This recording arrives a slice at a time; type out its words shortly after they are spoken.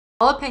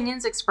All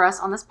opinions expressed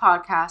on this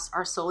podcast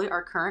are solely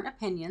our current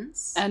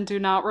opinions and do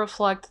not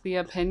reflect the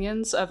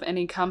opinions of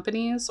any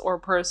companies or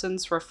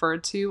persons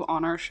referred to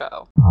on our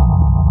show.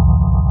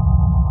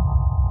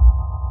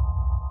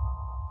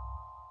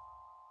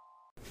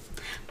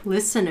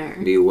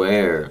 Listener,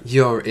 beware.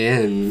 You're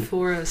in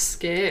for a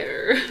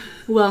scare.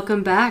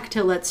 Welcome back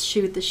to Let's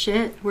Shoot the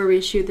Shit, where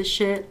we shoot the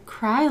shit,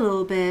 cry a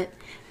little bit,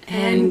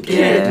 and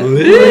get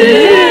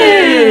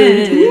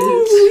lit.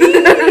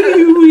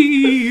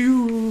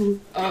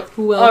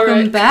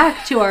 Welcome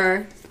back to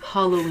our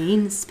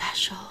Halloween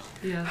special.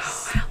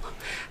 Yes.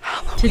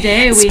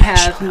 Today we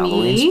have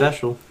Halloween me,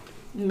 special.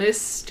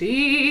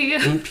 Misty.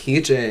 and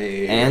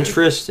PJ. And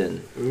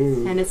Tristan.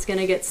 Ooh. and it's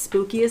gonna get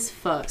spooky as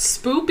fuck.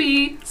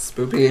 Spoopy.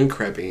 Spoopy and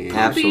creepy.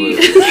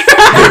 Absolutely.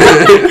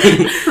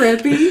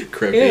 Creepy?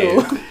 Creepy.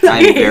 Ew.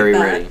 I'm very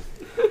ready.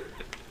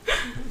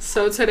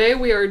 So today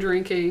we are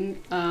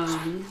drinking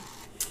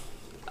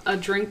a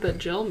drink that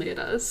Jill made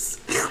us.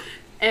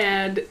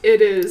 And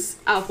it is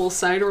apple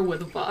cider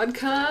with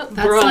vodka.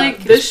 That's Bruh,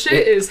 like- this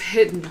shit is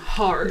hitting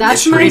hard.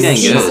 That's It's my pretty dang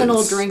good.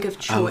 seasonal drink of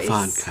choice.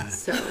 vodka.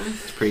 So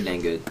It's pretty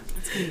dang good.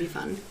 it's gonna be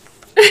fun.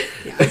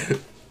 Yeah.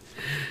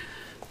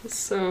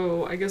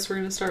 So I guess we're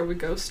gonna start with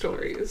ghost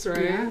stories,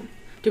 right? Yeah.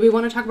 Do we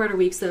want to talk about our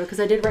weeks though? Because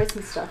I did write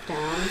some stuff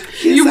down.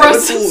 You I wrote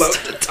would some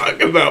love to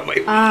talk about my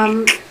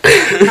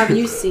Have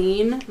you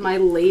seen my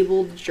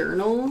labeled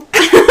journal?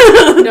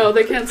 No,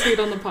 they can't see it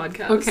on the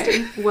podcast.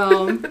 Okay.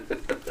 Well,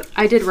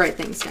 I did write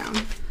things down.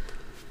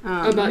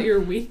 About your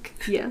week?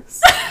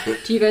 Yes.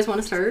 Do you guys want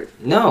to start?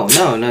 No,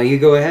 you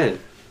go ahead.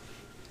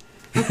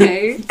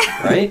 Okay.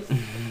 Right?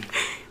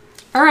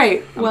 All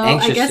right. Well, I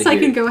anxious guess to I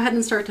hear. can go ahead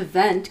and start to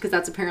vent because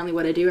that's apparently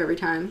what I do every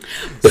time.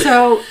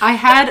 So I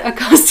had a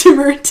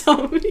customer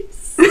tell me.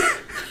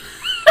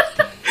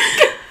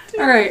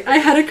 All right. I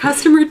had a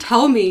customer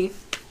tell me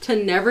to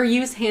never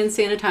use hand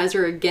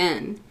sanitizer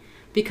again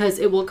because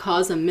it will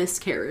cause a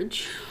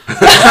miscarriage.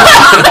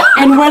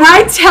 And when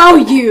I tell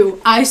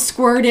you, I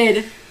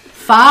squirted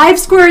 5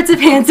 squirts of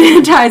hand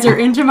sanitizer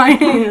into my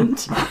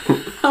hand.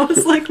 I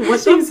was like,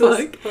 what the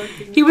fuck?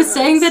 He was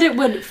saying that it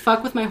would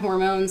fuck with my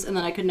hormones and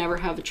then I could never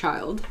have a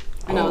child.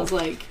 And I was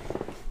like,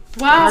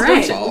 Wow. All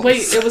right.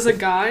 Wait, it was a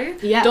guy?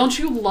 Yeah. Don't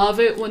you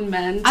love it when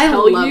men I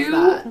tell love you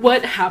that.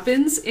 what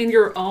happens in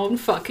your own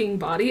fucking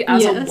body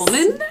as a yes.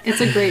 woman?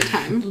 It's a great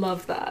time.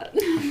 Love that.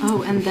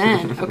 Oh, and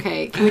then,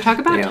 okay, can we talk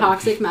about Yeah.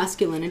 toxic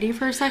masculinity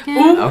for a second?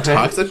 Okay.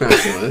 toxic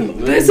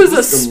masculine. This is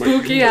a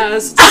spooky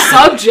ass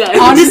subject.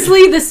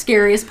 Honestly, the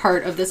scariest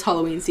part of this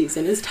Halloween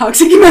season is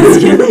toxic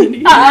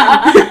masculinity.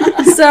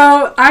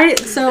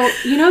 So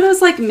you know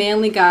those like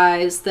manly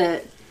guys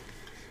that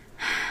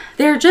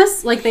they're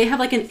just like they have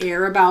like an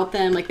air about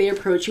them, like they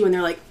approach you and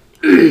they're like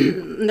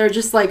they're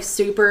just like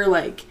super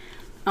like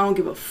I don't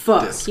give a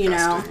fuck, you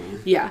know? Disgusting.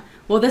 Yeah.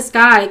 Well, this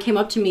guy came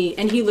up to me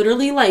and he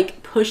literally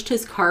like pushed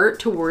his cart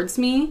towards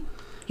me.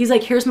 He's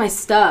like, "Here's my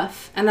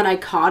stuff," and then I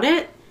caught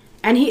it,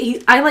 and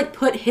I like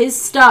put his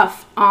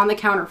stuff on the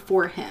counter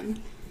for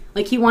him.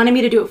 Like, he wanted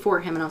me to do it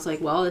for him, and I was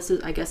like, well,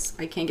 I guess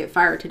I can't get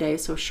fired today,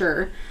 so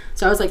sure.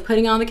 So I was, like,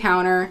 putting it on the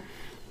counter,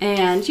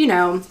 and, you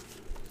know,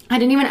 I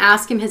didn't even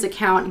ask him his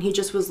account, and he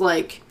just was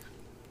like,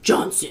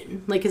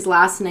 Johnson, like his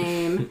last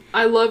name.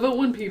 I love it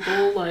when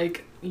people,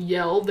 like,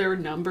 yell their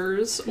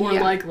numbers or,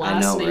 Yeah. like,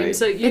 last know,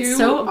 names right? at you It's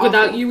so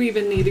without awful. you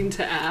even needing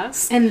to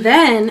ask. And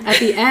then, at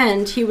the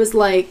end, he was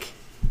like,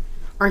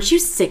 aren't you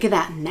sick of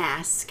that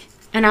mask?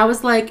 And I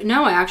was like,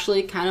 no, I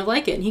actually kind of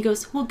like it. And he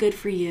goes, well, good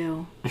for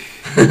you.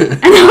 And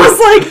I was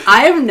like,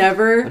 I have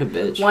never What a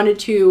bitch. wanted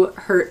to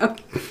hurt a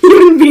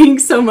human being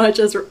so much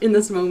as in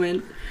this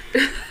moment.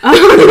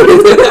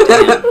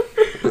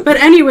 But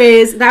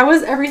anyways, that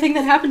was everything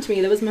that happened to me.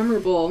 That was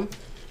memorable.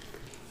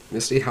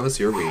 Misty, how was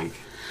your week?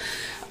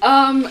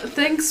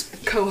 Thanks,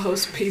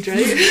 co-host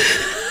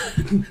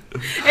PJ.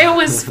 It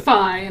was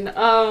fine.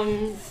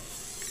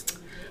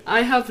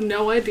 I have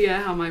no idea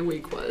how my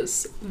week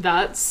was.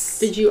 That's...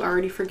 Did you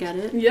already forget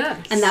it?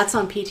 Yes. And that's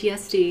on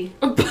PTSD.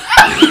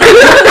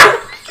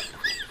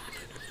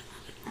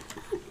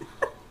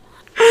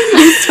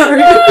 I'm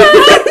sorry.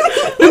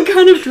 I'm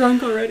kind of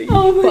drunk already.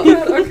 Oh my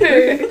god,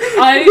 okay.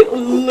 I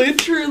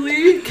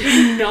literally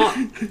cannot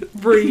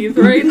breathe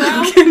right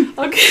now.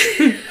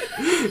 Okay.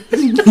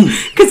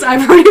 Because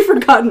I've already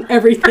forgotten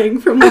everything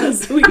from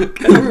last week.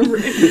 I don't remember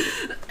it.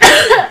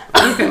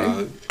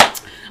 Okay.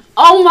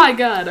 Oh my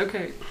god,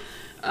 okay.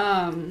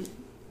 I'm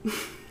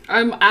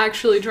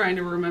actually trying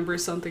to remember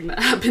something that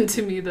happened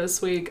to me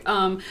this week.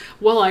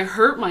 Well, I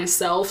hurt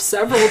myself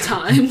several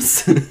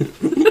times.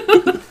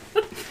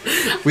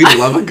 We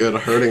love a good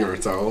hurting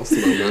ourselves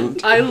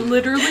moment. I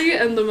literally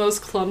am the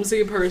most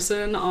clumsy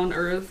person on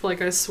earth. Like,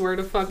 I swear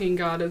to fucking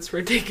God, it's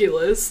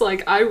ridiculous.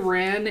 Like, I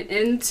ran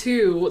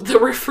into the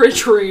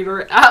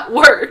refrigerator at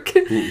work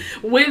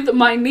with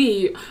my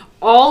knee,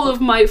 all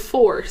of my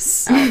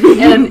force,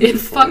 and it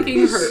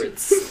fucking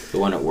hurts. The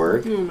one at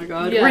work? Oh my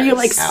god. Yes. Were you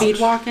like Ouch. speed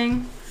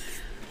walking?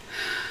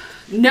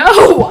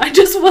 No, I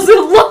just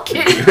wasn't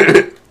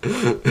looking.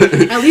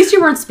 At least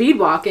you weren't speed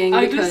walking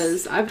I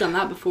because I've done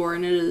that before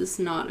and it is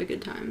not a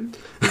good time.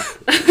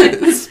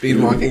 Speed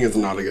walking is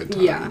not a good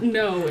time. Yeah.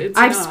 No, it's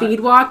I've not. speed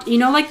walked. You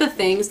know, like the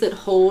things that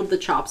hold the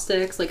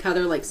chopsticks, like how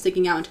they're like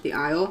sticking out into the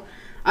aisle.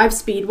 I've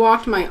speed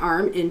walked my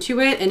arm into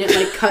it, and it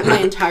like cut my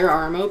entire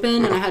arm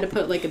open, and I had to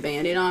put like a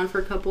band-aid on for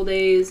a couple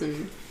days,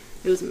 and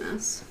it was a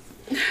mess.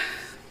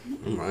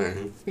 Oh my.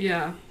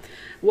 Yeah.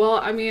 Well,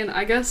 I mean,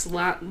 I guess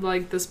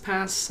like this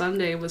past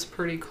Sunday was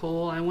pretty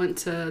cool. I went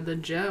to the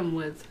gym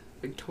with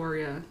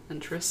Victoria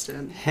and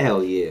Tristan,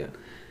 Hell yeah.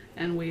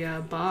 and we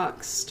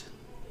boxed.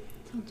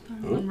 Sounds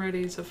fun. Oh. I'm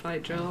ready to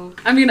fight Jill.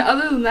 I mean,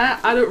 other than that,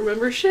 I don't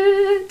remember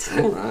shit.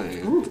 All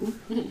right. Ooh.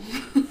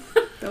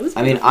 That was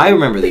I mean, I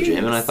remember the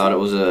gym, and I thought it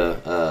was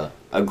a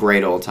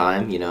great old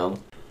time, you know?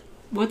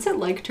 What's it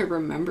like to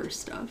remember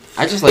stuff?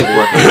 I just like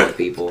working out with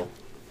people.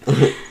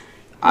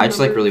 I just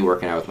like really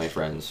working out with my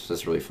friends.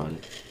 That's really fun.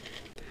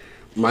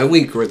 My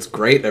week was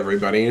great,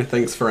 everybody.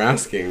 Thanks for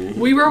asking.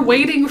 We were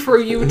waiting for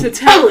you to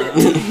tell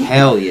it.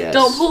 Hell yes.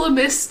 Don't pull a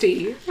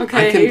Misty,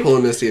 okay? I can pull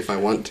a Misty if I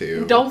want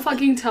to. Don't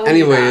fucking tell me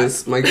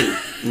Anyways, my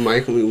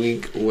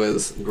week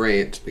was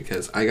great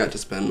because I got to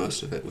spend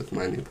most of it with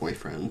my new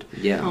boyfriend,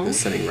 Yeah. Oh. who's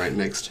sitting right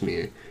next to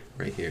me,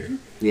 right here.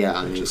 Yeah,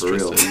 I mean, Just for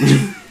real. Tristan.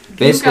 that.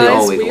 Basically You guys,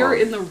 all week we are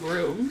long. in the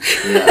room.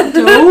 Yeah.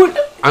 Don't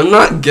I'm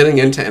not getting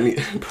into any.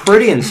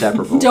 Pretty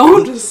inseparable. I'm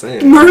don't just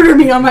saying. murder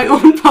me on my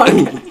own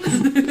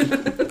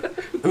podcast.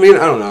 I mean,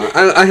 I don't know.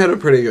 I had a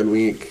pretty good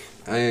week.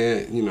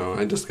 I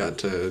just got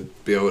to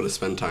be able to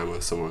spend time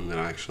with someone that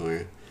I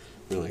actually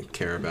really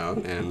care about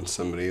and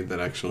somebody that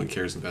actually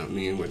cares about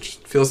me, which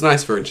feels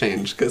nice for a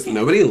change because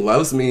nobody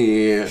loves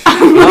me.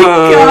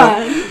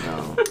 God.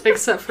 No.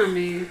 Except for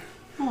me.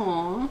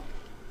 Aw.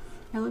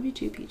 I love you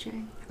too,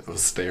 PJ. I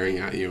was staring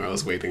at you. I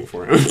was waiting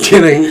for it. I'm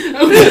kidding.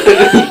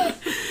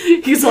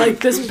 He's like,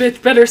 this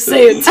bitch better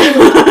say it too.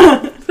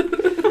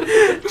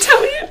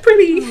 Tell me it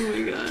pretty. Oh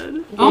my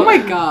god. Oh my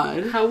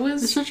god. How You're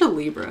was such a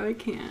Libra. I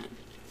can't.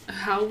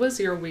 how was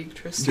your week,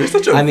 Tristan? You're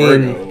such a I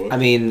Virgo.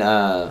 mean,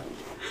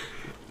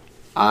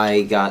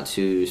 I got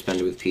to spend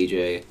it with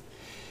PJ,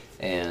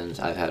 and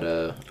I've had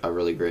a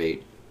really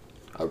great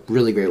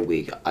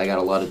week. I got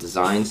a lot of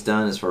designs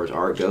done as far as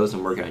art goes.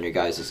 I'm working on your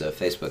guys'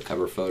 Facebook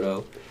cover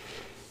photo.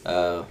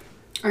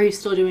 Are you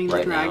still doing the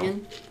Right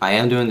dragon? I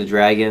am doing the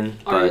dragon,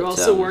 Are but you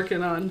also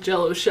working on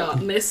Jello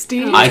Shot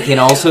Misty? I can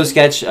also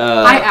sketch.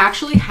 I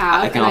actually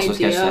have I an can also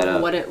sketch that idea up.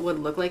 of what it would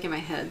look like in my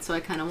head, so I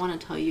kind of want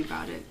to tell you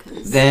about it.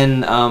 Cause...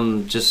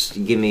 Then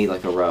just give me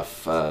like a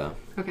rough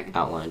Okay.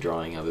 outline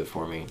drawing of it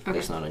for me. Okay.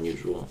 That's not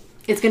unusual.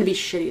 It's gonna be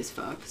shitty as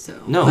fuck.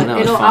 So No, but no,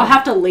 it's I'll fine.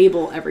 have to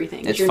label everything.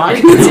 'cause It's you're fine.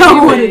 not gonna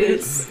tell what it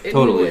is.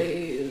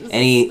 Totally.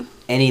 Anyways.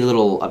 Any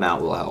little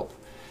amount will help,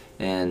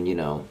 and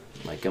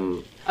like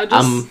I'm I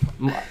just,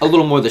 a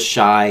little more the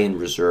shy and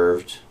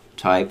reserved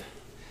type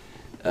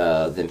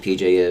than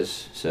PJ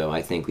is, so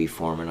I think we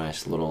form a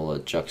nice little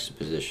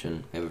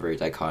juxtaposition. We have a very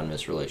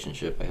dichotomous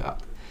relationship.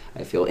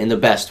 I feel in the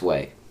best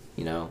way,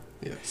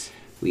 Yes.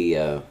 we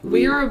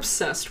are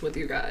obsessed with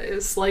you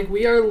guys. Like,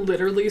 we are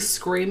literally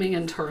screaming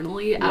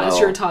internally as Well-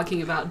 you're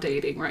talking about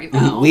dating right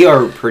now. we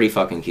are pretty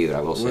fucking cute.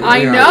 I will say.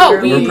 I know,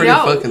 we We're pretty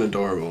know. fucking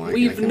adorable.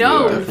 We've I can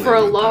known definitely for a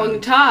admit long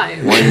that.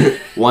 time.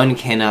 One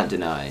cannot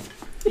deny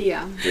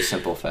Yeah, the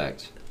simple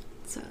fact.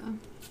 it's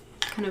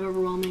kind of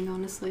overwhelming,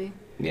 honestly.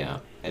 Yeah,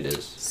 it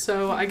is.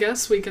 So I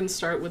guess we can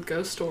start with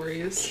ghost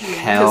stories. Because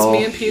Hell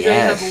me and PJ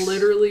yes. have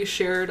literally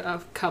shared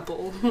a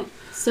couple.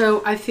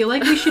 So I feel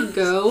like we should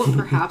go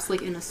perhaps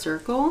like in a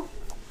circle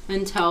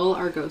and tell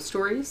our ghost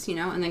stories,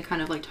 and then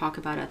kind of like talk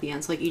about it at the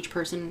end. So like each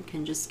person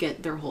can just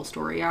get their whole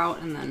story out,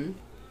 and then.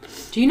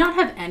 Do you not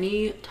have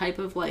any type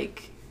of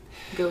like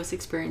ghost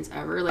experience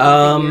ever? Like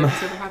anything weird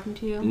that's ever happened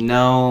to you?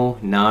 No,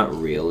 not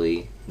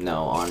really.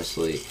 No,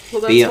 honestly.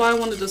 Well, But that's yeah, why I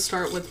wanted to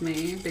start with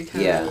me,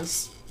 because Yeah.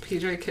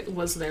 PJ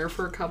was there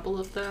for a couple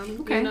of them,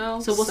 Okay.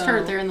 So we'll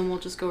start there, and then we'll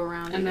just go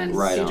around. And then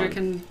Right PJ on.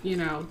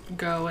 can,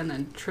 go, and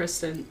then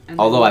Tristan. And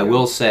Although then I you.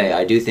 will say,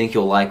 I do think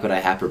you'll like what I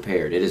have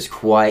prepared. It is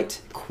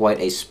quite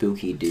a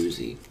spooky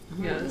doozy.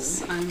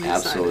 Yes, I'm excited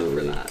Absolutely.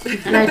 for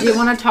that. And I do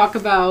want to talk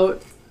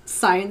about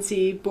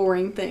sciencey,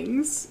 boring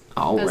things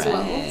All as right,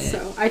 well.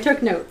 So I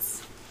took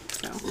notes.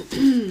 So.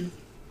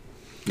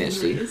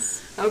 Misty.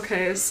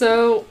 Okay,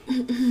 so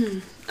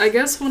I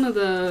guess one of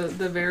the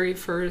very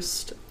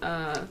first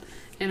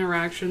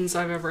interactions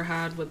I've ever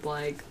had with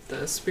like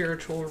the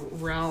spiritual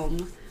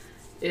realm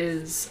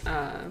is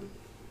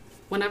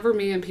whenever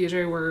me and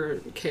PJ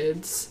were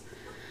kids.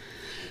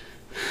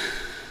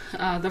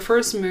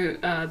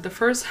 The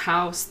first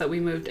house that we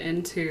moved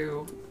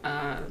into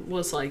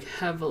was like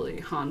heavily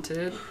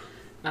haunted,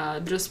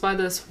 just by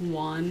this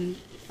one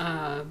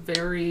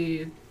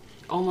very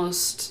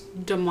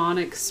almost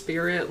demonic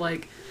spirit.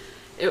 Like,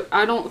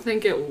 I don't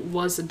think it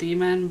was a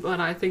demon, but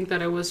I think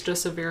that it was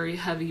just a very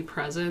heavy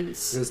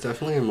presence. It was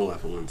definitely a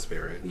malevolent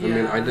spirit.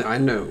 Yeah. I mean, I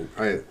know,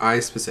 I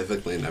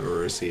specifically never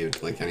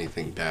received, like,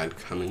 anything bad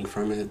coming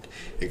from it,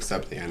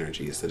 except the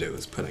energies that it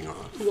was putting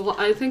off. Well,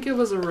 I think it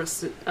was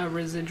a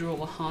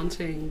residual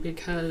haunting,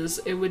 because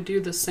it would do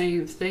the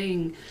same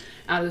thing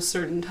at a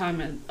certain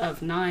time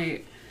of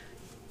night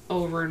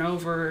over and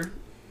over,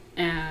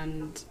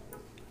 and,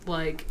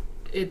 like,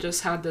 it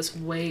just had this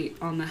weight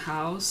on the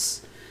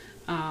house.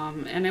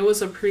 And it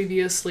was a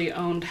previously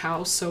owned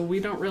house, so we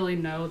don't really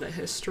know the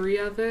history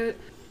of it.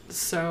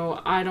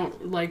 So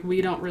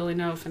we don't really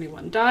know if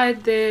anyone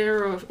died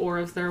there, or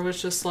if there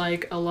was just,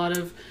 like, a lot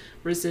of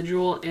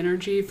residual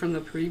energy from the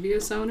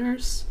previous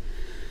owners.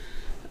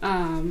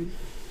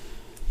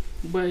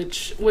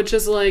 Which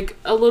is, like,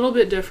 a little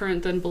bit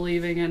different than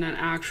believing in an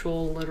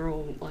actual,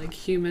 literal, like,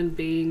 human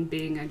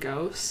being a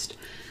ghost.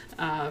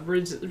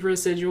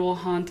 Residual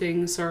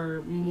hauntings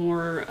are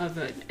more of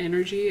an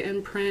energy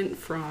imprint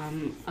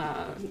from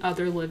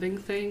other living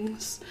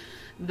things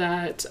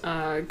that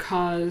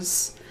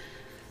cause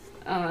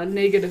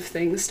negative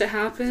things to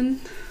happen.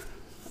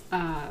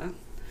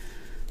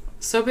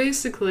 So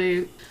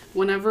basically,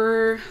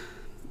 whenever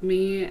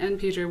me and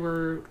PJ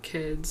were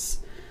kids,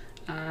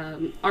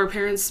 our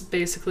parents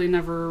basically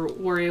never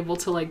were able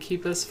to, like,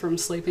 keep us from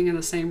sleeping in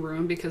the same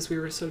room because we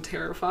were so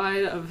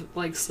terrified of,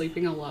 like,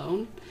 sleeping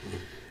alone.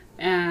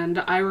 And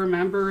I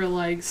remember,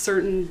 like,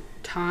 certain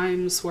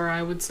times where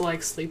I would,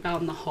 like, sleep out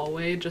in the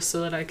hallway just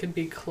so that I could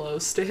be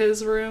close to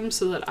his room,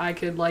 so that I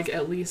could, like,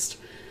 at least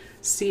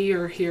see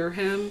or hear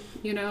him,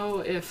 you know,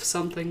 if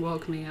something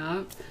woke me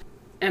up.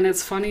 And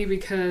it's funny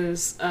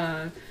because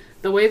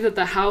the way that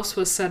the house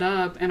was set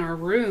up in our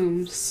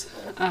rooms,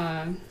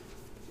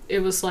 it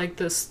was like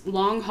this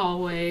long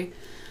hallway.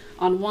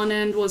 On one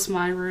end was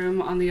my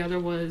room, on the other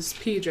was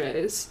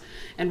PJ's,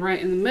 and right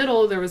in the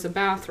middle there was a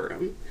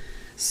bathroom.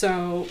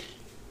 So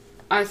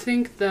I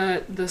think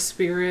that the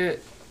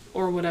spirit,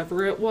 or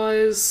whatever it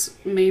was,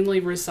 mainly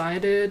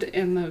resided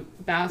in the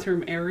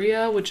bathroom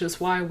area, which is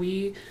why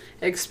we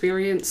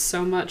experienced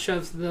so much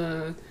of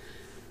the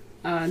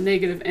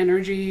negative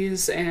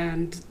energies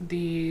and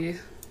the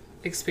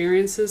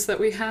experiences that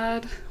we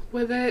had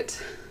with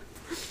it.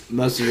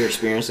 Most of your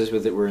experiences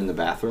with it were in the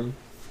bathroom?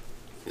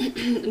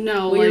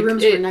 No, Well, like, your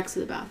rooms were next to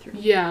the bathroom.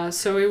 Yeah,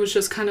 so it was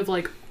just kind of,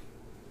 like,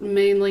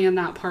 mainly in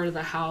that part of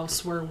the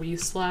house where we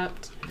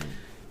slept.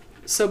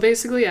 So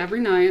basically every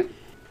night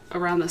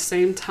around the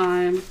same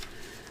time,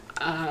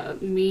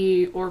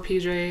 me or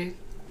PJ,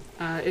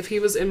 if he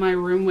was in my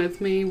room with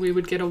me, we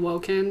would get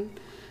awoken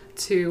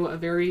to a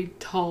very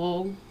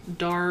tall,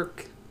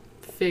 dark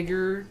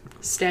figure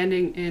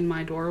standing in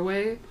my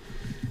doorway.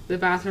 The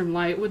bathroom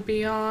light would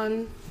be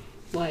on,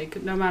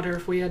 like, no matter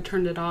if we had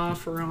turned it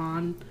off or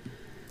on,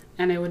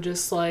 and it would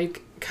just,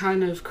 like,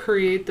 kind of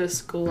create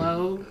this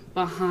glow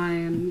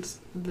behind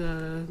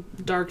the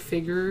dark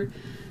figure.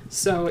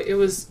 So it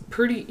was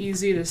pretty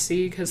easy to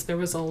see because there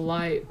was a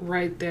light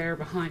right there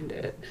behind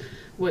it,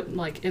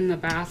 like, in the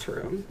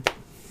bathroom.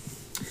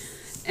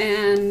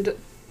 And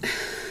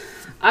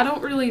I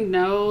don't really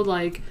know,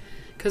 like,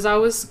 because I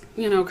was,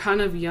 you know, kind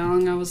of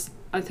young. I was,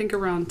 I think,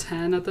 around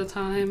 10 at the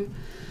time.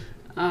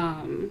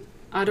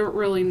 I don't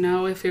really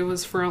know if it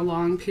was for a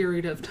long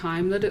period of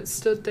time that it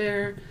stood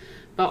there,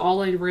 but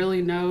all I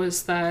really know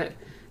is that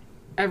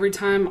every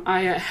time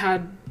I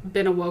had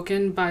been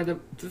awoken by the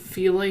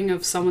feeling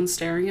of someone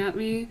staring at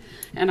me,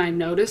 and I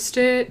noticed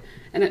it,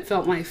 and it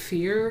felt my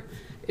fear,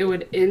 it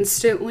would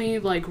instantly,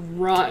 like,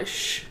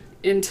 rush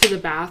into the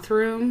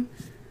bathroom,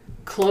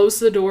 close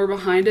the door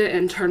behind it,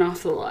 and turn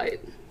off the light.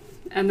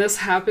 And this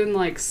happened,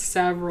 like,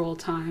 several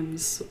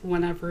times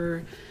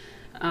whenever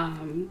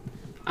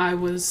I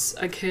was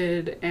a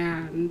kid,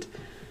 and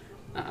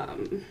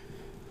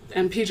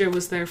PJ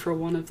was there for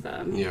one of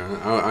them. Yeah,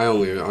 I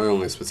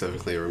only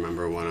specifically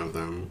remember one of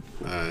them,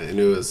 and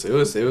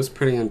it was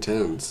pretty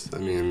intense. I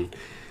mean,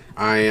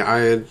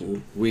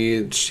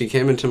 she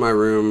came into my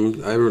room.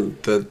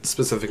 The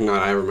specific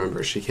night I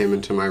remember, she came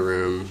into my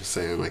room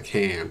saying, like,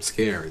 "Hey, I'm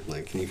scared.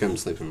 Like, can you come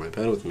sleep in my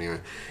bed with me?"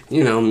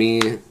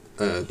 Me,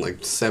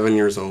 like 7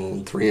 years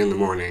old, 3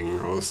 a.m,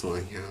 I was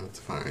like, "Yeah, it's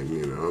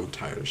fine. I'm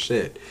tired of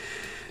shit."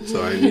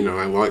 So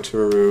I walked to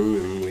her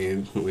room,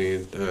 and we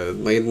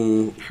laid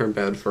in her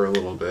bed for a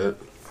little bit,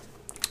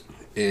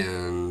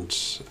 and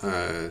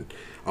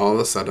all of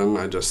a sudden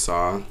I just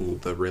saw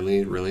the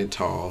really, really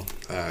tall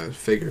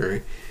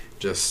figure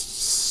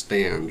just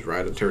stand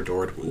right at her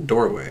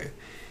doorway.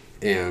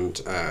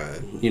 And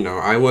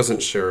I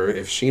wasn't sure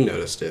if she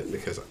noticed it,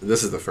 because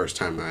this is the first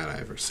time that I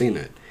ever seen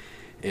it.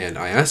 And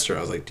I asked her,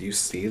 I was like, "Do you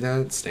see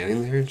that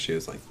standing there?" And she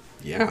was like,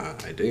 "Yeah,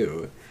 I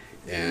do."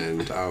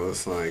 And I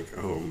was like,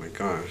 "Oh my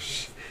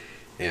gosh."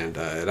 And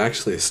it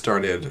actually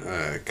started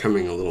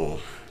coming a little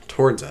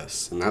towards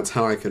us. And that's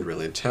how I could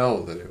really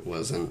tell that it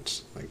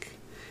wasn't, like,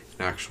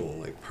 an actual,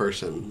 like,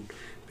 person,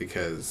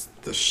 because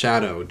the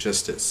shadow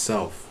just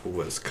itself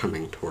was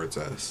coming towards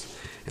us.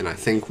 And I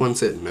think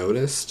once it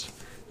noticed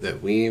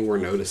that we were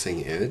noticing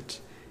it,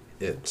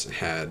 it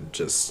had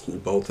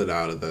just bolted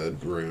out of the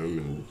room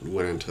and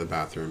went into the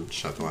bathroom,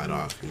 shut the light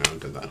off,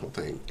 did that whole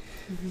thing.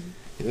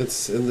 It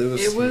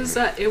was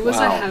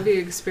a heavy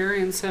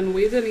experience, and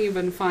we didn't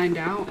even find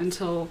out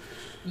until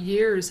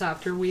years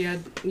after we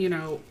had,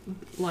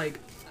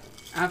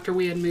 after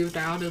we had moved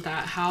out of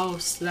that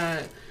house,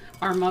 that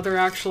our mother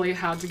actually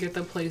had to get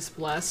the place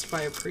blessed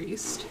by a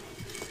priest,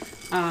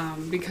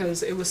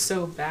 because it was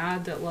so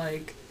bad that,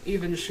 like,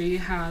 even she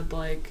had,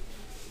 like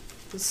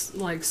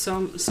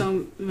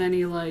so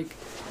many, like,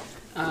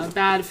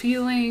 bad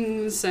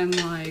feelings, and,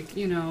 like,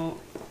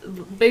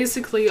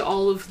 basically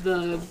all of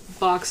the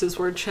boxes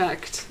were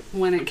checked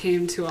when it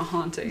came to a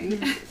haunting.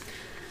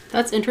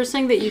 That's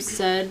interesting that you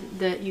said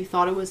that you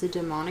thought it was a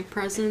demonic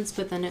presence,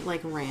 but then it, like,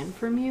 ran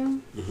from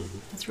you.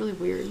 That's really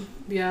weird.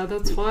 Yeah,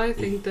 that's why I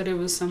think that it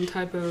was some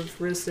type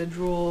of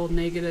residual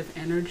negative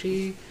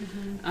energy.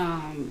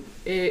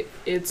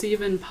 It's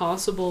even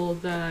possible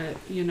that,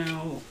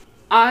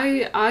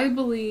 I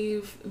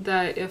believe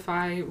that if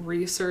I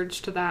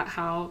researched that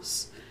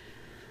house,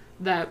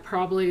 that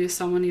probably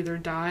someone either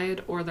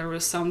died or there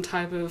was some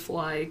type of,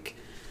 like,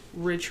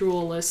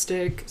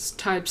 ritualistic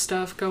type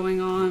stuff going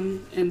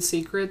on in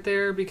secret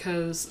there,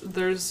 because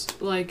there's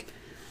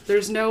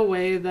no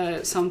way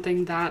that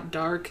something that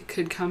dark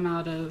could come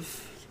out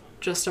of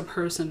just a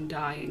person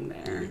dying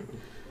there.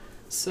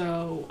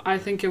 So I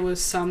think it was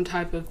some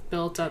type of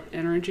built up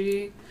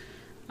energy.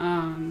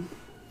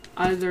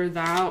 Either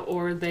that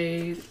or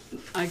they,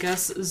 I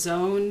guess,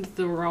 zoned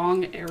the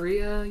wrong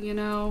area,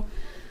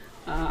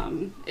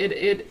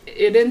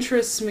 It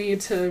interests me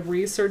to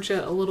research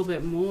it a little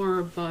bit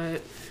more,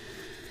 but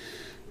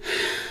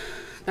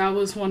that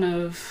was one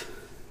of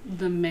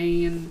the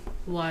main,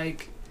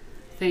 like,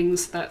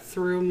 things that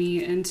threw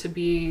me into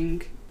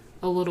being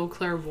a little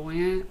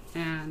clairvoyant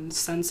and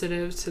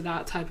sensitive to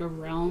that type of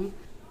realm.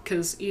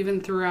 Because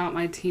even throughout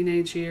my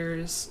teenage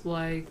years,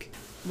 like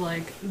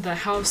the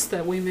house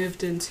that we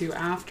moved into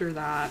after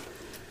that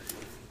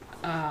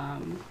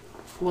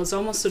was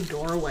almost a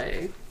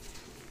doorway.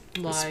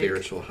 A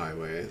spiritual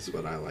highway is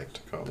what I like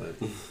to call it.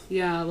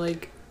 Yeah,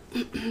 like...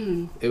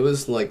 It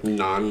was like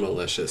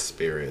non-malicious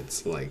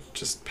spirits, like,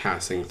 just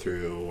passing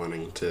through,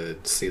 wanting to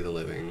see the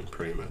living,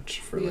 pretty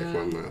much, for, like,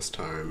 one last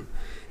time.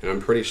 And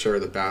I'm pretty sure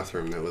the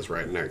bathroom that was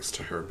right next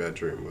to her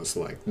bedroom was,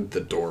 like,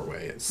 the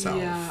doorway itself.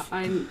 Yeah,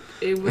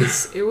 it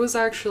was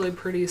actually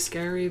pretty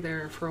scary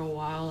there for a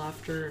while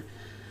after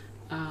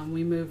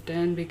we moved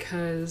in,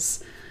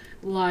 because,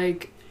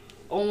 like,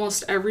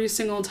 almost every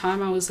single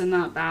time I was in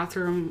that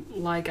bathroom,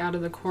 like, out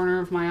of the corner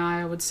of my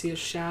eye, I would see a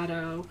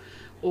shadow,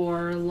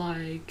 or,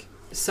 like,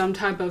 some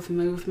type of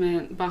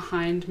movement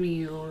behind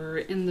me, or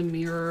in the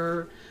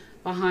mirror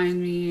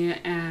behind me,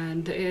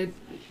 and it,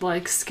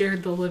 like,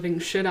 scared the living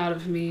shit out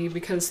of me,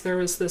 because there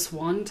was this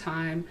one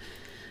time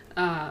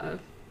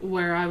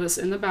where I was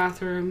in the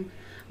bathroom,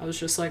 I was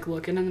just, like,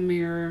 looking in the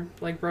mirror,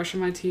 like, brushing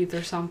my teeth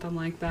or something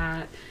like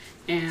that,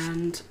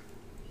 and,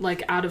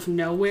 like, out of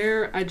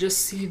nowhere, I just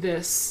see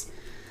this,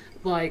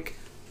 like,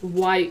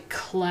 white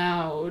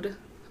cloud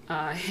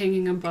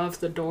hanging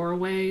above the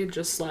doorway,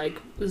 just, like,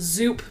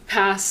 zoop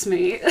past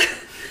me.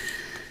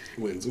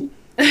 Zoop?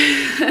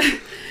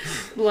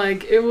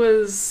 Like, it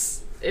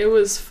was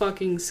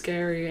fucking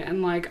scary,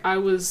 and, like, I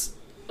was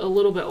a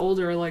little bit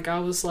older, like, I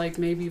was, like,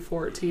 maybe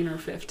 14 or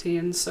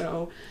 15,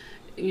 so,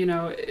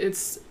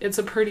 it's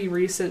a pretty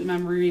recent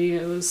memory.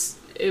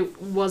 It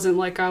wasn't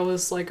like I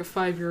was, like, a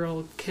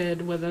 5-year-old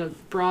kid with a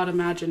broad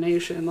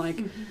imagination,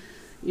 like,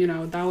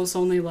 that was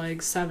only,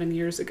 like, 7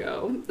 years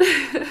ago.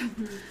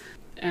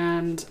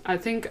 And I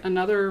think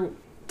another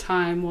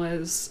time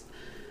was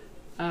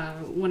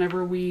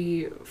whenever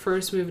we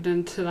first moved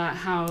into that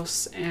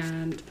house,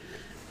 and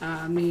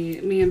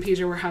me and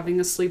PJ were having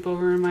a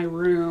sleepover in my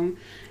room,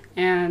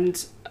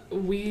 and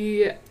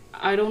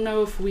I don't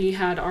know if we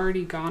had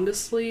already gone to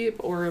sleep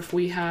or if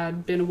we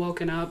had been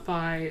woken up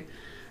by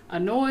a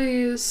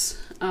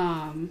noise.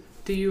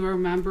 Do you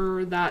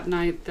remember that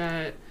night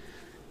that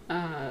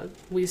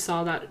we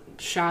saw that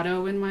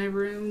shadow in my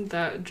room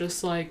that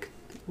just, like,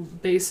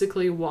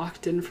 basically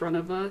walked in front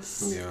of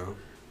us? Yeah.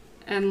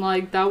 And,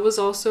 like, that was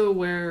also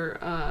where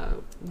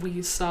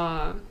we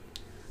saw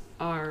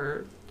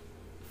our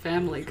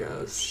family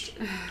ghost.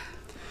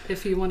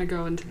 If you want to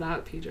go into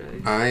that,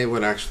 PJ. I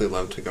would actually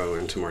love to go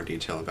into more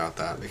detail about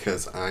that,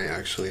 because I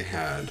actually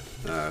had,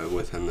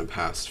 within the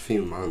past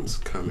few months,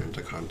 come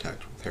into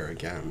contact with her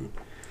again.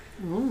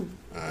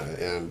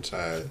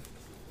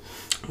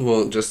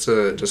 Well, just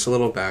a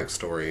little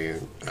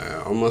backstory.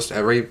 Almost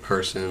every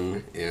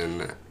person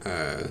in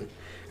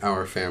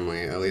our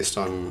family, at least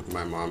on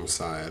my mom's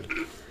side,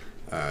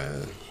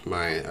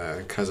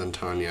 my cousin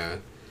Tanya,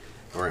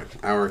 or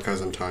our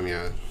cousin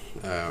Tanya,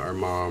 our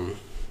mom,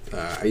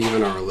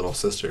 even our little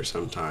sister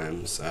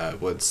sometimes,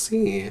 would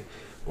see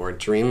or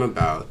dream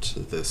about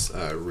this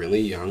really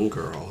young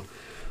girl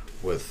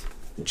with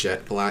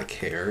jet black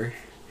hair.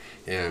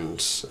 And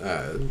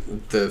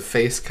the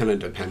face kind of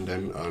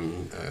depended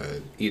on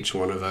each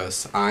one of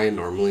us. I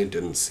normally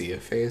didn't see a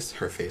face.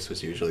 Her face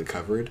was usually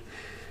covered.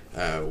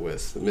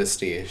 with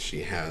Misty,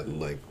 she had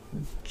like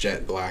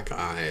jet black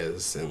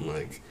eyes and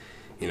like,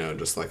 you know,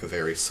 just like a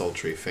very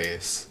sultry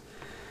face.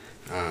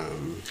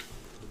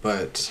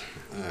 But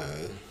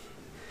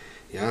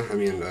yeah, I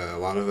mean, a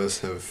lot of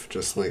us have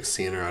just like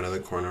seen her out of the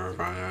corner of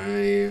our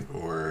eye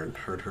or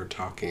heard her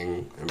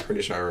talking. I'm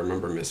pretty sure I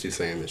remember Misty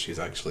saying that she's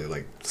actually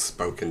like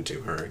spoken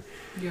to her.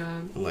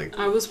 Yeah. Like,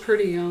 I was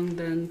pretty young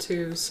then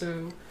too,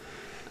 so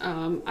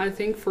I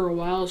think for a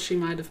while she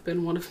might have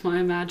been one of my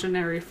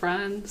imaginary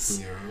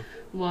friends. yeah.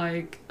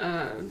 Like,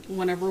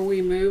 whenever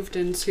we moved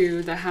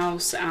into the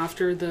house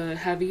after the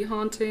heavy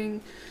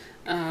haunting,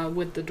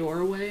 with the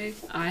doorway,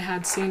 I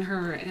had seen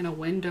her in a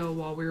window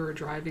while we were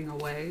driving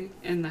away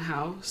in the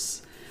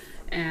house.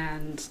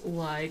 And,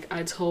 like,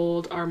 I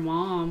told our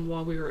mom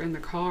while we were in the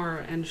car,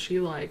 and she,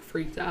 like,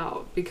 freaked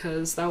out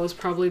because that was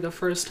probably the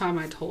first time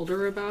I told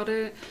her about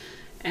it.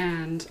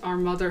 And our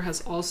mother has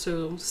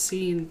also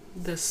seen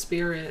this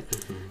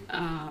spirit.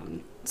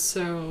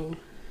 So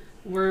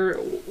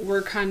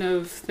we're kind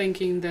of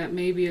thinking that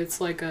maybe it's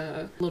like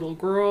a little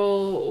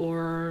girl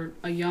or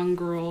a young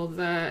girl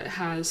that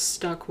has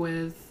stuck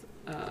with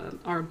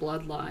our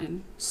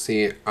bloodline.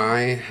 See, I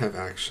have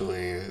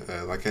actually,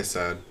 like I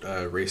said,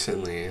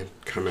 recently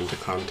come into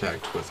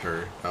contact with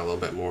her a little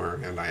bit more,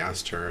 and I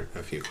asked her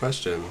a few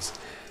questions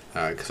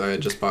because I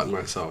had just bought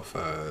myself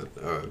a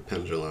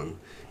pendulum.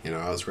 You know,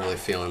 I was really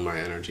feeling my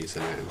energies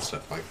in it and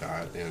stuff like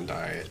that, and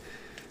I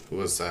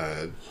was,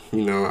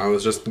 you know, I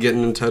was just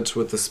getting in touch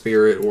with the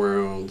spirit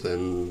world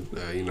and,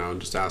 you know,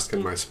 just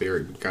asking my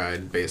spirit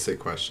guide basic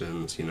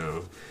questions, you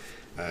know.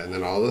 And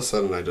then all of a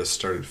sudden I just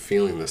started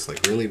feeling this,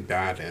 like, really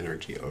bad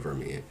energy over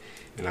me.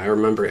 And I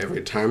remember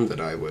every time that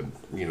I would,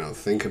 you know,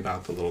 think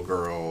about the little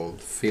girl,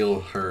 feel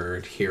her,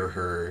 hear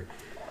her,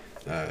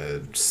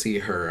 see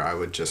her, I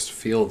would just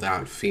feel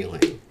that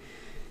feeling.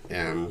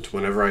 And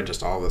whenever I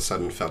just all of a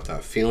sudden felt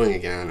that feeling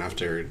again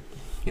after,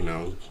 you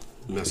know,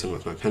 messing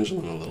with my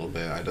pendulum a little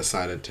bit, I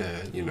decided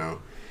to, you know,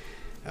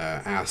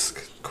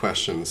 ask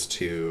questions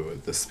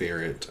to the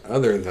spirit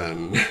other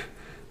than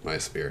my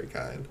spirit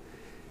guide.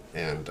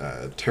 And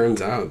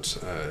turns out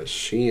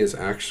she is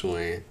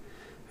actually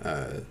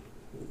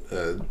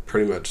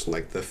pretty much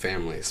like the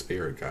family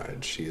spirit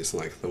guide. She's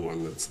like the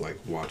one that's like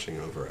watching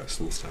over us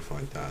and stuff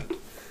like that.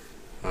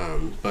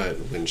 But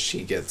when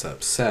she gets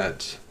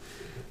upset,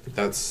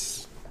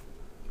 that's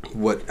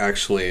what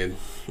actually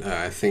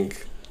I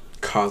think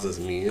causes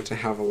me to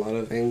have a lot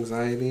of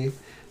anxiety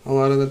a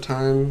lot of the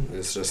time.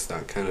 It's just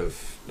that kind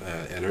of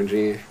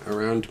energy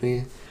around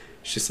me.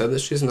 She said that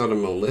she's not a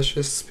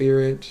malicious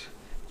spirit,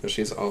 but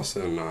she's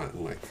also not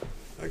like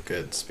a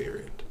good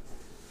spirit.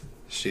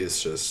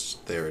 She's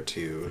just there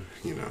to,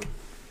 you know,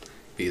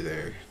 be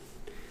there.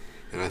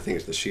 And I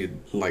think that she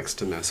likes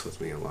to mess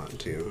with me a lot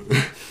too.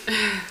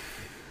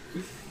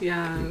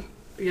 Yeah,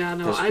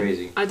 no, That's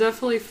crazy. I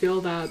definitely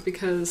feel that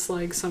because,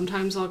 like,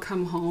 sometimes I'll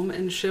come home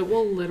and shit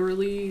will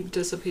literally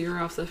disappear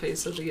off the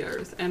face of the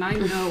earth. And I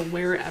know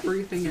where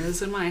everything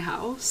is in my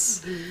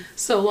house.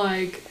 So,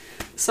 like,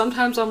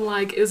 sometimes I'm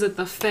like, is it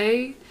the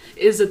Fae?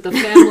 Is it the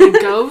family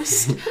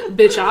ghost?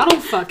 Bitch, I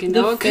don't fucking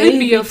know. It could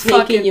be a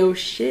fucking... your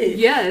shit.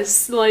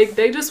 Yes, like,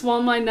 they just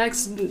want my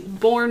next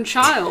born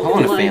child. I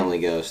want a like, family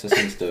ghost. That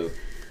sounds dope.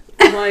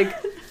 Like...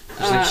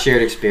 It's like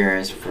shared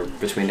experience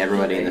between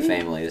everybody in the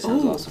family. This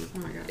sounds awesome. Oh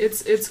my god.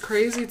 It's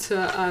crazy to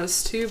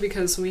us too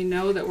because we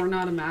know that we're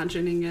not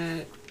imagining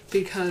it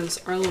because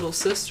our little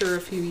sister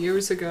a few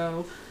years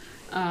ago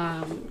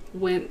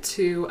went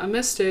to a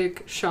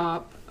mystic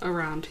shop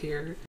around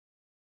here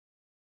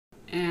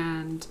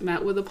and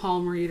met with a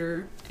palm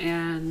reader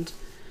and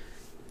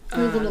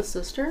Your little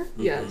sister?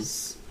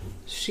 yes,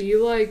 she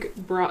like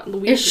brought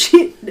Is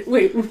she?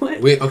 Wait,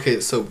 what?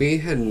 So we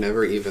had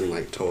never even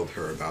like told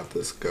her about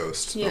this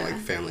ghost, Yeah. or like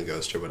family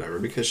ghost or whatever,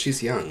 because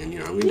she's young and, you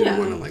know, we didn't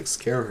want to like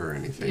scare her or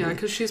anything. yeah,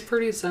 because she's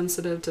pretty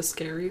sensitive to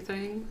scary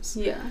things.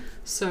 Yeah.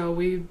 So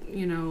we,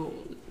 you know,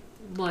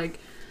 like,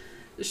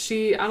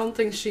 I don't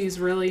think she's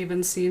really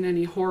even seen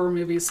any horror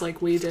movies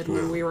like we did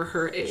when we were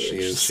her age.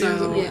 She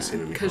hasn't really Yeah.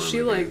 seen any Because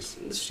horror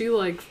she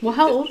like, Well,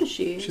 how old is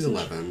she? She's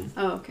 11.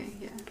 Oh, okay,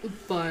 yeah.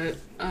 but,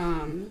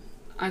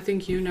 I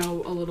think you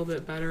know a little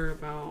bit better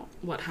about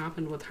what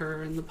happened with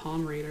her and the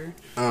palm reader.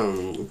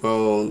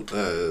 Well,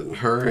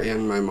 her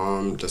and my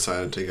mom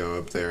decided to go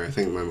up there. I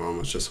think my mom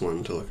was just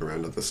wanting to look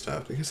around at the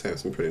stuff because they have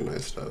some pretty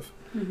nice stuff.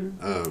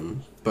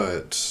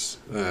 But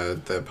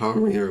the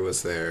palm reader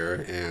was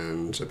there,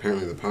 and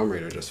apparently the palm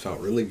reader just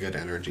felt really good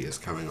energies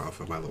coming off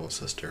of my little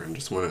sister and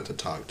just wanted to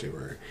talk to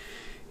her.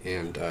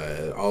 And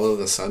all of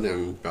a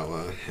sudden,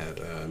 Bella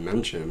had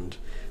mentioned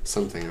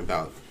something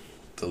about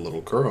the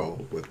little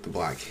girl with the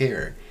black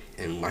hair.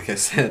 And like I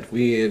said,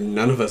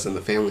 none of us in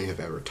the family have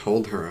ever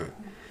told her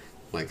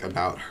like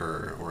about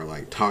her or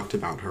like talked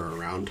about her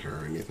around her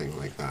or anything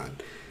like that.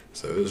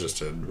 So it was just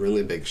a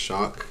really big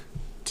shock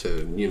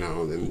to, you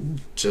know,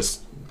 and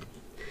just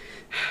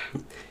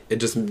it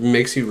just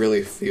makes you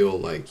really feel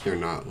like you're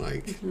not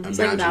like It's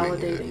like imagining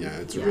it. validating. Yeah,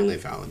 it's really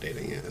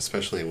validating it,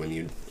 especially when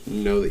you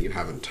know that you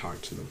haven't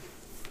talked to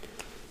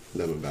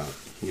them about,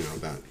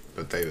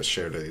 but they just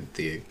shared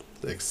the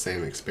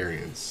same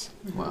experience.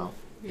 Wow.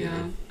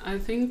 Yeah, I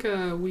think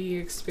we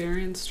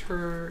experienced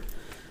her,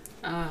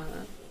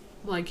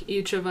 like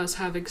each of us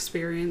have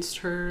experienced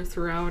her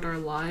throughout our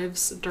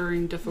lives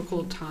during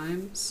difficult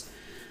times.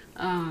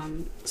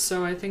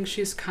 So I think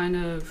she's kind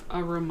of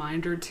a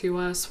reminder to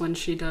us when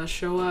she does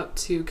show up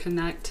to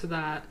connect to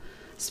that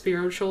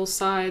spiritual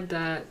side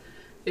that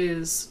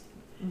is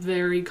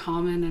very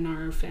common in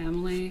our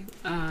family.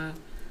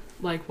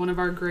 Like one of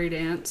our great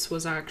aunts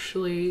was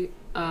actually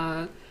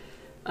a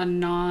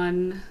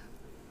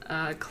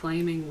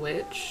non-claiming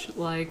witch.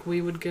 Like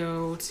we would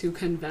go to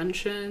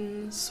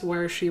conventions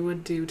where she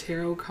would do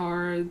tarot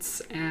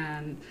cards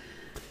and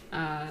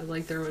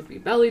like there would be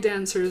belly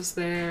dancers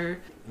there.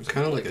 It was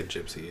kind of like a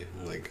gypsy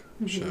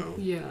show.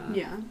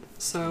 Yeah.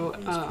 So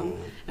It was cool.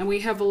 and we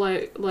have a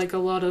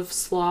lot of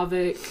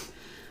Slavic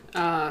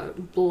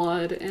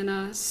blood in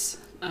us.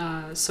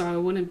 So I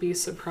wouldn't be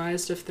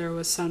surprised if there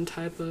was some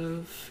type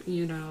of,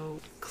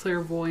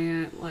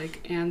 clairvoyant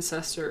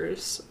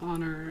ancestors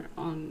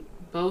on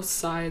both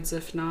sides,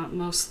 if not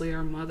mostly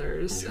our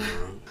mothers. Yeah.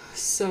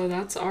 So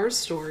that's our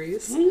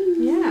stories.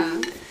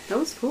 Yeah, that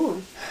was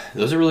cool.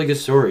 Those are really good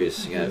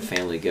stories. You got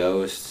family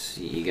ghosts.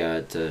 You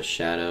got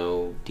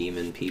shadow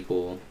demon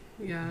people.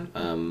 Yeah.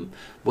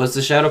 Was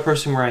the shadow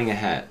person wearing a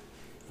hat?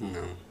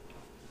 No.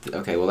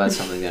 Okay, well that's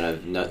something that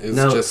I've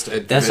It's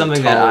that's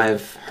something that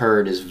I've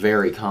heard is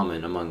very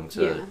common among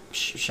Yeah.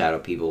 shadow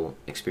people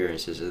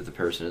experiences, that the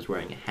person is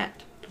wearing a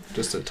hat.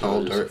 Just a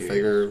tall, Just dark here.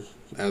 figure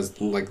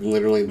as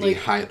literally the Like-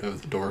 height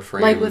of the door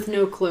frame. Like with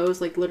no clothes,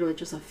 like literally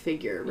just a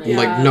figure, right?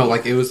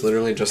 Yeah. It was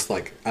literally just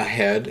like a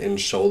head and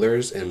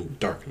shoulders and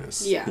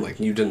darkness. Yeah. Like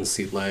you didn't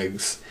see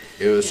legs.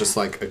 It was Yeah. just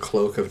like a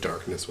cloak of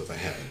darkness with a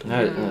head.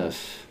 Yeah.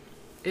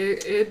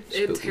 It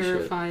Spooky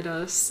terrified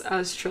us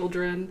as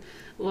children.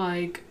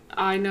 Like,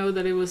 I know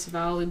that it was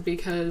valid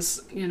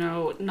because,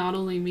 not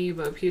only me,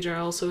 but PJ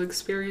also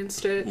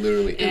experienced it.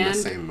 Literally in the And-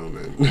 same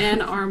moment.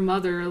 And our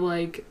mother,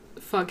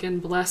 fucking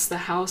blessed the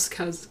house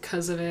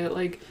cause of it.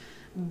 Like,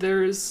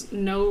 there's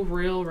no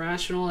real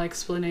rational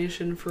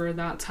explanation for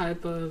that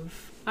type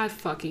of... I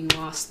fucking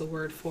lost the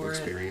word for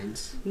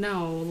Experience. it.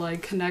 No,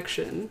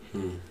 connection.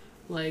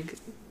 Like,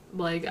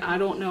 I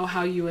don't know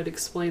how you would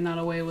explain that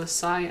away with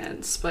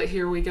science, but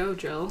here we go,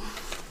 Jill.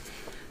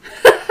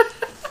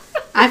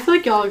 I feel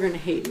like y'all are gonna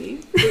hate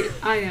me.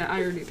 I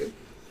already do.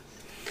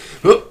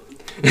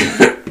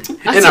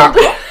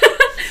 I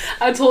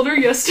I told her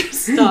yesterday.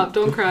 Stop!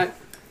 Don't cry.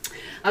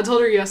 I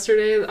told her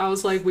yesterday. I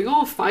was like, "We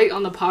gonna fight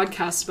on the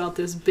podcast about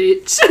this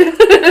bitch."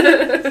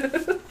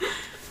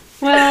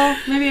 Well,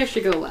 maybe I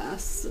should go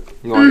last.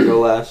 You want to go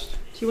last? Do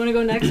you want to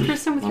go next,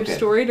 Kristen, with your Okay.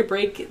 story to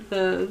break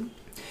the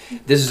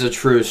This is a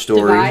true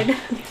story. divide?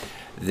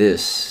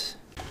 This.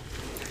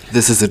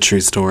 This is a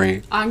true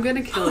story. I'm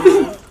gonna kill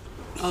you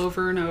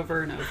over and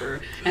over and over,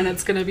 and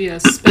it's gonna be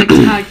a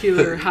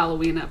spectacular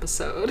Halloween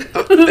episode.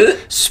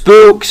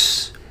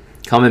 Spooks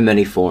come in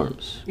many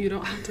forms. You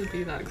don't have to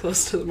be that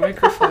close to the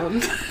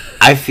microphone.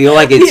 I feel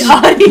like it's.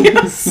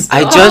 audience.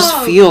 I just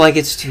feel like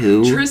it's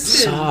too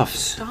Tristan, soft.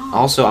 stop.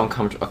 Also, I'm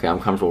comfortable. Okay, I'm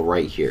comfortable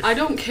right here. I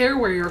don't care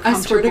where you're I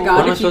comfortable. swear to What God,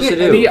 am I if you supposed get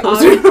to any do?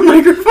 closer to the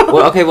microphone.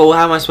 Well, okay, well,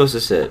 how am I supposed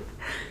to sit?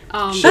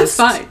 That's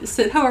fine.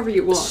 Sit however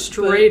you want.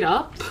 Straight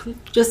up.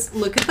 but just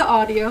look at the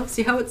audio.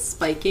 See how it's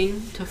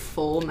spiking to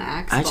full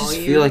max I volume.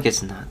 just feel like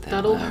it's not that.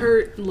 That'll loud.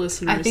 hurt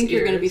listeners' I think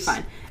you're gonna be ears.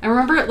 fine. And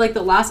remember,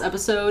 the last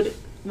episode,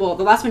 well,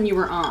 the last one you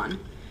were on,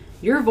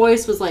 your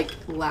voice was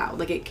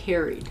loud, it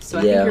carried. So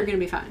I Yeah. think you're gonna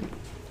be fine.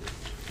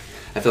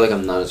 I feel like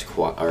I'm not as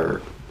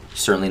or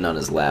certainly not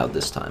as loud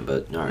this time.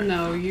 But all right.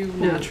 No, you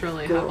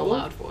naturally have a Girl,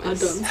 loud I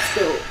voice. done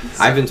so.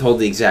 I've been told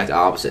the exact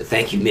opposite.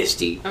 Thank you,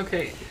 Misty,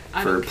 Okay,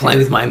 I for don't playing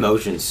care. with my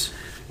emotions.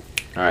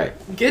 All right.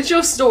 Get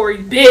your story,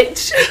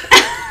 bitch.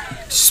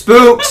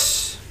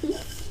 Spooks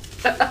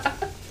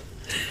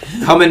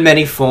come in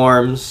many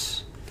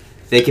forms.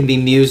 They can be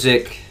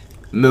music,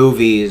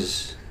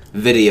 movies,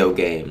 video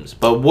games.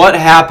 But what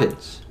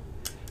happens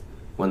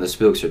when the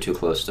spooks are too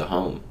close to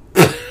home?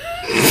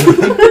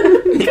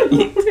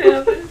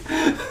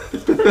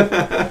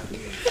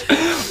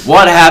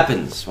 What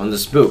happens when the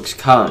spooks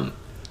come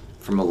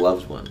from a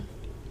loved one?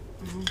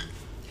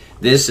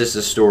 This is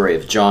the story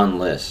of John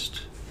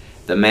List,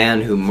 the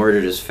man who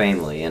murdered his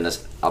family and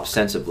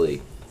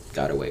ostensibly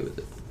got away with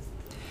it.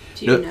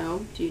 Do you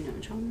know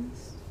John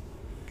List?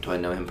 Do I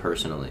know him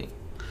personally?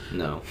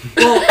 No.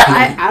 Well,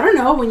 I don't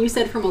know. When you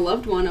said from a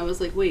loved one, I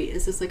was like, wait,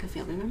 is this a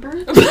family member?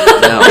 No,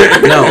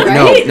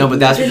 Right? no, but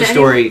that's what Did the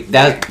story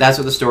that's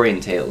what the story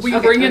entails. We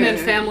Okay, bringing okay, in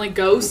okay. family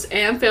ghosts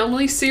and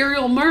family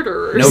serial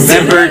murderers.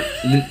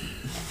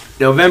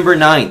 November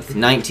 9th,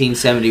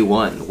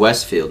 1971,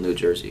 Westfield, New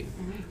Jersey.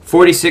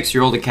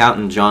 46-year-old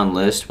accountant John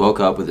List woke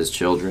up with his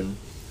children,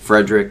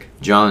 Frederick,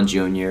 John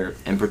Jr.,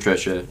 and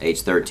Patricia,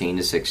 aged 13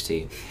 to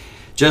 16.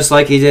 Just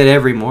like he did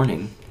every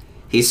morning,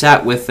 he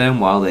sat with them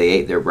while they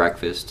ate their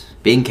breakfast,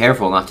 being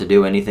careful not to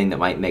do anything that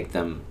might make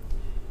them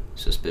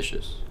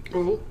suspicious.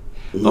 Oh.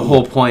 The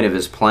whole point of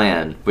his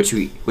plan, which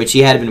he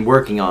had been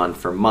working on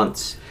for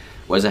months,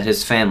 was that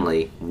his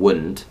family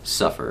wouldn't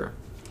suffer.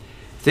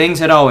 Things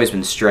had always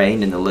been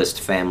strained in the List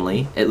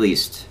family, at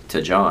least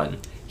to John.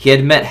 He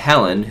had met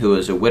Helen, who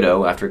was a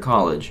widow after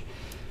college.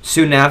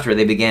 Soon after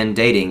they began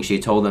dating, she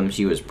told him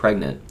she was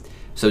pregnant.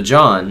 So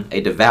John,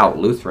 a devout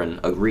Lutheran,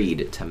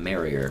 agreed to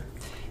marry her.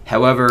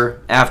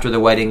 However, after the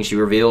wedding, she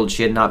revealed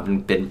she had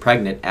not been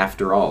pregnant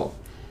after all.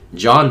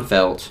 John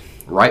felt,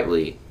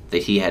 rightly,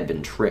 that he had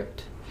been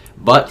tricked,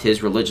 but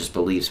his religious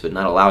beliefs would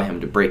not allow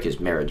him to break his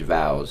marriage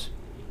vows.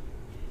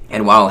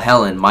 And while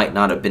Helen might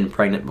not have been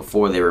pregnant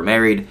before they were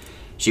married,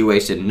 she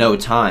wasted no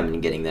time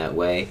in getting that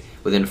way.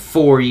 Within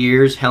 4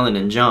 years, Helen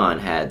and John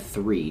had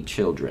 3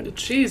 children.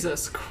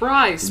 Jesus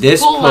Christ.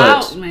 This Pull put-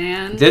 out,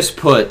 man. This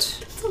put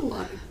That's a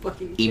lot of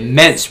fucking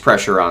immense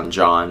pressure on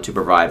John to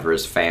provide for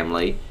his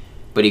family,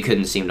 but he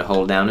couldn't seem to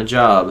hold down a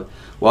job.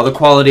 While the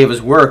quality of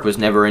his work was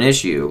never an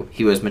issue,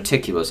 he was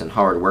meticulous and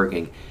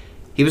hard-working.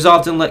 He was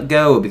often let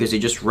go because he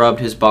just rubbed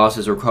his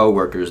bosses or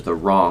co-workers the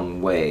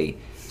wrong way.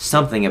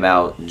 Something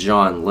about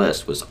John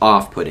List was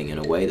off-putting in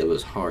a way that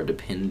was hard to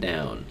pin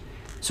down.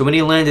 So when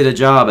he landed a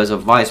job as a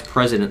vice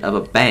president of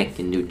a bank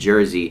in New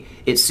Jersey,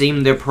 it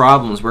seemed their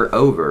problems were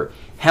over.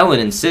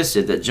 Helen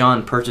insisted that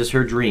John purchase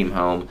her dream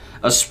home,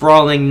 a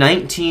sprawling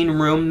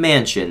 19-room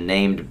mansion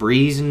named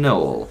Breeze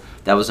Knoll.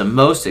 That was the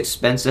most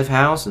expensive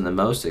house in the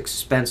most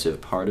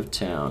expensive part of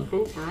town.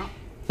 Oh, girl.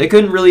 They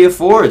couldn't really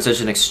afford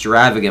such an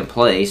extravagant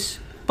place,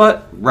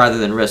 but rather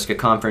than risk a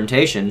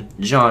confrontation,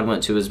 John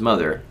went to his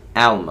mother,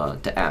 Alma,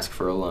 to ask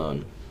for a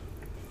loan.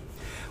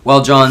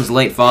 While John's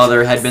late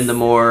father had been the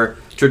more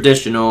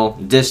traditional,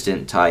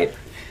 distant type,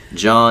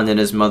 John and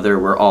his mother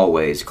were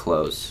always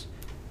close.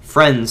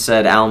 Friends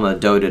said Alma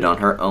doted on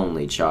her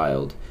only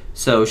child,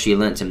 so she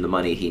lent him the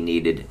money he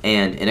needed,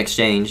 and, in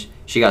exchange,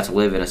 she got to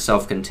live in a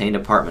self-contained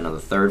apartment on the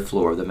 3rd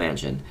floor of the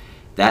mansion.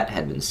 That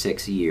had been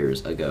 6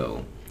 years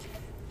ago.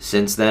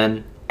 Since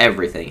then,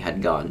 everything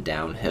had gone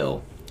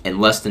downhill. In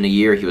less than a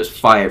year, he was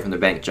fired from the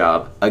bank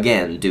job,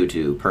 again due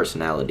to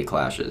personality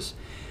clashes.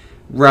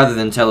 Rather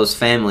than tell his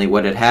family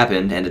what had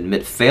happened and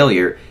admit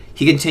failure,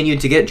 he continued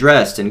to get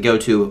dressed and go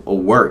to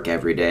work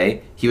every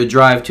day. He would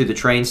drive to the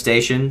train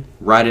station,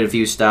 ride at a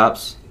few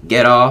stops,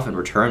 get off, and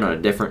return on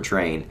a different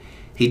train.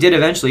 He did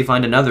eventually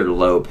find another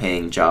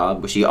low-paying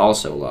job, which he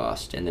also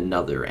lost, and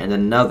another, and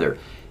another.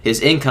 His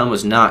income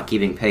was not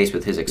keeping pace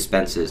with his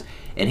expenses,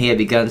 and he had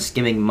begun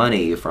skimming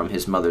money from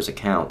his mother's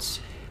accounts.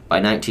 By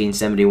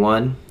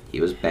 1971,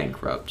 he was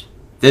bankrupt.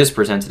 This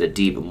presented a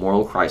deep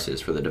moral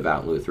crisis for the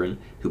devout Lutheran,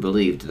 who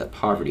believed that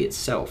poverty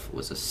itself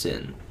was a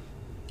sin.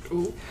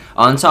 Ooh.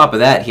 On top of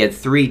that, he had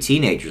 3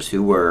 teenagers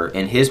who were,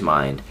 in his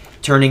mind,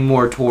 turning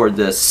more toward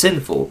the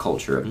sinful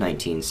culture of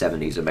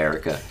 1970s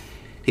America.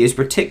 He was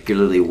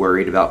particularly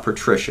worried about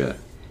Patricia.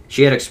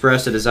 She had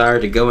expressed a desire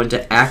to go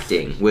into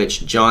acting,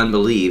 which John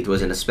believed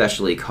was an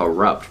especially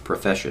corrupt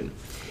profession.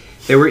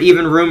 There were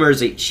even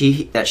rumors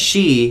that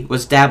she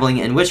was dabbling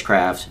in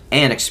witchcraft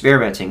and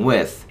experimenting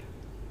with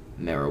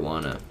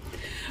marijuana.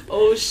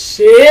 Oh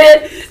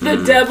shit!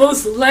 The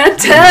devil's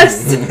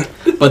lettuce!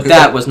 But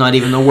that was not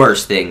even the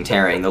worst thing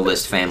tearing the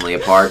List family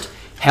apart.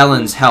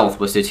 Helen's health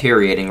was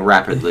deteriorating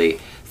rapidly,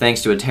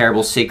 thanks to a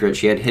terrible secret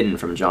she had hidden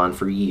from John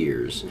for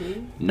years.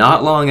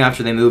 Not long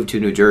after they moved to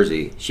New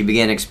Jersey, she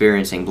began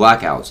experiencing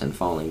blackouts and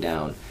falling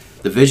down.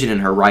 The vision in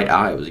her right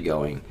eye was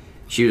going.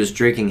 She was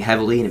drinking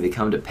heavily and had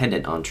become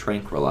dependent on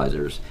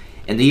tranquilizers.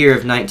 In the year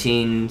of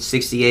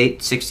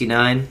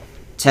 1968-69,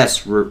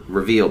 tests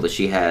revealed that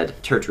she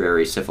had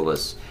tertiary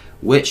syphilis,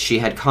 which she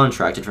had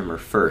contracted from her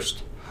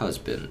first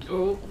husband.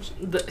 Oh,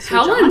 John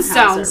Helen has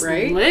sounds it,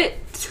 right? lit.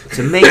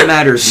 To make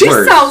matters She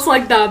worse, sounds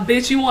like that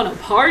bitch you want to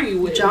party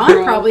with. John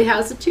bro. probably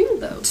has it too,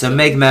 though. To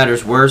make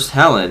matters worse,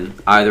 Helen,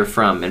 either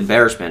from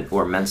embarrassment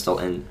or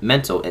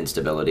mental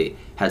instability,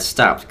 had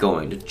stopped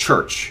going to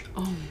church.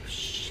 Oh,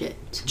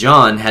 shit.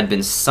 John had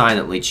been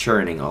silently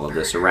churning all of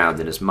this around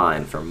in his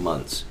mind for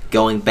months.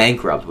 Going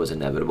bankrupt was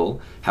inevitable.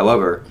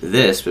 However,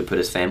 this would put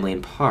his family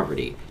in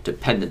poverty,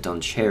 dependent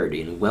on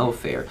charity and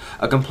welfare,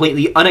 a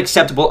completely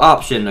unacceptable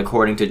option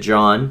according to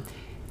John.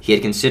 He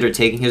had considered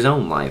taking his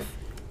own life,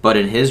 but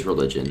in his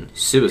religion,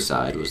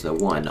 suicide was the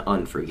one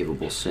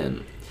unforgivable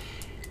sin.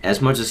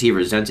 As much as he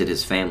resented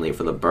his family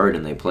for the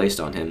burden they placed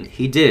on him,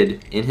 he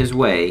did, in his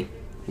way,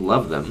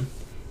 love them.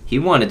 He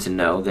wanted to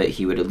know that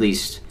he would at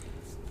least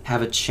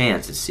have a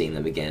chance at seeing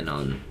them again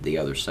on the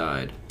other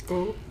side.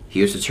 Oh.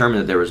 He was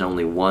determined that there was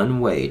only one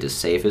way to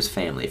save his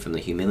family from the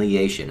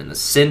humiliation and the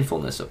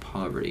sinfulness of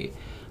poverty.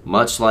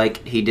 Much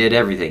like he did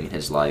everything in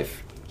his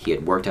life, he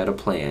had worked out a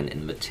plan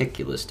in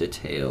meticulous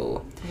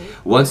detail.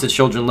 Once the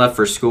children left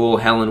for school,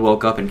 Helen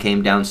woke up and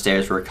came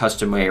downstairs for her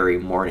customary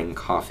morning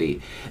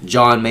coffee.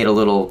 John made a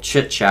little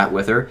chit-chat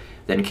with her,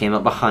 then came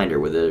up behind her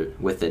with the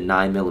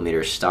 9mm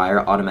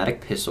Steyr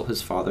automatic pistol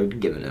his father had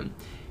given him.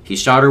 He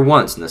shot her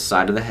once in the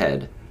side of the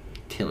head,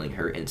 killing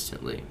her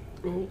instantly.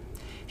 Oh.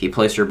 He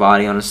placed her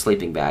body on a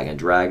sleeping bag and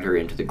dragged her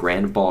into the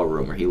grand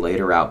ballroom where he laid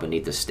her out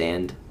beneath the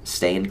stained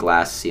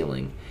glass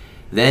ceiling.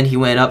 Then he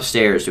went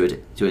upstairs to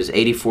his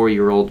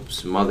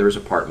 84-year-old mother's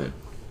apartment.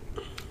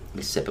 Let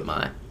me sip of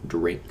my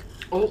drink.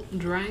 Oh,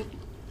 drank.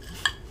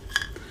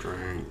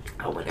 Drank.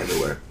 I went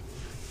everywhere.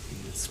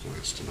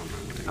 Splashed it on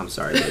my leg. I'm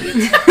sorry,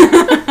 baby.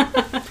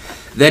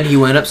 Then he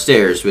went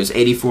upstairs to his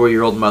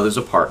 84-year-old mother's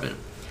apartment.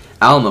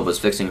 Alma was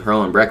fixing her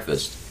own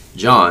breakfast.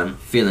 John,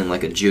 feeling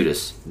like a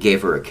Judas,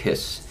 gave her a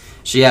kiss.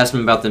 She asked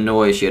him about the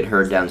noise she had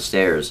heard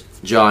downstairs.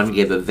 John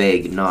gave a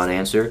vague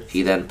non-answer.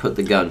 He then put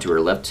the gun to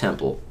her left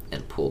temple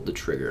and pulled the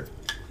trigger.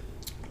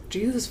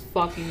 Jesus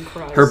fucking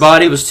Christ. Her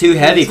body was too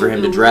heavy for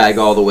him to drag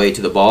all the way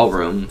to the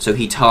ballroom, so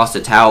he tossed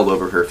a towel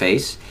over her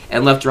face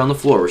and left her on the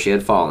floor where she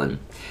had fallen.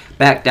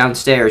 Back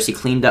downstairs, he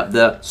cleaned up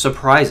the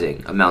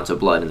surprising amount of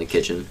blood in the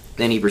kitchen.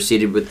 Then he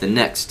proceeded with the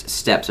next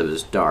steps of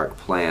his dark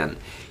plan.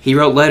 He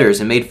wrote letters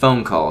and made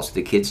phone calls to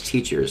the kids'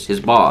 teachers, his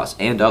boss,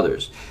 and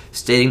others,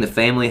 stating the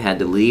family had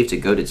to leave to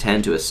go to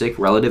tend to a sick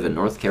relative in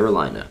North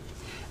Carolina.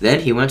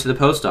 Then he went to the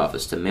post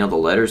office to mail the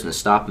letters and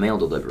stop mail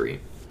delivery.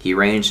 He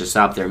arranged to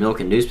stop their milk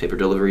and newspaper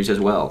deliveries as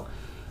well.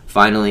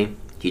 Finally,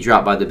 he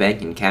dropped by the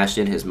bank and cashed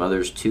in his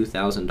mother's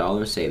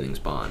 $2,000 savings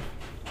bond.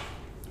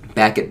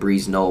 Back at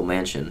Breeze Knoll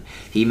Mansion,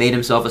 he made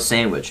himself a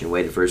sandwich and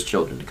waited for his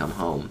children to come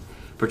home.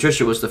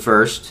 Patricia was the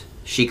first.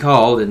 She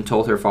called and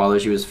told her father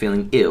she was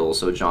feeling ill,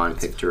 so John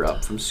picked her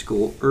up from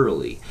school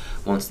early.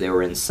 Once they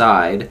were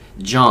inside,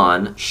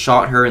 John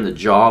shot her in the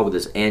jaw with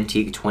his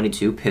antique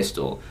 .22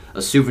 pistol,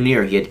 a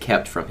souvenir he had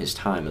kept from his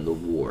time in the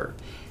war.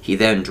 He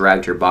then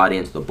dragged her body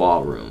into the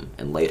ballroom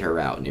and laid her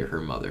out near her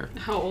mother.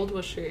 How old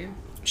was she?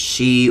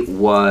 She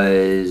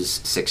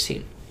was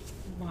 16.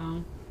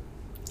 Wow.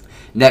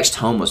 Next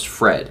home was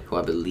Fred, who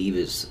I believe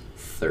is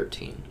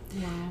 13.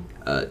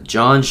 Wow.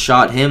 John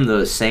shot him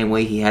the same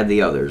way he had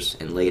the others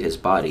and laid his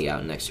body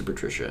out next to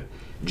Patricia.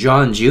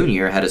 John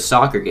Jr. had a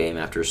soccer game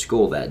after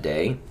school that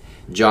day.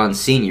 John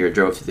Sr.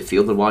 drove to the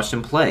field and watched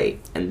him play,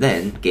 and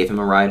then gave him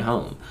a ride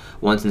home.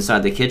 Once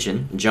inside the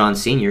kitchen, John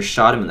Sr.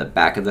 shot him in the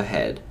back of the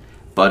head.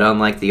 But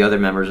unlike the other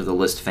members of the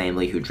List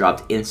family who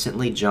dropped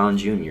instantly, John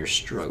Jr.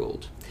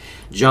 struggled.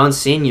 John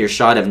Sr.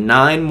 shot him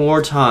 9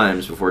 more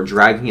times before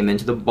dragging him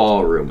into the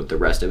ballroom with the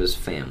rest of his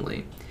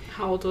family.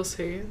 How old was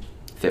he?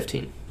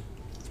 15.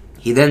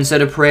 He then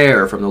said a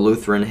prayer from the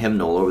Lutheran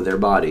hymnal over their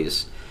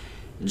bodies.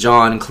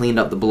 John cleaned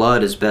up the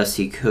blood as best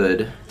he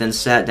could, then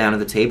sat down at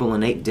the table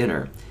and ate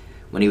dinner.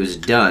 When he was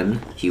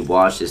done, he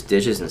washed his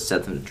dishes and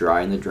set them to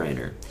dry in the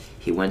drainer.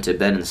 He went to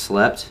bed and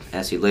slept,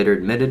 as he later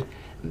admitted,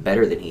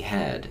 better than he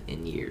had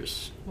in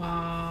years.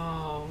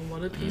 Wow,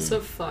 what a piece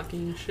of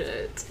fucking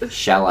shit.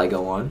 Shall I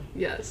go on?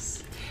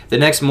 Yes. The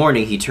next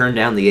morning, he turned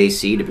down the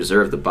AC to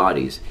preserve the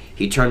bodies.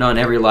 He turned on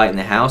every light in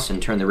the house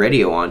and turned the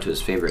radio on to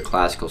his favorite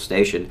classical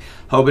station,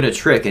 hoping to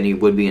trick any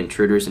would-be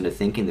intruders into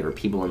thinking there were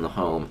people in the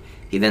home.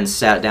 He then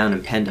sat down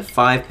and penned a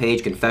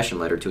 5-page confession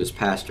letter to his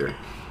pastor.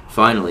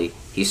 Finally,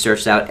 he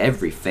searched out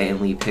every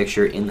family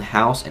picture in the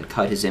house and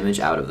cut his image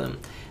out of them.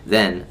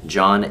 Then,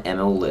 John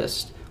Emil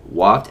List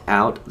walked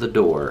out the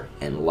door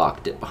and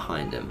locked it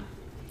behind him.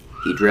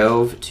 He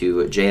drove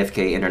to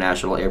JFK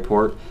International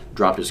Airport,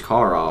 dropped his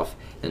car off,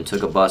 then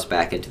took a bus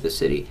back into the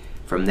city.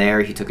 From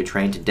there, he took a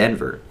train to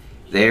Denver.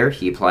 There,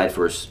 he applied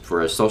for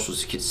a social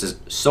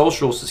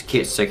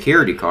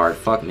security card,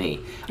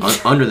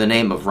 under the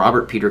name of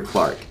Robert Peter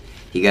Clark.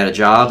 He got a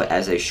job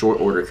as a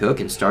short-order cook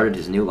and started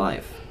his new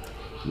life.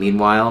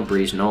 Meanwhile,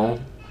 Breeze Knoll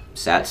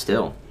sat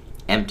still,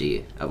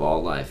 empty of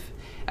all life.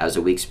 As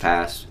the weeks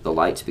passed, the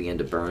lights began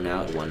to burn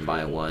out one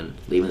by one,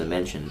 leaving the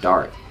mansion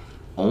dark,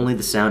 only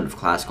the sound of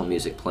classical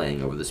music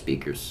playing over the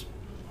speakers.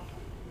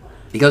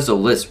 Because the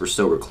Lists were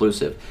so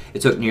reclusive,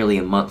 it took nearly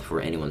a month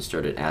before anyone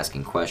started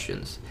asking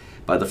questions.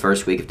 By the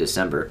first week of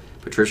December,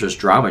 Patricia's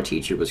drama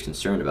teacher was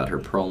concerned about her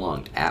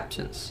prolonged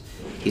absence.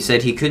 He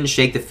said he couldn't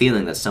shake the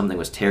feeling that something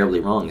was terribly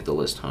wrong at the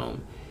List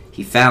home.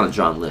 He found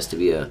John List to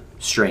be a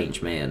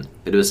strange man,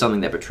 but it was something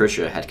that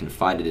Patricia had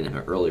confided in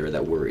him earlier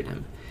that worried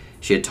him.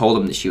 She had told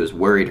him that she was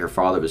worried her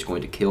father was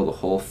going to kill the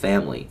whole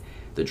family.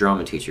 The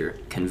drama teacher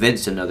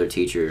convinced another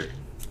teacher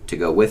to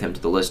go with him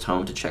to the List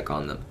home to check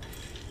on them.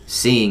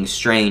 Seeing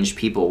strange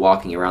people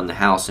walking around the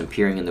house and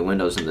peering in the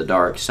windows in the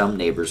dark, some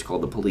neighbors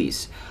called the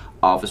police.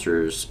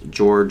 Officers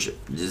George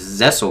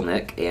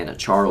Zeselnik and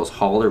Charles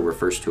Haller were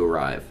first to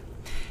arrive.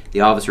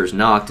 The officers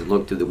knocked and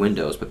looked through the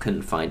windows but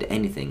couldn't find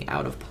anything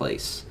out of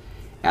place.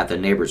 At the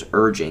neighbors'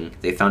 urging,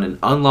 they found an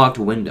unlocked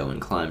window and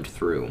climbed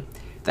through.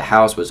 The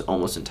house was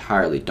almost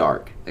entirely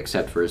dark,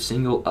 except for a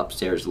single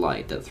upstairs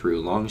light that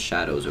threw long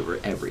shadows over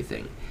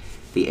everything.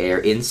 The air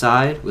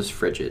inside was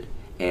frigid,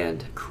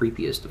 and,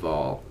 creepiest of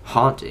all,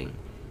 haunting,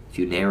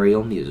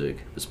 funereal music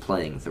was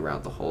playing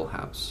throughout the whole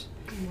house.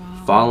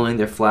 Wow. Following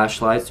their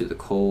flashlights through the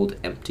cold,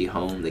 empty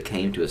home, they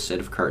came to a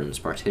set of curtains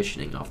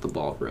partitioning off the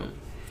ballroom.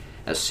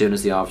 As soon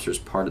as the officers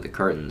parted the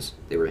curtains,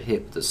 they were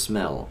hit with the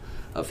smell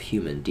of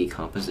human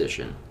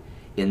decomposition.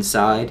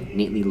 Inside,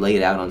 neatly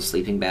laid out on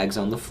sleeping bags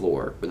on the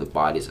floor, were the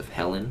bodies of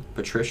Helen,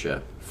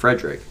 Patricia,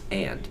 Frederick,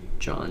 and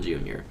John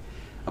Jr.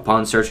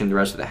 Upon searching the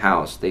rest of the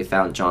house, they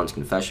found John's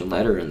confession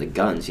letter and the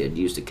guns he had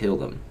used to kill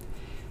them.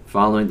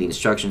 Following the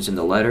instructions in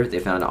the letter, they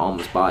found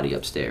Alma's body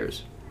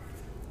upstairs.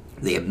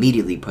 They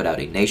immediately put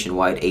out a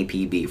nationwide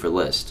APB for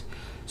List.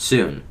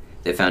 Soon,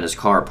 They found his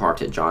car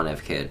parked at John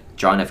F.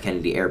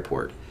 Kennedy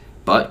Airport,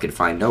 but could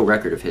find no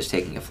record of his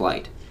taking a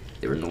flight.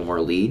 There were no more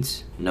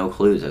leads, no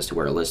clues as to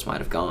where List might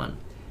have gone.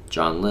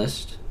 John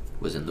List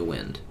was in the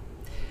wind.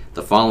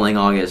 The following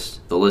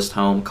August, the List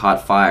home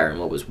caught fire in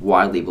what was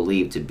widely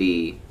believed to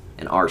be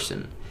an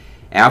arson.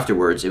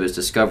 Afterwards, it was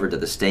discovered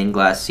that the stained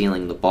glass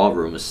ceiling in the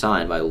ballroom was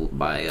signed by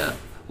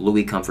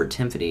Louis Comfort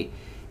Timpany,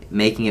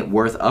 making it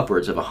worth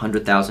upwards of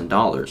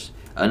 $100,000,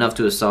 enough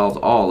to have solved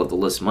all of the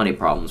List money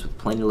problems with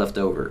plenty left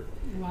over.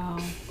 Wow.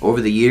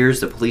 Over the years,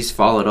 the police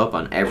followed up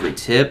on every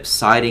tip,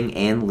 sighting,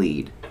 and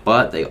lead,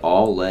 but they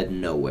all led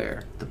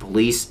nowhere. The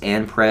police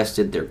and press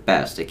did their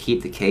best to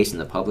keep the case in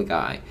the public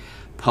eye,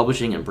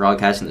 publishing and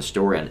broadcasting the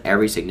story on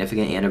every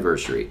significant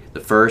anniversary, the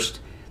 1st,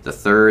 the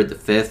 3rd, the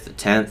 5th, the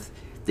 10th.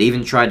 They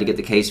even tried to get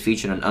the case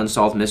featured on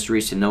Unsolved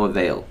Mysteries to no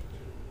avail.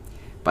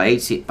 By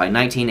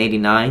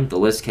 1989, the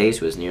List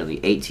case was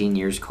nearly 18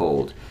 years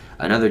cold.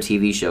 Another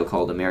TV show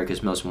called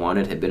America's Most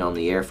Wanted had been on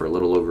the air for a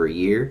little over a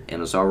year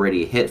and was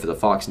already a hit for the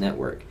Fox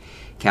network.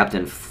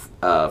 Captain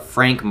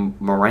Frank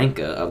Maranka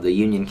of the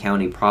Union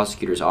County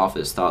Prosecutor's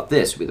Office thought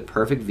this would be the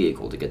perfect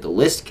vehicle to get the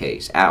List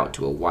case out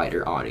to a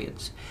wider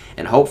audience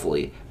and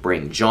hopefully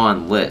bring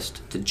John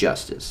List to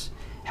justice.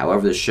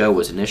 However, the show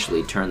had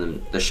initially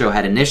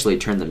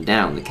turned them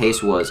down. The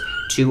case was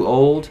too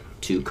old,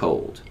 too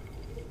cold.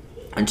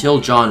 Until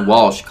John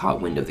Walsh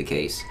caught wind of the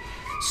case.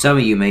 Some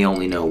of you may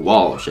only know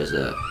Walsh as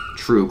a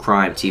true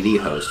crime TV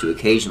host who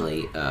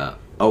occasionally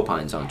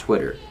opines on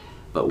Twitter.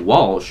 But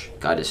Walsh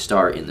got his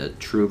start in the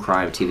true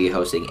crime TV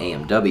hosting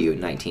AMW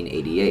in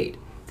 1988,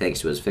 thanks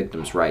to his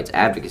victims' rights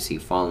advocacy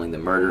following the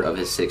murder of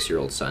his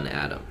 6-year-old son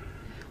Adam.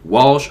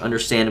 Walsh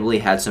understandably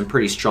had some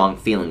pretty strong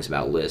feelings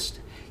about List.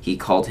 He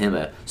called him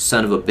a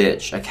son of a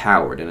bitch, a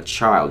coward, and a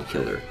child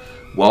killer.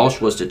 Walsh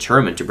was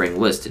determined to bring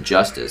List to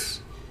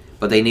justice,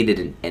 but they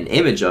needed an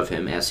image of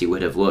him as he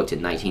would have looked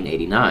in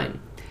 1989.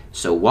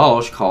 So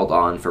Walsh called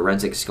on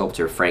forensic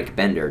sculptor Frank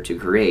Bender to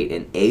create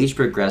an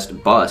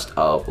age-progressed bust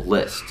of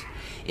List.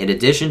 In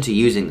addition to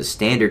using the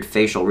standard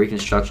facial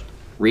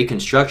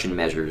reconstruction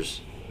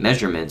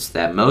measurements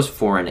that most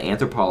foreign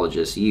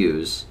anthropologists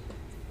use,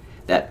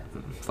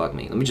 let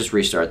me just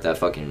restart that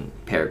fucking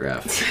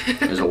paragraph.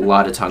 There's a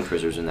lot of tongue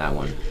twisters in that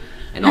one.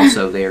 And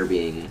also they're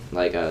being,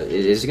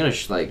 is it going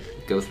to,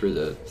 go through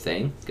the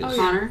thing?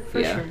 Connor,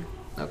 for sure.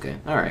 Okay,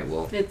 alright,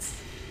 well,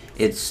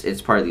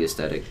 it's part of the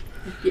aesthetic.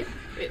 Yeah.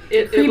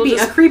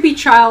 A creepy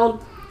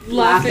child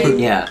laughing.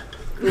 Yeah.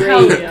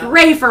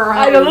 Great for our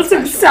I know, that's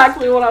special.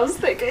 exactly what I was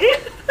thinking.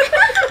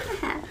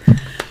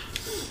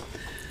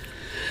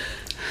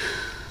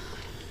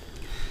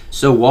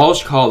 So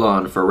Walsh called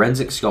on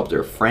forensic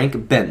sculptor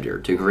Frank Bender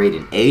to create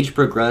an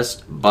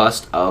age-progressed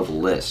bust of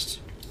List.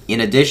 In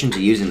addition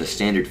to using the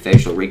standard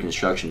facial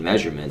reconstruction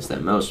measurements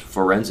that most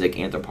forensic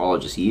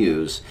anthropologists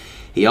use,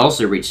 he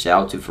also reached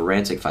out to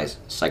forensic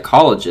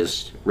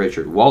psychologist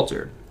Richard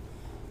Walter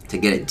to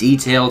get a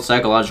detailed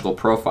psychological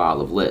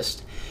profile of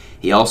List.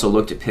 He also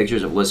looked at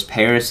pictures of List's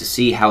parents to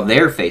see how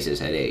their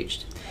faces had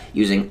aged.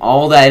 Using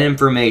all that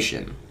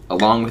information,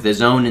 along with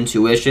his own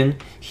intuition,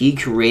 he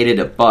created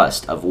a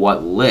bust of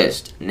what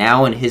List,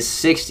 now in his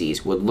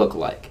 60s, would look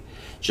like.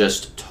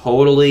 Just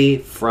totally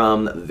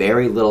from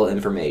very little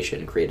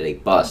information, created a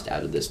bust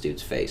out of this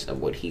dude's face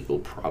of what he will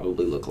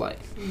probably look like.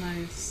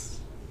 Nice.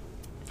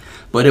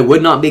 But it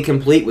would not be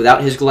complete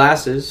without his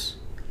glasses.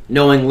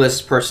 Knowing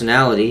List's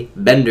personality,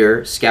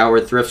 Bender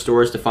scoured thrift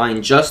stores to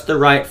find just the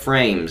right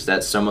frames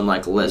that someone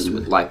like List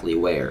would likely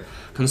wear.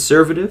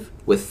 Conservative,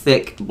 with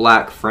thick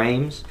black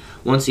frames.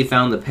 Once he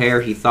found the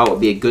pair he thought would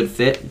be a good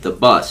fit, the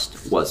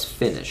bust was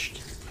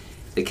finished.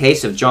 The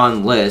Case of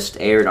John List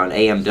aired on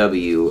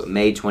AMW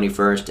May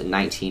 21st,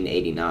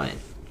 1989.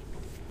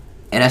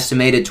 An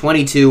estimated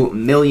 22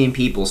 million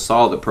people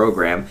saw the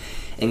program,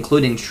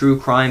 including true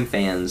crime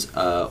fans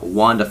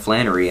Wanda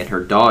Flannery and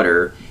her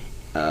daughter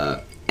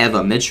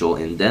Eva Mitchell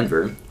in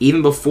Denver.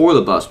 Even before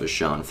the bust was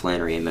shown,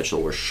 Flannery and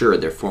Mitchell were sure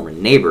their former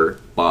neighbor,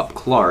 Bob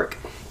Clark,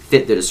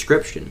 fit the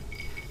description.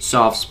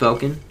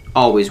 Soft-spoken,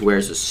 always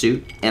wears a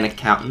suit, an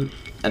accountant,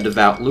 a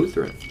devout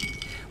Lutheran.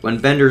 When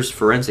Bender's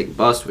forensic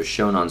bust was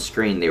shown on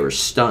screen, they were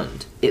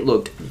stunned. It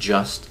looked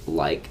just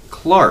like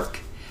Clark,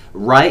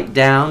 right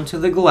down to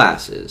the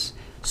glasses.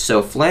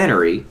 So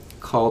Flannery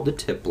called the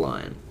tip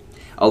line.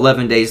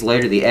 11 days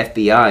later, the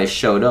FBI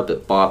showed up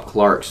at Bob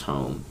Clark's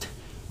home.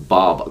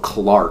 Bob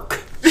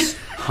Clark's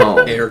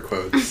home. Air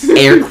quotes.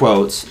 Air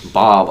quotes.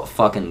 Bob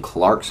fucking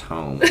Clark's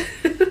home.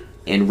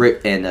 In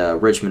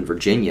Richmond,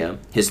 Virginia.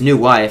 His new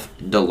wife,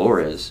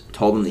 Dolores,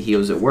 told him that he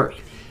was at work.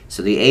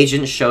 So the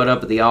agent showed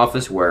up at the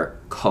office where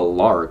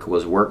Clark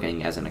was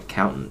working as an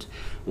accountant.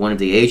 One of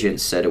the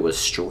agents said it was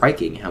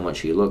striking how much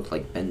he looked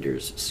like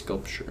Bender's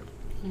sculpture.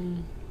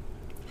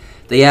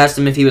 They asked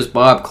him if he was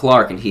Bob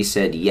Clark, and he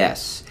said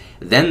yes.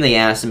 Then they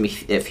asked him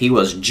if he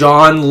was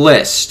John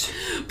List.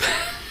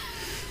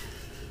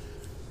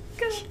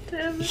 God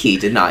damn did. he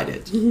denied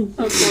it. Of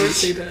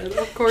course he did.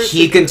 Of course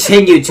He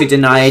continued to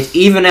deny it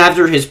even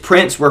after his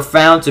prints were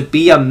found to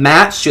be a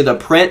match to the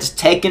prints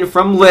taken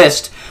from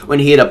List when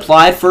he had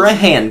applied for a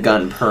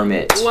handgun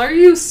permit. Why are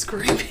you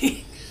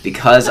screaming?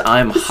 Because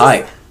I'm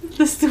hype.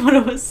 This is what I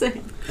was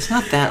saying. It's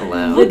not that The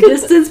loud.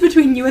 distance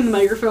between you and the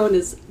microphone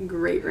is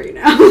great right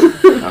now.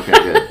 Okay,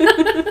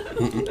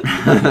 good.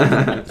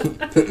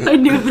 I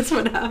knew this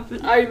would happen.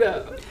 I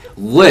know.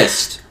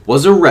 List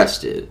was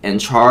arrested and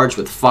charged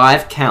with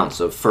 5 counts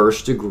of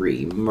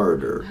first-degree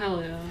murder.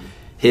 Hell yeah.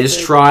 His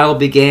trial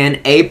began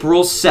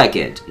April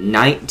 2nd,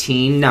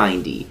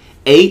 1990,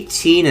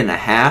 18 and a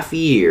half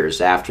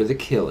years after the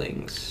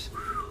killings.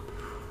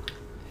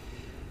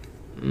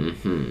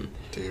 Damn.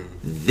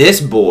 This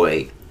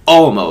boy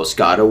almost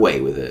got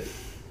away with it.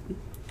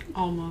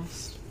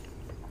 Almost.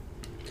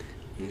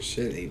 Oh,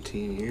 shit,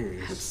 18 I have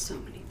years. so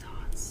many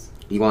thoughts.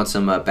 You want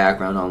some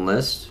background on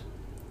List?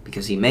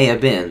 Because he may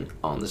have been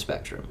on the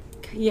spectrum.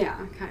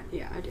 Yeah,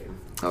 I do.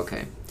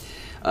 Okay.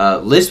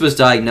 List was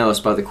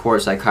diagnosed by the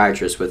court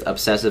psychiatrist with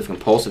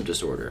obsessive-compulsive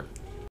disorder,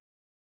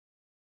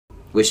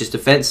 which his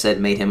defense said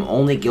made him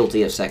only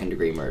guilty of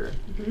second-degree murder.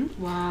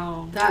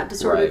 Wow. That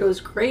disorder Right. goes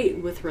great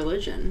with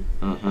religion.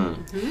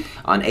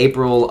 On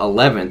April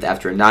 11th,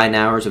 after 9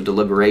 hours of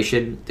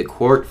deliberation, the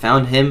court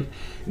found him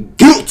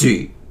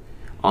guilty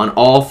on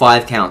all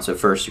 5 counts of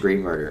first-degree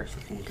murder.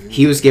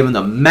 He was given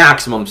the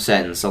maximum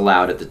sentence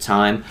allowed at the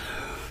time,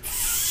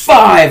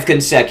 5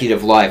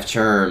 consecutive life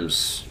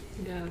terms.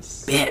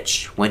 Yes.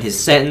 Bitch. When his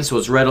sentence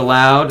was read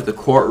aloud, the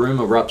courtroom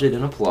erupted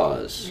in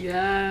applause.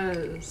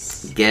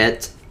 Yes.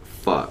 Get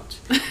fucked.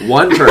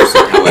 One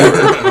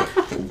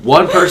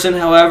person,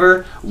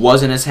 however,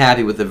 wasn't as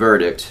happy with the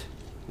verdict.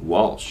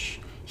 Walsh.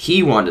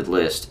 He wanted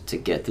List to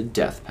get the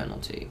death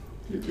penalty.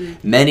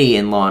 Many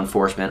in law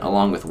enforcement,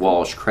 along with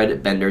Walsh,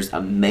 credit Bender's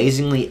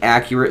amazingly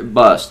accurate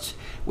bust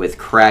with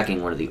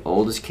cracking one of the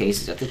oldest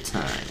cases at the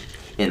time.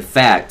 In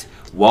fact,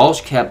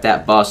 Walsh kept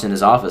that bust in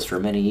his office for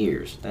many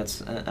years. I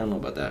don't know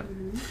about that.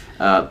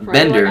 Right,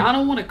 Bender. like, I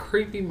don't want a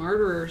creepy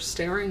murderer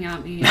staring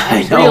at me.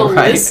 I know,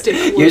 right? Realistic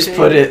You just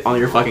put it on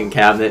your fucking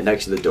cabinet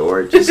next to the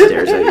door. It just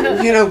stares at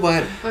you. You know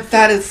what?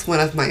 That is one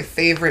of my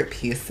favorite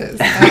pieces.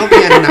 That'll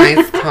be a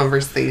nice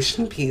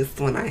conversation piece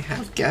when I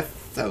have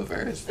guests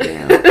over.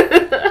 Damn.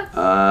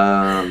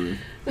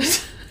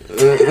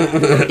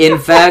 In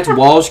fact,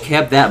 Walsh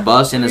kept that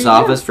bust in his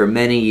office for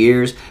many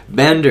years.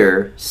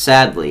 Bender,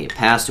 sadly,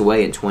 passed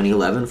away in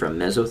 2011 from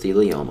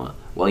mesothelioma.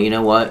 Well, you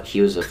know what?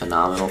 He was a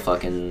phenomenal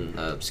fucking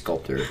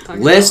sculptor.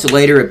 List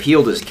later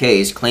appealed his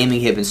case, claiming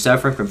he had been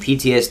suffering from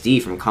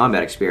PTSD from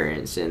combat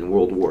experience in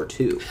World War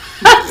II.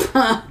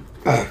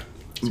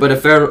 But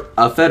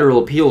a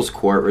federal appeals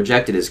court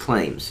rejected his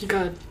claims.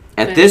 Good.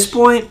 At this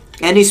point,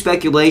 any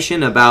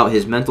speculation about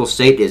his mental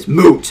state is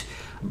moot.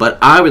 But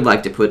I would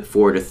like to put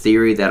forward a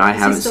theory that I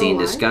haven't still seen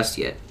alive? discussed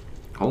yet.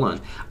 Hold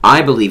on.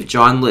 I believe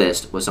John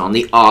List was on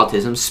the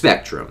autism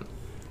spectrum.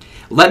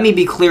 Let me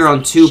be clear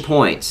on 2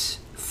 points.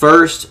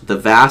 First, the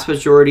vast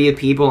majority of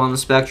people on the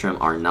spectrum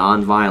are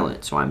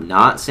non-violent, so I'm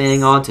not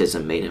saying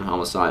autism made him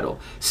homicidal.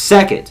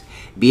 Second,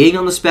 being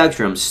on the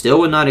spectrum still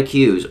would not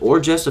accuse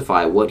or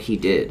justify what he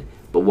did.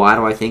 But why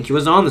do I think he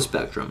was on the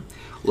spectrum?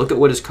 Look at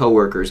what his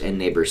coworkers and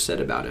neighbors said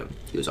about him.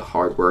 He was a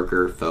hard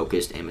worker,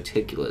 focused, and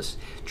meticulous.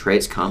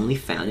 Traits commonly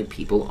found in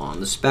people on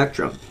the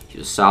spectrum. He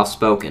was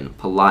soft-spoken,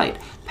 polite,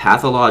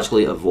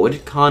 pathologically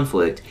avoided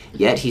conflict,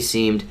 yet he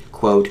seemed,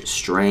 quote,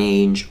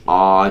 strange,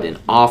 odd, and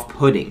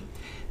off-putting.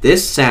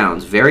 This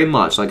sounds very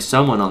much like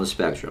someone on the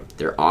spectrum.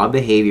 Their odd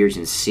behaviors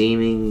and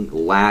seeming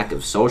lack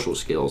of social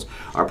skills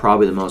are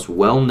probably the most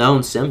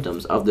well-known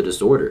symptoms of the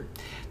disorder.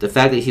 The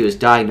fact that he was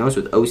diagnosed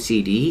with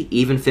OCD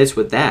even fits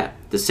with that.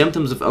 The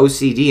symptoms of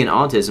OCD and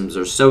autism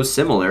are so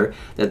similar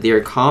that they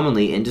are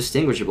commonly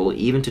indistinguishable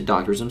even to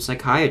doctors and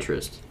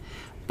psychiatrists.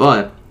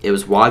 But it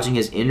was watching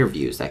his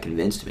interviews that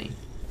convinced me.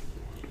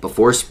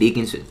 Before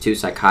speaking to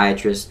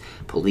psychiatrists,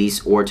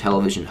 police, or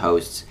television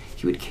hosts,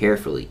 he would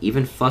carefully,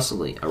 even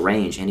fussily,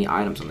 arrange any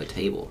items on the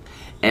table.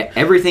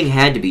 Everything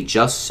had to be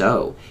just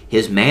so.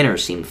 His manner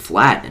seemed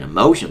flat and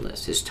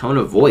emotionless, his tone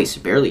of voice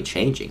barely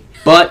changing.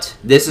 But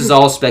this is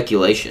all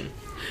speculation.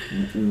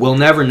 We'll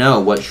never know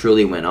what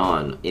truly went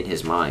on in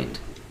his mind.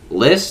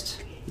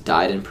 List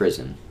died in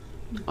prison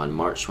on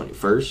March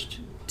 21st,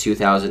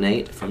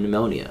 2008 from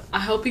pneumonia. I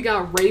hope he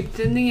got raped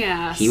in the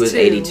ass. He was too.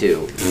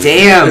 82.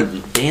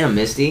 Damn,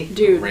 Misty.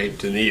 Dude.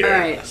 Raped in the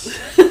Alright. ass.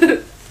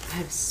 I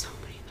have so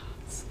many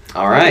thoughts.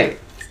 All right.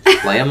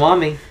 Lay 'em on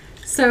me.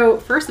 So,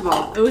 first of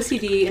all,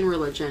 OCD and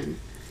religion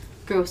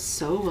go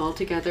so well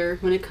together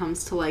when it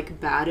comes to, like,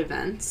 bad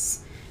events.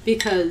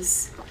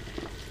 Because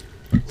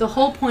the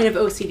whole point of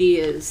OCD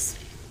is,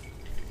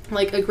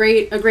 like, a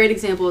great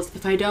example is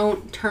if I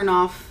don't turn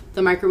off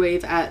the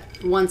microwave at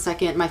 1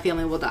 second, my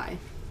family will die.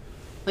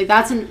 Like,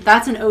 that's an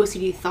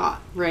OCD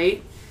thought,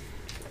 right?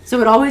 So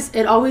it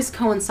always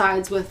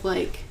coincides with,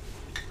 like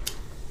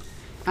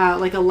a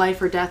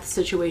life or death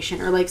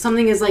situation, or, like,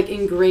 something is, like,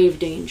 in grave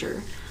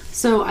danger.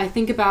 So I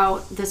think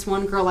about this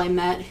one girl I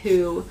met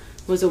who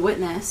was a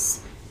witness,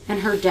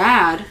 and her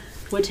dad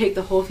would take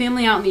the whole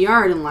family out in the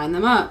yard and line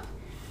them up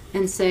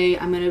and say,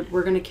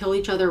 we're gonna kill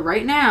each other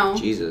right now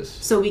Jesus.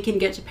 so we can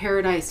get to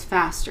paradise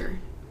faster,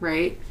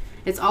 right?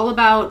 It's all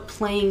about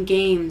playing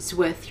games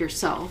with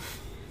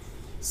yourself.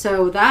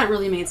 So that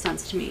really made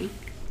sense to me.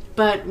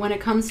 But when it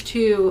comes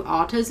to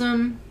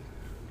autism,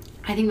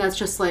 I think that's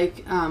just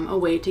like a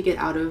way to get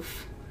out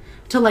of,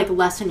 to like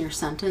lessen your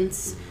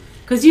sentence.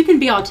 Because you can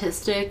be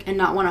autistic and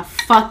not want to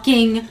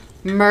fucking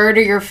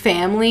murder your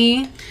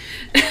family,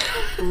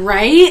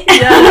 right?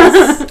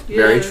 Yes.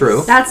 Very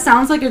true. That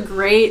sounds like a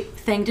great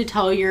thing to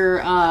tell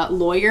your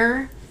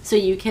lawyer so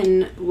you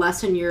can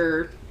lessen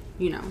your,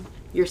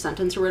 your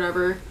sentence or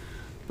whatever.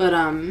 But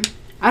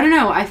I don't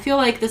know. I feel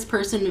like this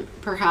person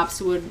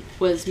perhaps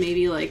was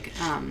maybe like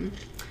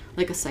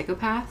a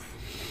psychopath,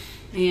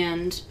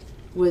 and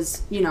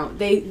was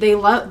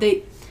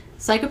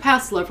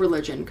psychopaths love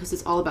religion because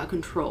it's all about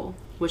control,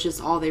 which is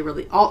all that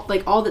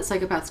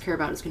psychopaths care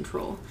about is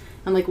control.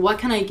 And like, what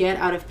can I get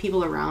out of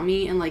people around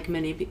me, and like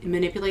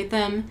manipulate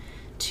them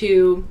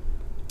to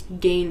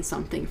gain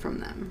something from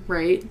them,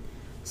 right?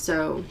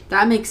 So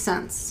that makes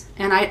sense.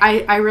 And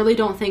I really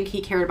don't think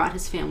he cared about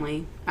his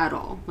family at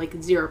all. Like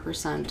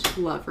 0%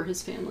 love for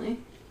his family.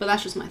 But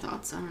that's just my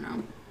thoughts. I don't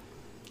know.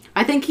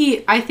 I think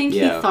he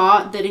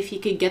thought that if he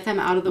could get them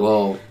out of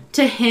the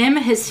to him,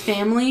 his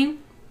family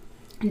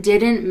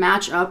didn't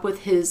match up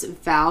with his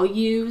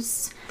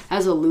values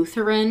as a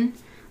Lutheran.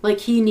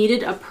 Like, he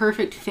needed a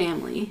perfect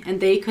family,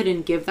 and they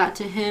couldn't give that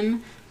to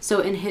him.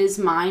 So in his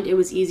mind, it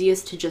was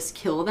easiest to just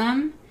kill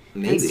them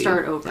and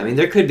start over. I mean,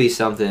 there could be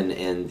something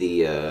in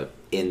the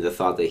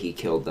thought that he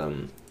killed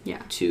them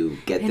to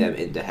get them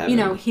into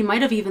heaven. He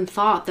might have even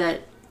thought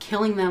that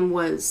killing them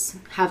was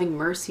having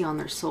mercy on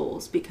their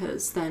souls,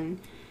 because then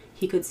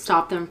he could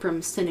stop them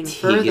from sinning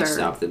further. He could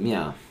stop them,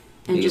 yeah.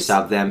 And he could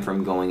stop them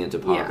from going into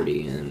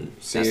poverty, and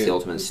that's the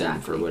ultimate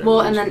sin for whatever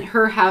reason. And then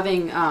her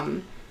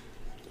having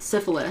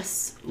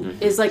syphilis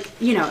is like,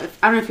 I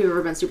don't know if you've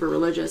ever been super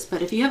religious,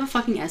 but if you have a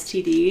fucking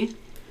STD,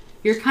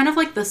 you're kind of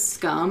like the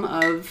scum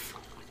of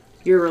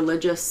your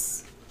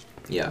religious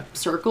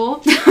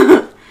circle.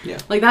 Yeah.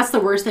 Like, that's the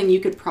worst thing you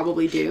could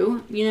probably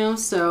do,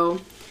 So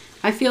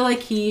I feel like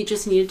he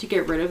just needed to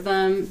get rid of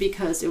them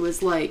because it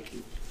was like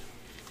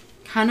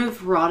kind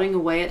of rotting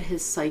away at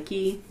his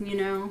psyche, I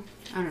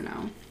don't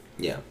know.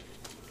 Yeah.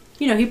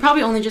 He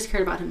probably only just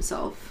cared about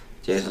himself.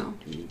 So.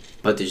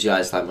 But did you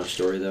guys like my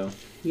story, though?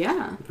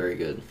 Yeah. Very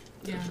good.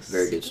 Yes.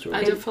 Very good story.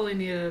 I definitely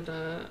needed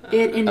a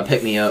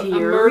pick-me-up.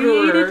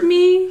 Infuriated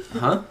me.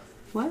 Huh?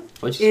 What?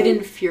 What'd you say? It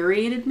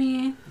infuriated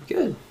me.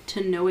 Good.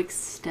 To no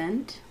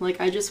extent. Like,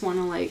 I just want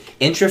to, like...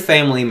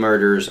 Intra-family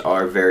murders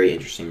are very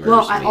interesting murders.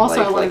 Well, I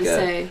wanted to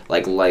say...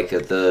 Like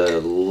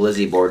the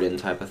Lizzie Borden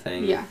type of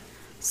thing. Yeah.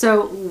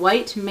 So,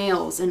 white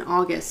males in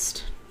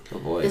August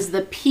is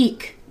the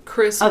peak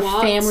of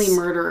family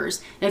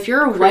murderers. If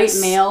you're a white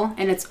male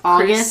and it's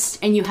August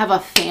and you have a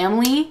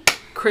family,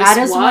 that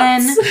is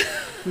when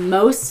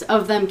most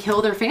of them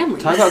kill their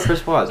families. Talk about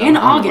Chris Watts. In I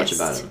don't August.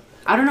 know much about him.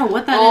 I don't know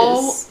what that is.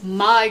 Oh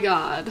my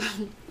god.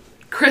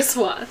 Chris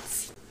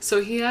Watts.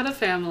 So he had a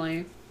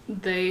family.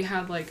 They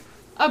had like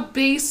a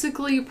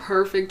basically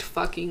perfect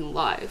fucking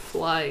life.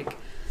 Like,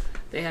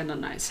 they had a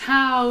nice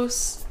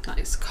house,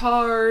 nice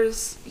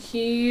cars.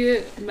 He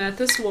met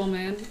this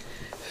woman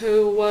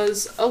who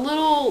was a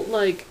little,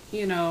 like,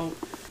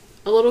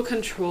 a little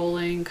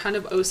controlling, kind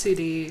of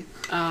OCD.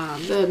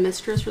 The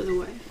mistress or the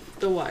wife?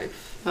 The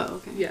wife. Oh,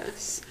 okay.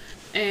 Yes.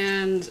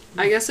 And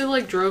I guess it,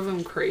 like, drove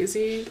him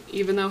crazy,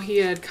 even though he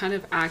had kind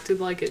of acted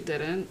like it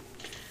didn't.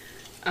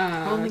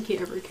 I don't think he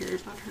ever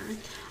cared about her. No.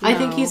 I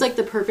think he's, like,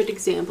 the perfect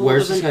example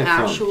of an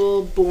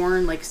actual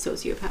born, like,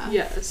 sociopath.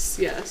 Yes.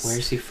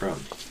 Where's he from?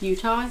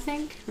 Utah, I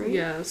think, right?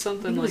 Yeah,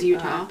 something like it was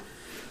Utah.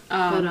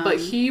 that. But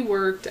he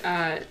worked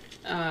at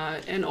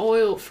an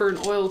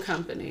oil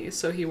company,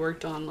 so he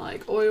worked on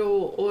like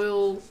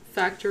oil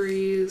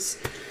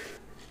factories.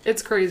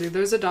 It's crazy.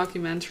 There's a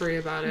documentary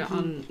about it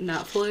on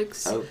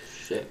Netflix. Oh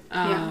shit.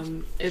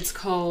 It's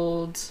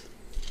called,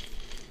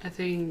 I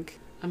think,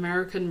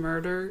 American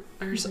Murder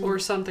or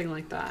something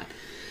like that.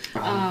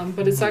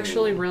 But it's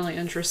actually really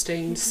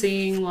interesting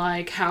seeing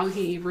like how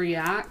he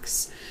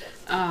reacts.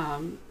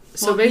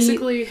 So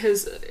basically,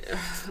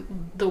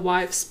 the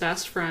wife's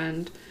best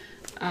friend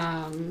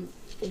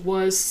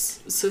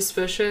was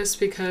suspicious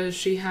because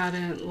she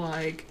hadn't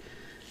like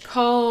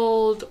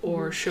called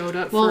or showed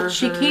up for her.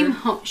 She came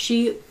home.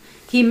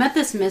 He met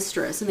this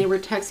mistress, and they were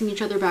texting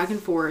each other back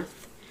and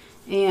forth.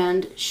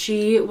 And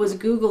she was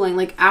Googling,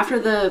 like, after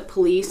the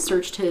police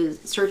searched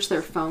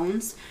their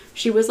phones,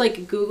 she was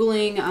like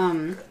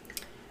Googling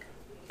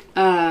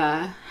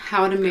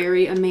how to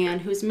marry a man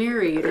who's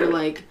married, or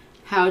like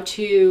how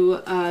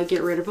to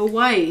get rid of a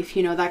wife,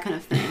 that kind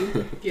of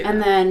thing. Yeah.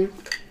 And then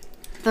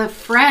the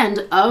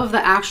friend of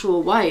the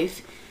actual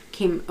wife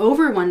came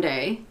over one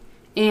day,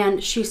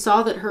 and she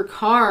saw that her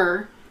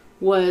car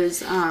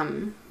was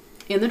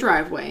in the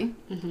driveway.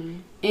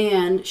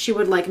 And she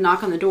would like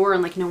knock on the door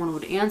and like no one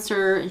would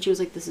answer, and she was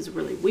like, this is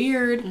really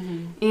weird.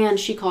 And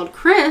she called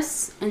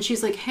Chris and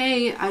she's like,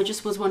 hey, I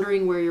just was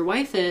wondering where your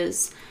wife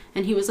is.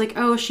 And he was like,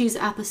 oh, she's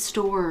at the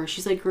store,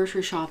 she's like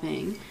grocery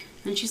shopping.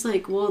 And she's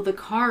like, well, the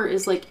car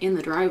is like in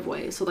the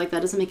driveway, so like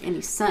that doesn't make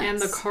any sense. And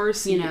the car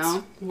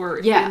seats were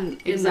in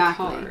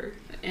exactly. the car.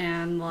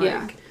 And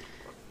like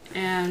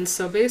and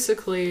so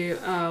basically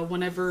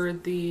whenever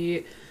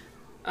the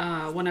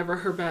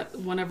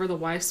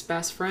wife's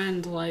best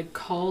friend like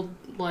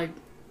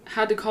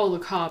had to call the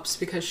cops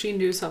because she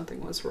knew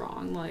something was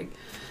wrong. Like,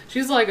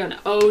 she's like an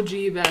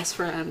OG best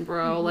friend,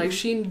 bro. Like,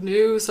 she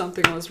knew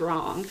something was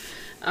wrong.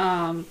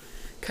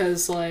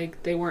 Because,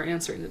 like, they weren't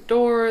answering the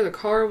door, the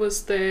car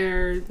was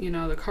there, you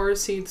know, the car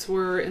seats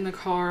were in the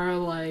car,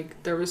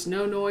 like, there was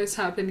no noise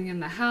happening in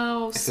the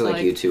house. I feel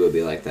like you two would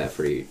be like that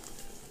for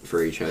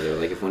each other.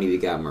 Like, if one of you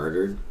got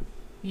murdered,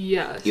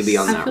 yes, you'd be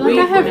on that. I feel like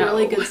I have quick.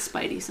 really good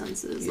spidey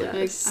senses.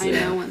 Yes. Like, I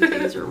know when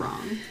things are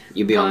wrong.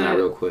 You'd be on that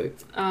real quick.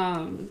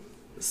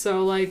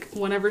 So, like,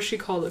 whenever she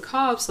called the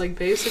cops, like,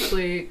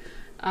 basically,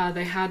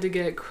 they had to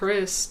get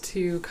Chris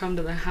to come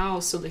to the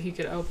house so that he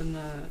could open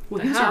the He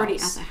was house. already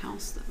at the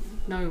house, though.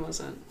 No, he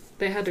wasn't.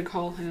 They had to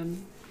call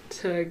him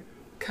to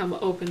come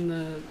open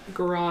the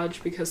garage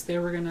because they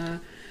were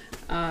gonna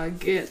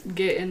get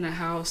in the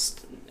house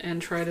and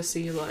try to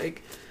see,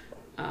 like,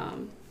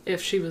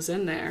 if she was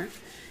in there.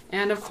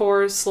 And, of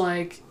course,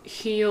 like,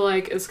 he,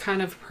 like, is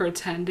kind of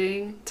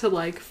pretending to,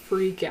 like,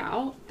 freak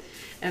out.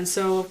 And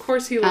so, of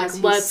course, he, like, As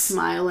he's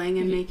smiling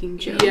and making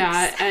jokes.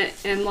 Yeah,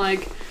 and,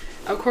 like,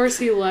 of course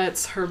he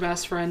lets her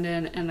best friend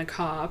in and the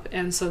cop.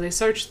 And so they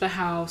search the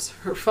house.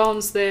 Her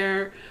phone's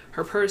there.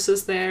 Her purse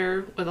is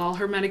there with all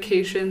her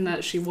medication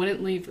that she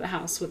wouldn't leave the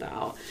house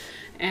without.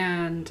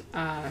 And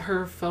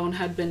her phone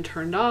had been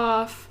turned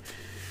off.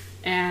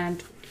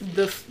 And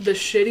the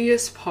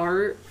shittiest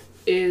part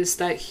is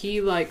that he,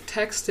 like,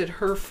 texted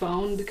her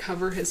phone to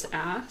cover his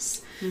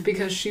ass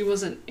because she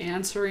wasn't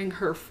answering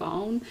her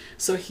phone.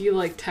 So he,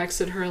 like,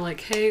 texted her, like,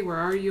 hey, where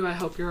are you? I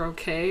hope you're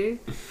okay.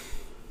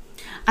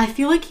 I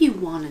feel like he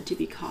wanted to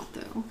be caught,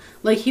 though.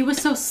 Like, he was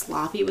so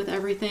sloppy with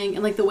everything,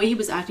 and, like, the way he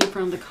was acting in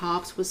front of the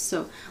cops was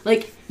so...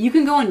 Like, you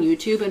can go on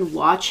YouTube and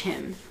watch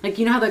him. Like,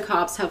 you know how the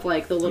cops have,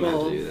 like, the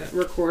little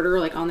recorder,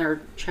 like, on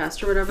their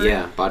chest or whatever?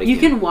 Yeah, body You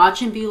cam. can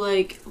watch and be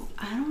like,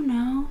 I don't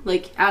know.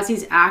 Like, as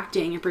he's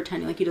acting and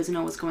pretending like he doesn't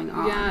know what's going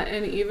on. Yeah,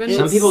 and even...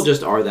 Some people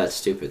just are that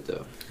stupid,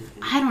 though.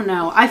 I don't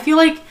know. I feel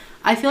like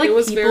it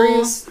was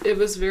people... it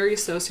was very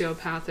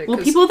sociopathic. Well,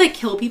 people that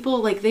kill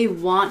people, like, they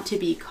want to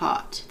be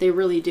caught. They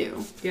really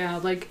do. Yeah,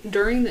 like,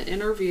 during the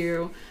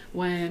interview,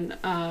 when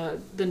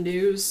the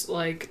news,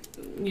 like,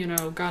 you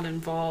know, got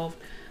involved,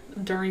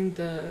 during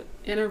the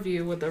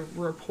interview with the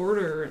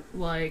reporter,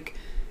 like,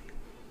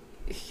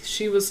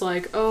 she was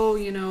like, oh,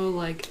 you know,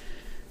 like,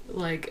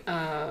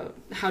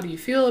 how do you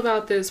feel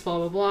about this, blah,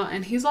 blah, blah,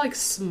 and he's, like,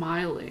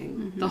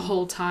 smiling the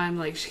whole time,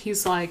 like,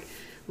 he's, like,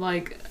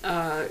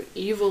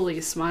 evilly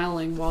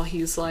smiling while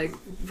he's, like,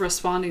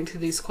 responding to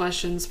these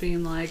questions,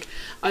 being like,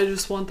 I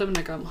just want them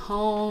to come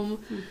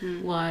home,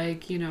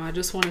 like, you know, I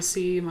just want to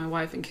see my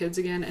wife and kids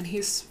again, and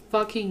he's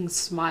fucking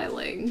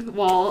smiling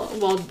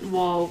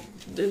while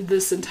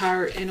this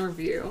entire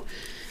interview,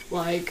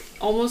 like,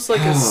 almost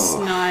like a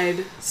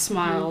snide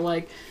smile,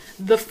 like,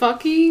 the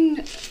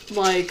fucking,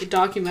 like,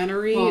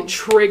 documentary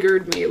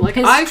triggered me, like,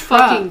 I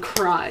fucking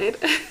cried.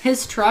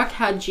 His truck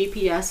had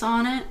GPS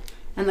on it,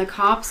 and the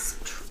cops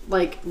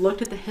like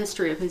looked at the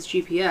history of his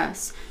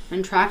GPS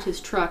and tracked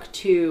his truck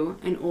to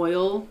an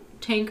oil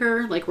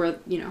tanker, like, where,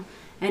 you know,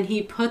 and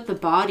he put the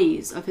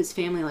bodies of his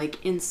family,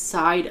 like,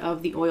 inside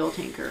of the oil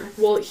tanker.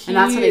 Well, and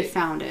that's how they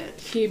found it.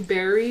 He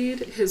buried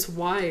his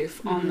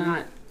wife on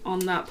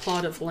that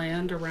plot of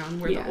land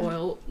around where the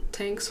oil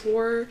tanks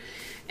were,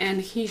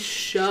 and he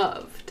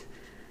shoved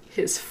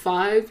his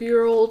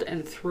 5-year-old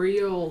and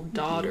 3-year-old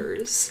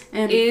daughters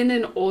in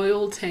an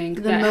oil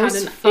tank that had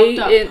an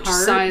 8-inch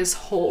size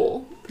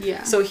hole.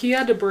 Yeah. So he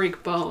had to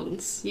break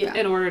bones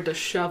in order to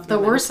shove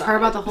them The worst inside. part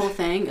about the whole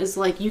thing is,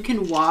 like, you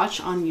can watch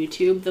on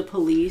YouTube the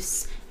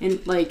police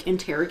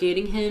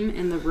interrogating him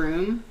in the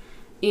room,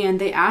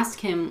 and they ask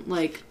him,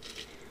 like,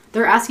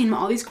 they're asking him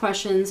all these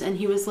questions, and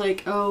he was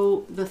like,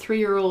 oh, the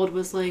 3-year-old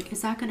was like,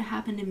 is that going to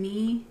happen to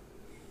me?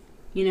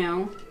 You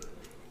know?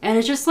 And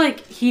it's just,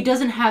 like, he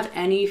doesn't have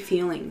any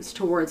feelings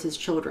towards his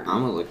children.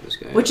 I'm gonna look at this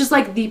guy. Which is,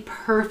 like, the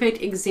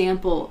perfect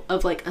example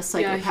of, like, a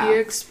psychopath. Yeah, he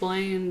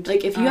explained...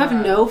 Like, if you have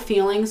no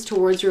feelings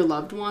towards your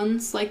loved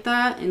ones like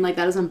that, and, like,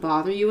 that doesn't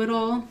bother you at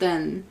all,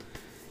 then...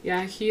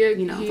 Yeah,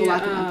 the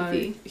lack of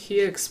empathy.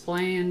 He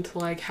explained,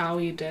 like, how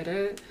he did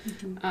it.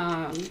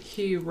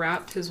 He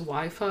wrapped his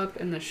wife up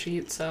in the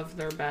sheets of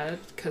their bed,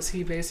 because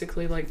he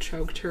basically, like,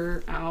 choked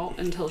her out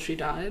until she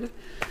died.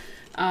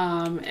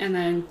 And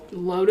then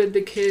loaded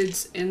the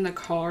kids in the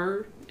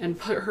car and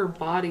put her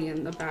body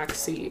in the back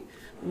seat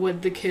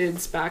with the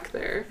kids back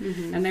there.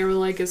 And they were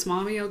like, is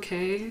mommy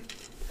okay?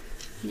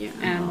 Yeah.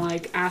 And,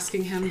 like,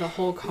 asking him the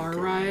whole car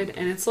ride.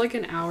 And it's, like,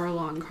 an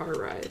hour-long car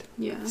ride.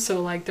 Yeah.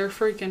 So, like, they're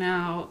freaking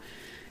out.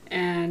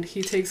 and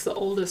he takes the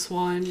oldest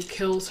one,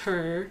 kills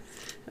her,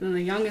 and then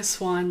the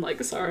youngest one,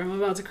 like, sorry, I'm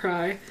about to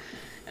cry,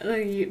 and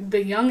then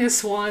the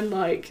youngest one,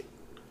 like,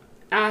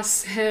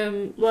 asks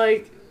him,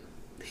 like,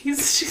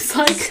 she's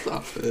like,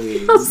 Stop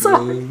it. I'm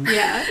sorry.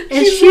 Yeah.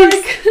 And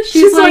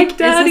she's like, "Is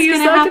Daddy, this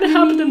is gonna that gonna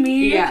happen to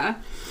me? Yeah.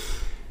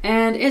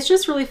 And it's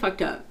just really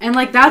fucked up. And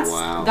like that's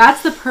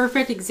the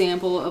perfect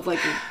example of like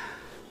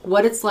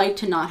what it's like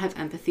to not have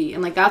empathy.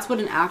 And like that's what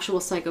an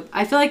actual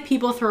I feel like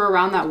people throw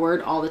around that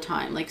word all the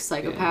time, like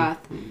psychopath.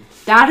 Yeah.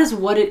 That is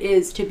what it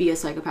is to be a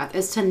psychopath,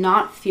 is to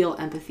not feel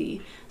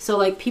empathy. So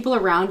like people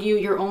around you,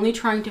 you're only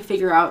trying to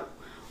figure out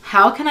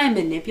how can I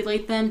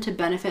manipulate them to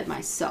benefit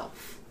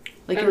myself.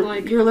 Like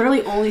you're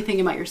literally only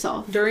thinking about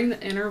yourself. During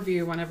the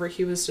interview, whenever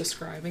he was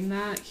describing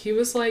that, he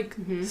was like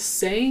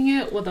saying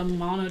it with a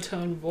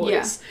monotone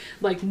voice,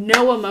 like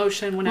no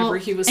emotion whenever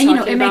he was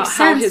talking about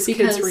how his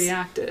kids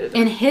reacted.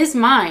 In his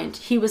mind,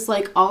 he was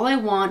like, all I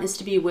want is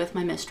to be with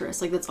my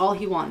mistress. Like that's all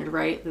he wanted,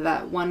 right?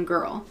 That one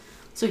girl.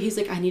 So he's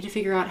like, I need to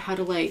figure out how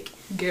to like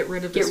get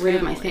rid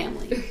of my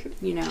family,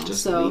 you know.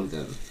 Just so leave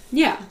them.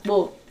 Yeah,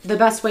 well, the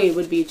best way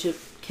would be to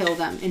kill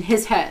them in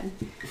his head,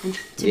 and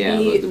to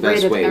be but the best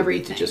rid of way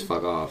everything. Would be to just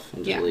fuck off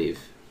and just leave.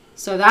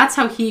 So that's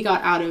how he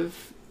got out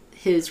of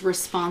his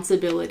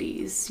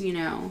responsibilities, you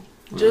know.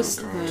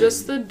 Just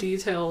the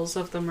details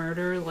of the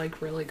murder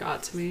like really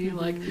got to me.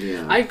 Like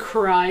I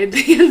cried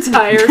the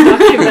entire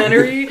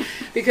documentary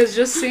because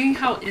just seeing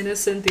how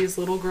innocent these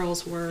little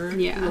girls were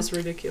was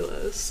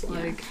ridiculous.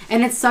 Like,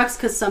 and it sucks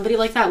because somebody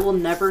like that will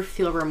never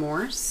feel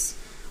remorse.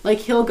 Like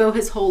he'll go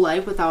his whole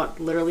life without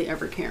literally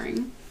ever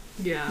caring.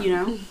 Yeah, you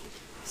know.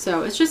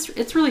 So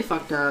it's really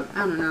fucked up.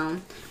 I don't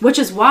know. Which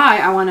is why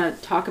I want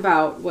to talk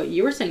about what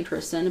you were saying,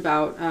 Tristan,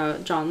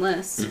 about John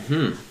List.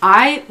 Mm-hmm.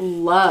 I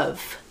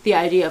love the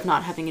idea of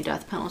not having a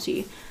death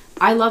penalty.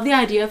 I love the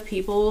idea of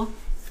people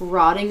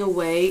rotting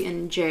away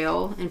in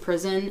jail, in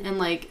prison, and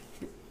like,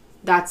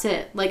 that's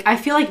it. Like, I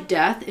feel like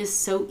death is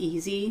so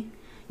easy.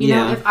 You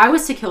know, if I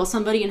was to kill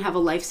somebody and have a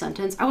life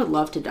sentence, I would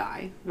love to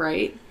die,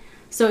 right?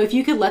 So if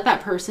you could let that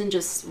person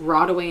just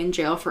rot away in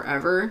jail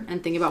forever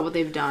and think about what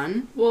they've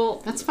done, well,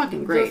 that's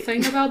fucking great. The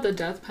thing about the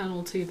death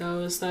penalty,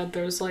 though, is that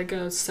there's like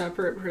a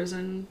separate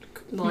prison,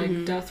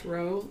 like death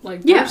row.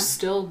 Like they're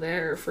still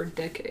there for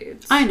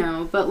decades. I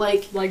know, but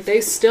like they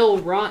still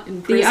rot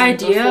in prison. The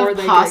idea before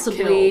they possibly,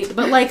 get killed.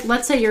 But like,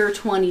 let's say you're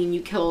 20 and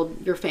you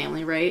killed your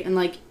family, right? And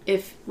like,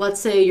 if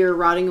let's say you're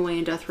rotting away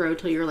in death row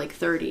till you're like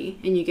 30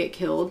 and you get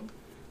killed.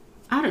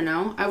 I don't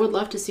know. I would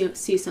love to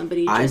see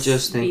somebody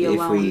just be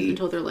alone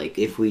until they're like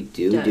if we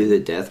do dead. Do the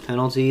death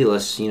penalty,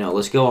 let's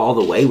go all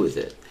the way with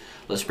it.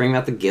 Let's bring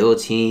out the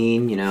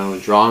guillotine,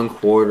 draw and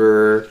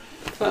quarter,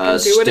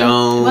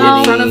 stone,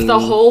 in front of the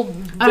whole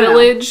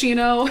village,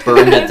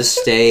 burned at the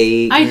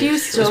stake. I do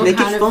still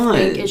kind of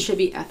think it should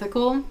be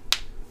ethical.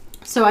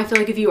 So I feel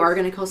like if you are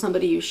going to kill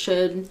somebody, you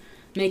should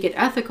make it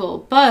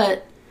ethical.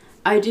 But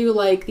I do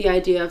like the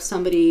idea of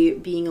somebody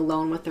being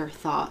alone with their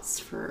thoughts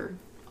for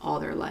all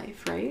their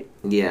life, right?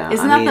 Yeah.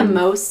 Isn't that the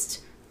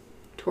most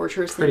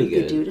torturous thing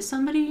you could do to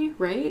somebody,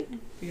 right?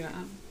 Yeah.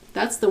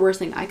 That's the worst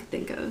thing I could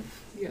think of.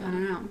 Yeah. I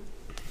don't know.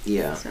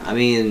 Yeah. So. I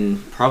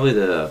mean, probably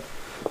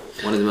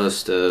one of the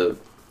most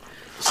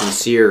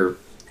sincere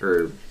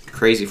or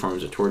crazy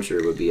forms of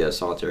torture would be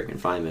solitary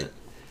confinement.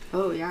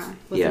 Oh yeah.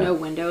 With no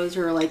windows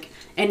or like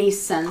any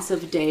sense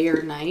of day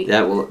or night.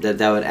 That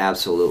would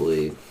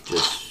absolutely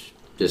just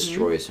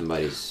destroy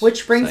somebody's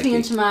Which brings psyche. me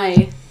into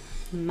my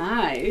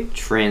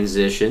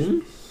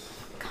transition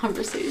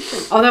conversation.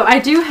 Although I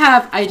do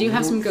have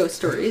some ghost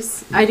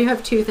stories. I do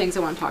have two things I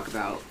want to talk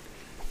about.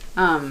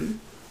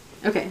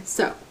 Okay,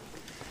 so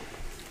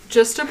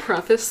just to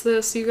preface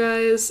this, you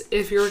guys,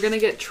 if you're gonna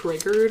get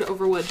triggered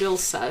over what Jill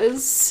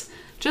says,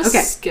 just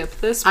skip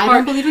this part. I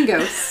don't believe in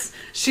ghosts.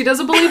 She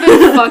doesn't believe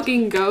in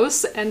fucking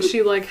ghosts, and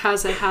she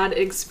hasn't had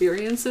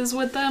experiences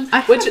with them,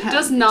 which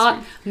does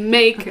not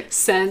make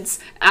sense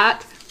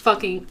at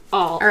fucking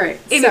all. All right.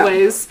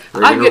 Anyways,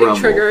 I'm getting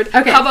triggered.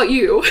 Okay. How about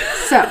you?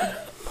 So,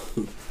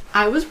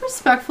 I was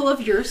respectful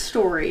of your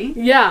story.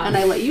 Yeah. And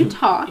I let you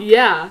talk.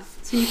 Yeah.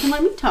 So you can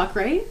let me talk,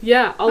 right?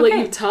 Yeah, I'll let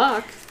you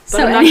talk.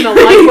 But I'm not going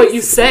to like what you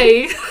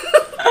say.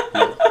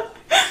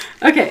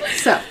 Okay,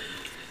 so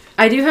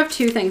I do have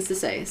two things to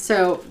say.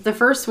 So the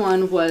first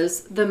one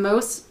was the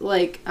most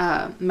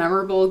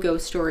memorable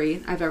ghost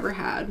story I've ever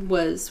had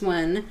was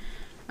when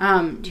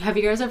have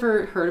you guys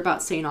ever heard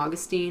about St.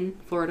 Augustine,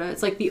 Florida?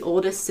 It's like the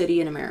oldest city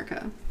in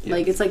America. Yeah.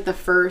 Like it's like the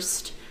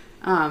first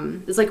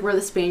it's like where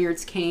the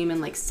Spaniards came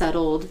and like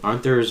settled.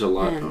 Aren't there a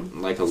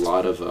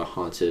lot of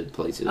haunted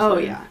places? Oh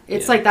there? Yeah.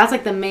 It's like that's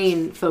like the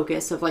main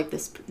focus of like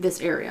this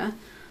area.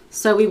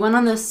 So we went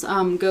on this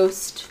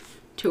ghost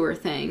tour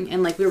thing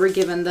and like we were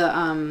given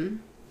the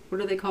what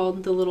are they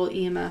called? The little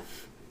EMF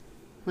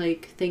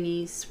like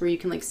thingies where you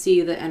can like see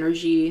the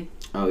energy.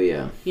 Oh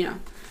yeah.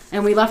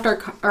 And we left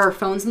our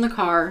phones in the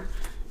car,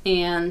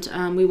 and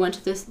we went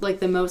to this, like,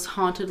 the most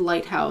haunted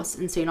lighthouse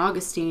in St.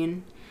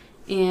 Augustine,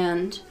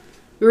 and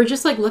we were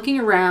just, like, looking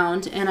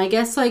around, and I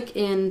guess, like,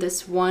 in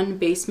this one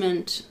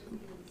basement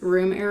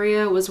room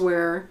area was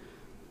where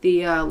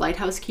the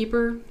lighthouse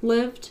keeper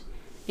lived,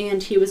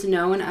 and he was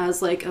known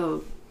as like a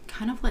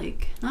kind of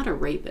like not a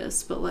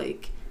rapist, but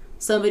like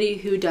somebody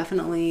who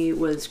definitely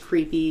was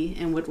creepy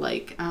and would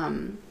like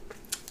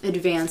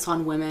advance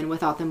on women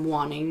without them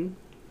wanting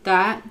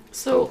that.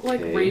 So,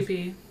 like, Okay.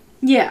 rapey,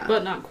 Yeah.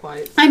 but not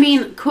quite. I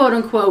mean, quote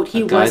unquote,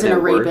 he A guy wasn't a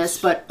that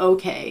rapist, works- but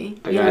okay.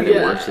 A You know guy what I that mean?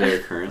 Yeah. works there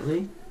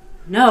currently?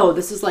 No,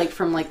 this is like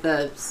from like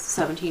the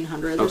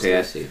 1700s. or Okay,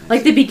 I something. see.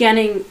 Like the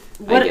beginning.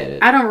 What, get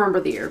it. I don't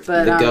remember the year,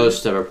 but the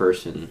ghost of a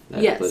person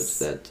that yes. lives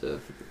that,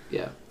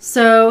 yeah.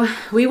 So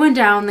we went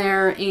down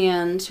there,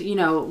 and you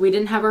know, we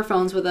didn't have our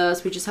phones with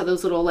us. We just had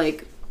those little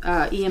like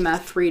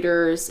EMF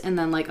readers, and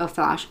then like a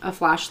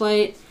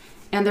flashlight,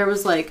 and there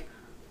was like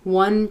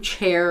one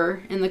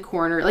chair in the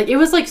corner. Like it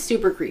was like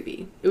super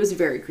creepy. It was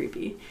very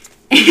creepy,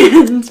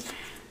 and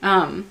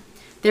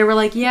they were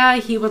like, yeah,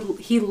 he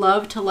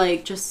loved to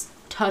like just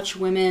touch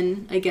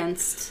women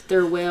against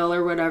their will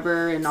or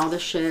whatever, and all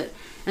this shit.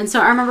 And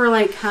so I remember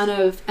like kind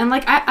of, and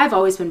like I've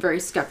always been very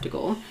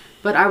skeptical,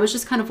 but I was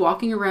just kind of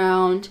walking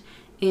around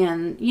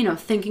and, you know,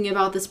 thinking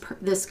about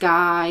this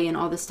guy and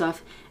all this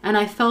stuff, and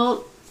I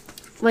felt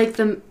like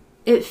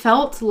it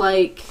felt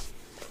like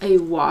a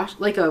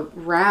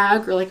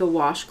rag or like a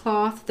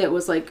washcloth that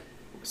was like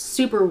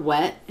super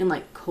wet and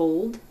like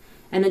cold,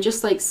 and it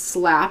just like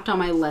slapped on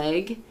my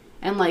leg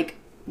and like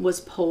was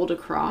pulled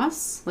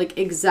across, like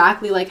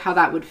exactly like how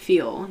that would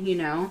feel, you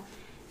know.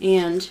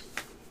 And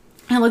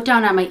I looked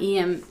down at my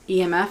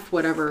EMF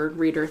whatever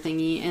reader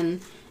thingy,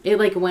 and it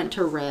like went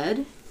to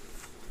red,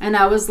 and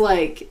I was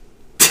like,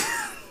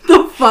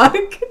 the fuck?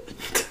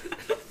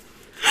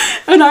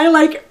 And I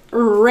like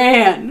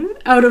ran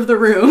out of the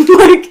room.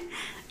 Like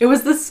it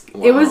was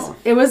Wow.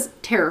 it was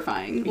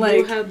terrifying. You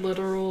Like had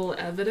literal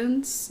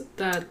evidence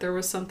that there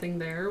was something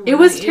there. It with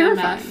was an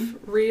terrifying. EMF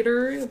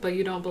reader, but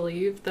you don't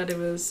believe that it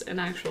was an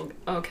actual.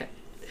 Okay.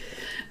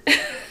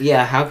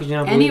 Yeah, how could you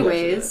not believe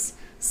anyways,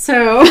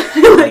 so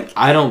like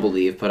I don't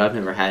believe, but I've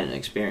never had an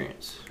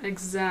experience.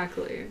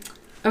 Exactly.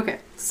 okay,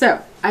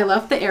 so I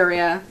left the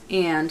area,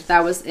 and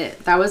that was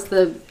it. That was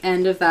the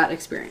end of that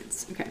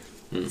experience. Okay.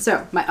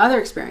 So my other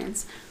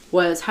experience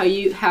was how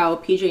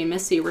PJ and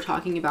Missy were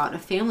talking about a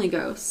family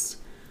ghost.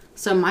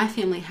 So my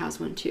family has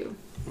one too.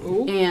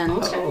 Ooh, And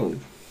Oh.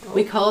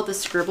 we call it the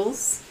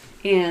Scribbles,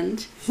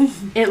 and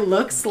it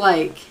looks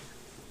like,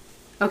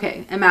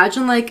 okay,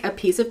 imagine like a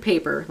piece of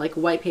paper, like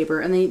white paper,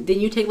 and then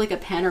you take like a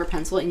pen or a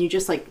pencil and you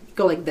just like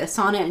go like this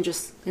on it and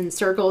just in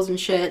circles and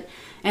shit.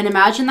 And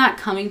imagine that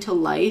coming to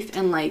life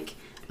and like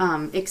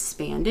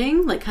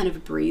expanding, like kind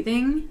of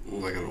breathing.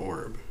 Like an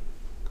orb.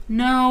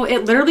 No,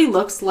 it literally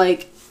looks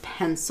like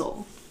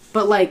pencil,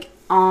 but like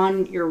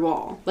on your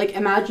wall. Like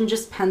imagine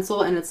just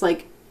pencil and it's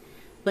like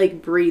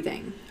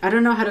breathing. I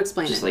don't know how to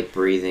explain Just it. like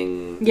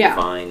breathing Yeah.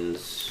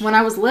 vines. When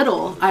I was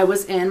little, I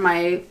was in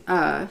my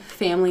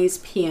family's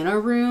piano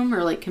room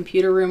or like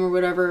computer room or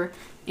whatever,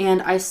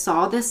 and I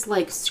saw this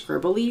like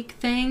scribbly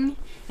thing,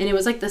 and it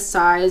was like the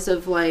size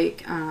of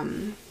like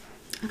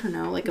I don't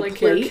know, like a like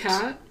plate. your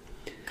cat.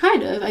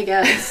 Kind of, I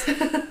guess.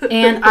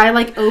 And I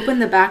like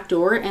opened the back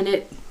door, and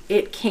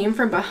it came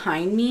from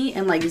behind me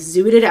and like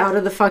zooted out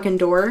of the fucking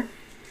door,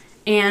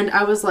 and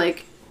I was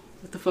like,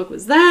 what the fuck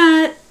was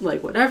that?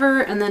 Like, whatever.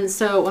 And then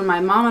so when my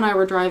mom and I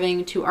were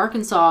driving to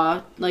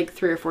Arkansas like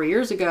 3 or 4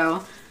 years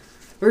ago,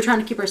 we were trying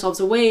to keep ourselves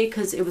awake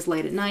because it was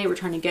late at night. We're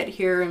trying to get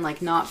here and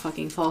like not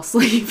fucking fall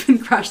asleep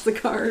and crash the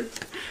car.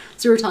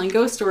 So we were telling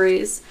ghost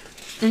stories,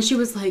 and she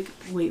was like,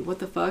 wait, what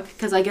the fuck?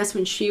 Because I guess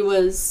when she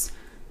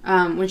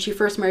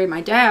first married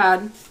my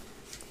dad,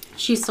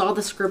 she saw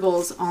the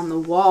scribbles on the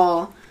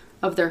wall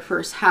of their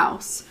first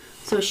house.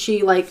 So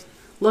she like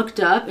looked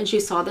up and she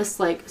saw this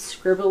like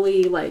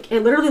scribbly, like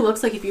it literally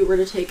looks like if you were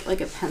to take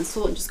like a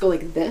pencil and just go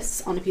like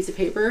this on a piece of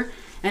paper,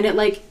 and it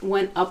like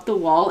went up the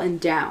wall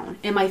and down.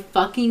 And my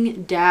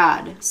fucking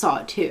dad saw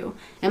it too.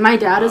 And my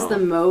dad is Wow. the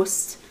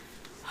most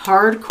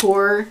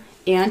hardcore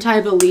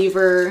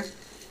anti-believer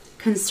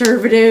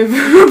conservative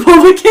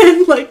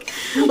Republican, like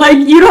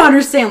you don't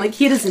understand, like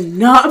he does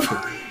not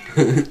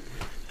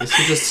This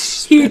is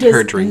just he spit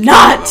her does drink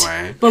out of the not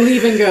way.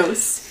 believe in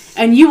ghosts.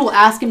 And you will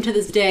ask him to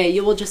this day,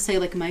 you will just say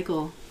like,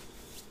 Michael,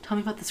 tell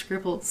me about the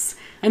scribbles,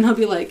 and he'll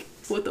be like,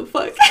 what the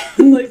fuck?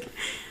 Like,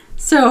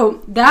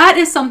 so that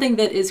is something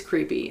that is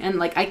creepy, and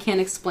like I can't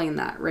explain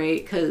that,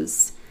 right?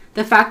 Because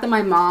the fact that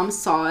my mom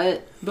saw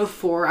it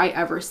before I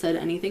ever said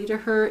anything to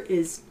her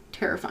is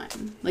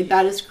terrifying. Like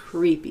that is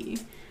creepy.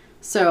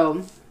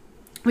 So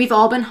we've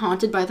all been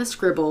haunted by the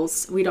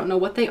scribbles. We don't know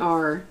what they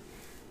are,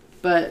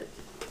 but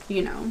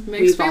you know,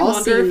 Makes we've me all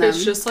wonder seen if them.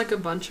 it's just like a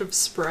bunch of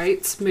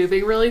sprites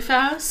moving really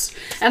fast,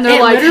 and they're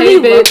It like, literally "Hey,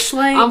 bitch, looks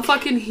like- I'm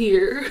fucking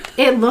here."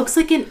 It looks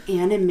like an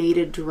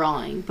animated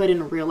drawing, but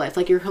in real life,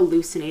 like you're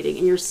hallucinating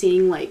and you're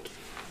seeing like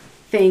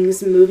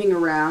things moving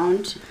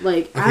around.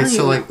 Like I Okay, don't so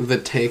even like know. the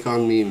Take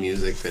on Me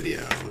music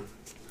video,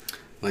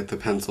 like the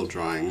pencil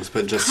drawings,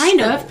 but just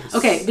Kind of. scribbles.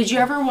 Okay, did you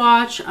ever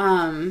watch?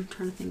 I'm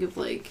trying to think of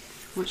like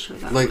what show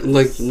that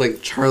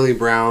Like Charlie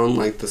Brown,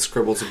 like the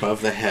scribbles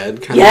above the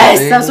head kind of Yes,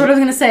 thing? that's what I was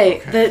gonna say.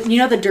 Okay.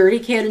 The dirty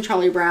kid in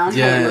Charlie Brown.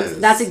 How it looks, Yes,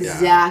 that's yeah.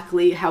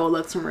 exactly how it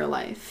looks in real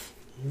life.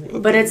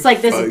 What But the it's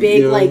like this fuck,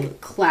 big yo?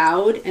 like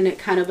cloud, and it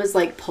kind of is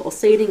like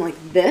pulsating like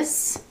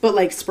this, but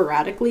like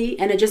sporadically,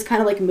 and it just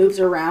kind of like moves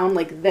around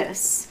like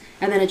this,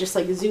 and then it just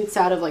like zoots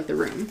out of like the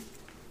room.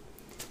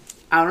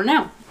 I don't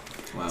know.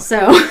 Wow.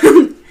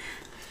 So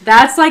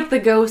that's like the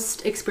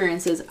ghost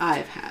experiences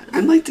I've had.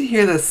 I'd like to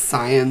hear the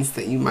science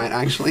that you might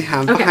actually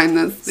have Okay, behind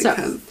this so-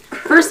 because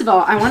First of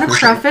all, I want to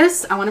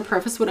preface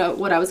what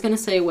I was going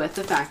to say with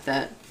the fact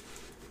that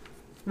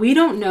we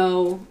don't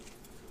know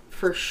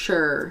for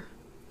sure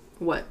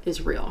what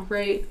is real,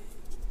 right?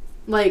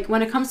 Like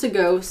when it comes to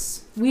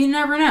ghosts, we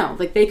never know.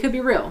 Like they could be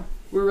real.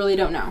 We really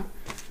don't know.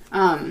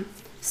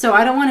 So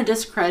I don't want to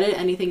discredit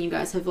anything you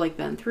guys have like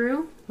been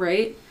through,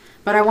 right?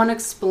 But I want to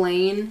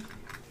explain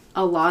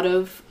a lot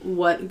of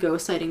what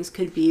ghost sightings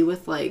could be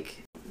with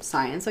like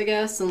science, I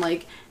guess, and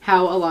like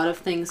how a lot of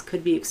things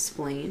could be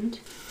explained.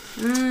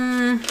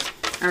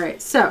 All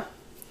right, so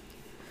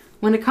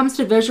when it comes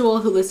to visual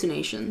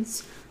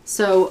hallucinations,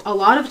 so a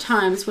lot of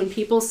times when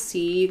people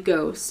see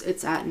ghosts,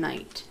 it's at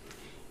night,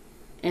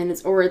 and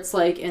it's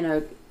like in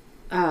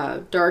a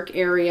dark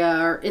area,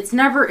 or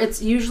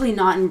it's usually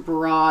not in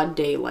broad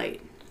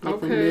daylight,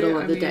 like the middle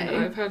of the day.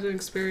 I've had an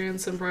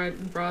experience in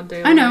broad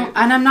daylight. I know,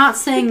 and I'm not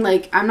saying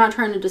like I'm not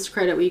trying to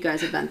discredit what you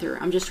guys have been through.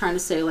 I'm just trying to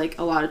say like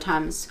a lot of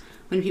times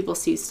when people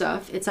see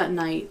stuff, it's at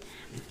night,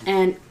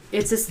 and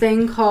it's this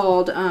thing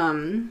called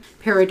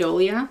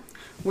pareidolia,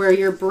 where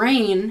your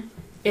brain,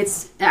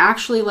 it's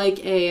actually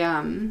like a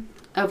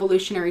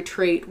evolutionary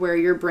trait where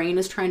your brain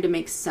is trying to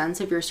make sense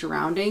of your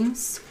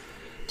surroundings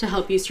to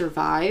help you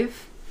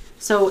survive.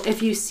 So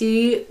if you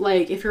see,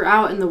 like, if you're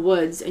out in the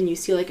woods and you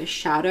see like a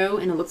shadow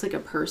and it looks like a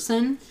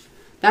person,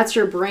 that's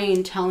your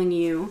brain telling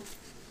you,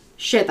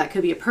 shit, that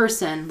could be a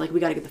person. Like,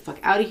 we got to get the fuck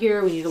out of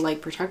here. We need to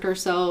like protect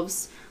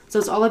ourselves. So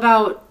it's all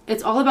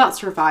about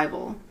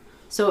survival.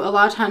 So a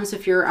lot of times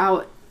if you're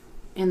out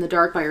in the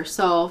dark by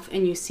yourself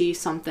and you see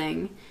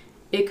something,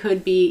 it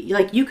could be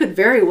like you could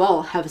very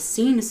well have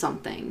seen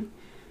something,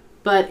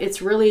 but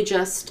it's really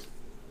just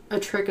a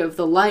trick of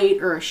the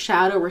light or a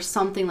shadow or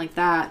something like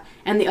that.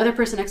 And the other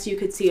person next to you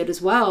could see it as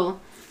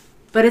well.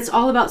 But it's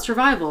all about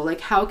survival.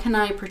 Like, how can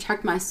I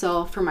protect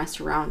myself from my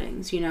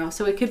surroundings, you know?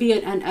 So it could be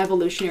an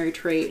evolutionary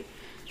trait.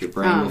 Your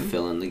brain will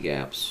fill in the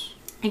gaps.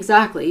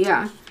 Exactly,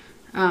 yeah.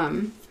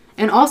 And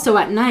also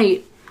at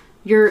night,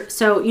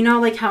 so you know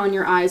like how in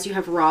your eyes you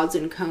have rods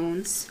and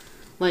cones?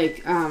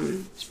 Like,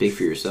 Speak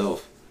for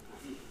yourself.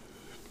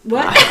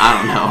 what? I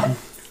don't know.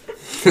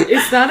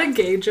 Is that a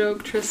gay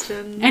joke,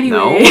 Tristan?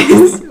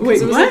 Anyways. Wait, It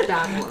was what? a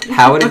bad one.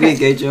 How would it be a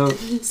gay joke?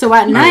 So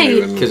at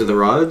night, Because of the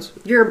rods?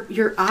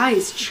 your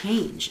eyes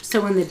change.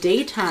 So in the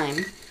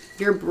daytime,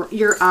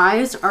 your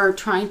eyes are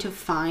trying to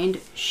find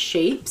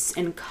shapes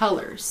and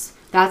colors.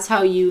 That's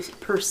how you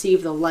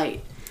perceive the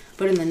light.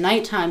 But in the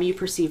nighttime, you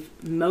perceive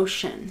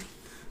motion.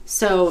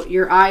 So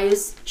your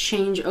eyes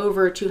change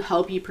over to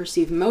help you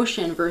perceive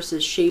motion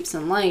versus shapes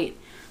and light.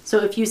 So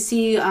if you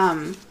see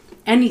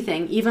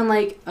anything, even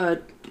like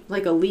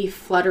a leaf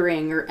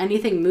fluttering or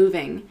anything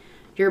moving,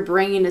 your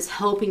brain is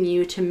helping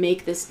you to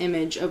make this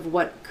image of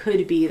what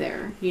could be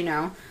there, you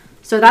know?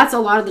 So that's a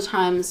lot of the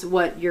times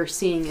what you're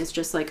seeing is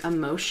just like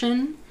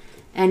emotion,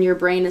 and your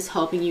brain is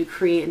helping you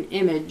create an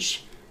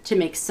image to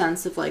make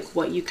sense of like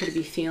what you could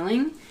be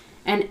feeling.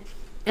 And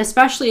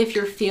especially if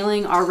you're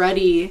feeling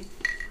already,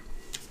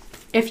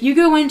 if you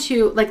go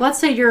into, like, let's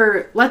say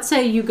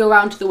you go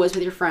out into the woods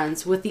with your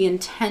friends with the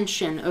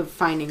intention of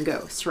finding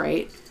ghosts,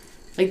 right?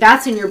 Like,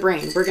 that's in your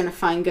brain. We're going to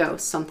find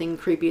ghosts. Something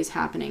creepy is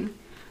happening.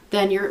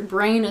 Then your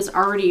brain is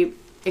already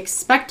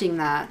expecting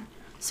that.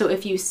 So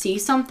if you see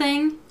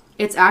something,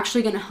 it's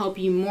actually going to help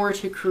you more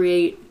to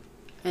create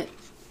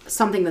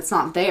something that's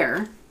not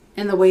there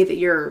in the way that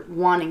you're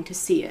wanting to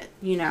see it,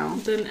 you know?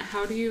 Then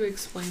how do you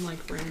explain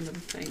like random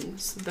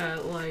things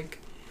that like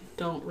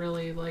don't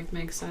really like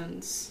make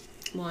sense?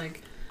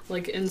 Like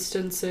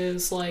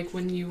instances like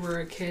when you were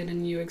a kid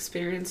and you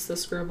experienced the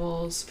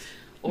scribbles,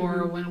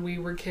 or when we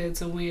were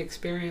kids and we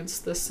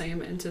experienced the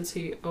same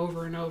entity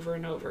over and over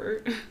and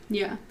over.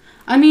 Yeah.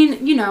 I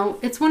mean, you know,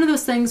 it's one of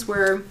those things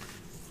where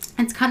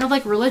it's kind of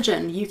like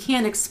religion. You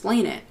can't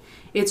explain it.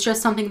 It's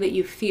just something that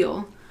you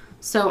feel.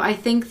 So I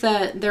think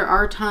that there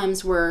are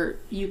times where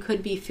you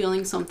could be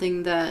feeling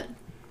something that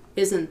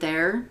isn't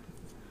there.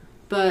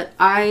 But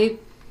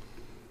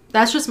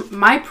that's just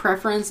my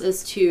preference,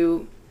 is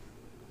to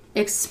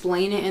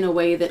explain it in a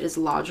way that is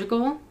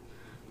logical.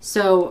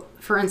 So,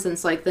 for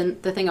instance, like the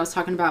thing I was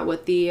talking about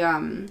with the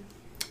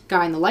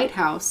guy in the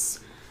lighthouse,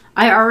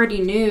 I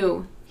already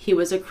knew he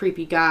was a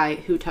creepy guy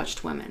who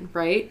touched women,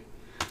 right?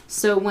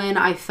 So when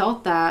I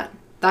felt that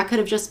could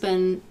have just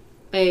been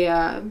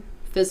a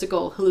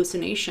physical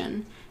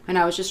hallucination, and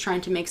I was just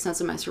trying to make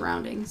sense of my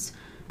surroundings.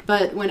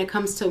 But when it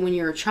comes to when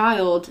you're a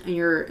child and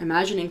you're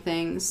imagining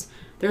things,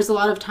 there's a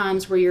lot of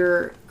times where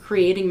you're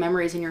creating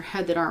memories in your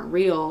head that aren't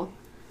real,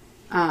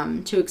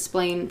 to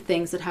explain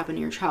things that happened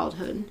in your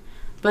childhood.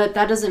 but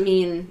that doesn't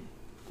mean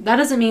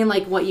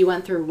like what you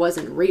went through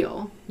wasn't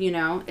real, you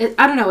know?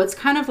 I don't know, it's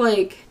kind of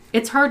like,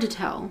 it's hard to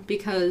tell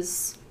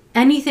because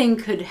anything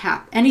could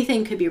happen.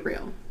 Anything could be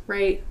real,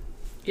 right?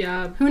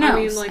 Yeah. Who knows? I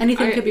mean, like,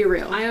 anything could be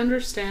real. I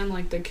understand,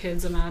 like, the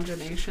kid's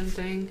imagination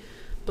thing,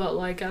 but,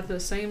 like, at the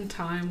same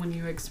time, when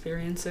you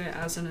experience it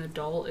as an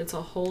adult, it's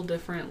a whole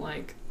different,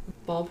 like,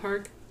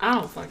 ballpark. I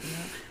don't fucking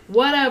know.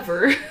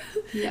 Whatever.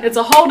 Yeah. It's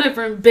a whole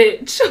different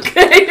bitch,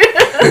 okay?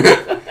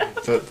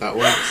 That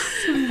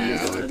works. Yeah,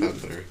 I like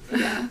that better.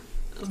 Yeah.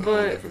 It's a whole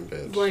But, different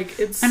bitch. like,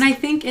 it's... And I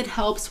think it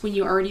helps when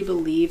you already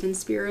believe in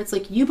spirits.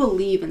 Like, you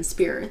believe in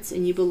spirits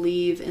and you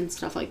believe in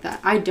stuff like that.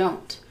 I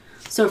don't.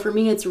 So for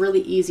me, it's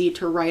really easy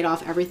to write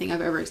off everything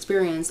I've ever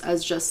experienced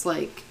as just,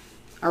 like,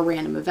 a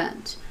random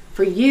event.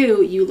 For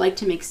you, you like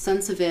to make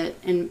sense of it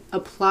and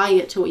apply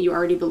it to what you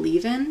already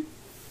believe in.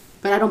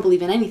 But I don't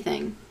believe in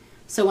anything.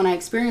 So when I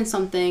experience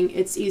something,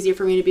 it's easier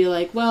for me to be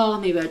like, well,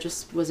 maybe I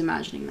just was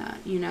imagining that,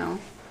 you know?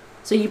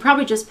 So you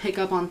probably just pick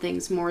up on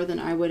things more than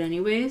I would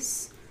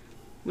anyways,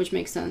 which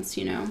makes sense,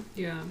 you know?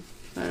 Yeah.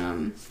 But,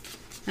 and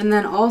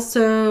then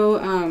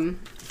also,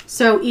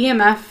 so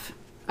EMF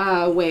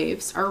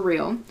waves are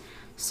real.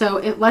 So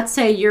let's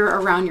say you're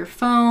around your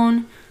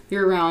phone,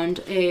 you're around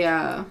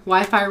a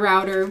Wi-Fi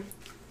router.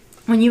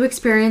 When you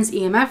experience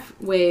EMF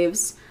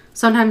waves,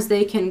 sometimes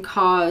they can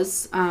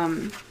cause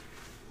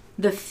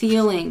the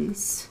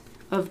feelings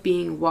of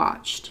being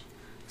watched.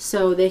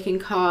 So they can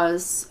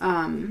cause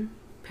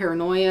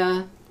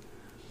paranoia,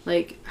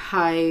 like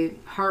high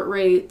heart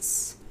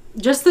rates,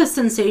 just the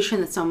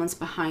sensation that someone's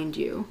behind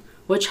you,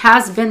 which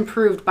has been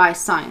proved by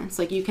science.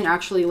 Like, you can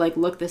actually, like,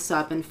 look this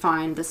up and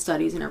find the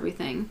studies and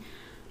everything.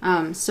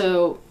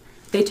 So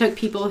they took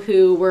people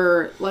who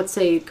were, let's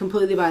say,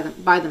 completely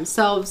by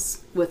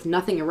themselves with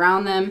nothing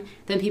around them,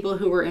 then people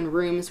who were in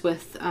rooms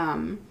with,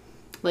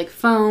 like,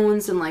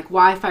 phones and, like,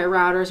 Wi-Fi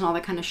routers and all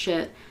that kind of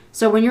shit.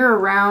 So when you're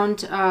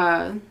around,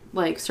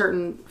 like,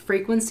 certain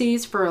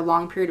frequencies for a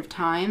long period of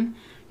time,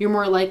 you're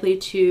more likely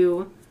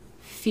to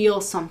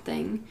feel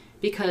something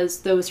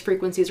because those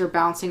frequencies are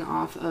bouncing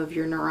off of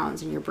your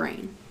neurons in your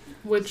brain.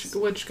 Which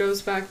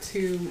goes back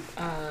to,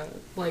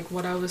 like,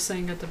 what I was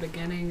saying at the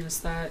beginning is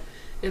that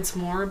it's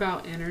more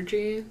about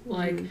energy.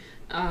 Like,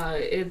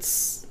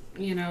 it's,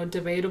 you know,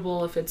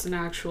 debatable if it's an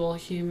actual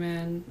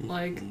human,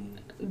 like,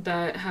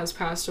 that has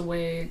passed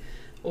away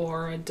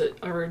or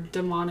or a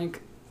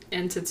demonic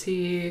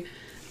entity,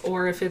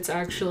 or if it's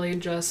actually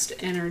just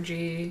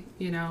energy,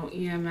 you know,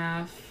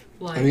 EMF.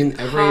 Like, I mean,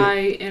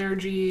 high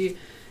energy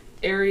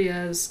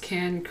areas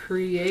can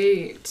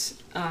create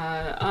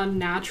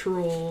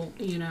unnatural,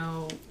 you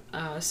know,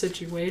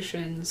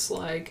 situations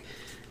like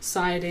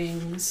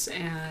sightings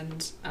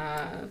and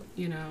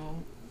you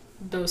know,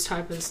 those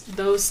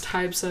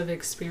types of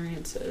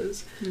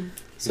experiences.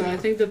 So Yeah. I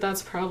think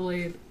that's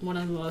probably one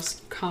of the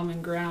most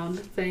common ground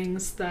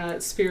things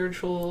that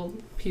spiritual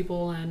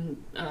people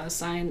and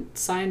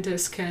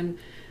scientists can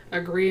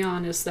agree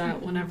on is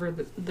that whenever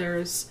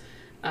there's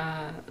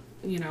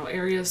you know,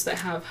 areas that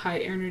have high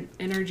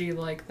energy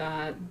like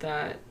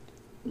that,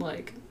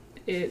 like,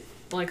 it,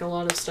 like, a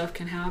lot of stuff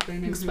can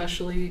happen,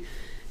 especially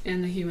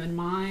in the human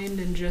mind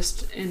and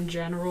just in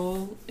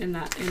general in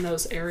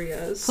those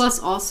areas. Plus,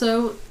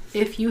 also,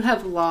 if you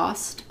have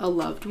lost a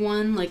loved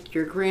one, like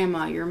your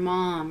grandma, your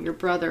mom, your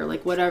brother,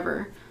 like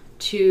whatever,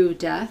 to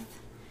death,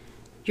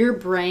 your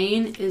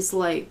brain is,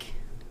 like,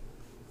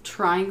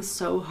 trying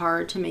so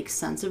hard to make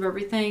sense of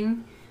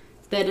everything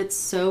that it's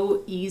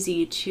so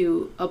easy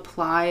to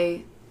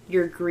apply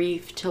your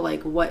grief to,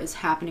 like, what is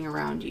happening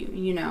around you,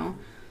 you know?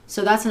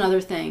 So that's another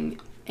thing.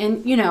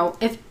 And, you know,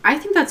 I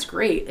think that's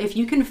great. If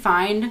you can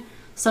find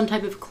some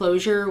type of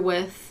closure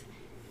with,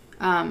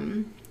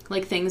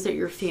 like, things that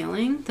you're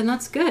feeling, then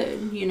that's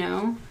good, you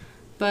know?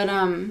 But,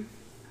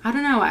 I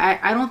don't know.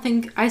 I don't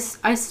think, I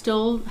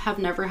still have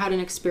never had an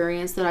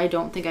experience that I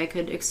don't think I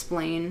could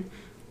explain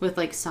with,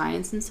 like,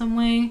 science in some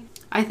way.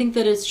 I think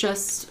that it's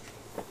just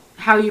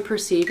how you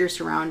perceive your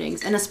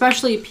surroundings, and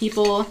especially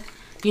people,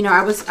 you know,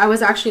 I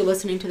was actually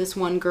listening to this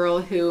one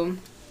girl who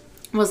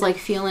was, like,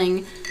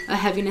 feeling a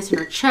heaviness in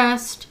her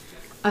chest,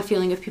 a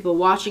feeling of people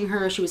watching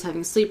her. She was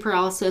having sleep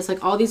paralysis,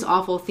 like, all these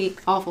awful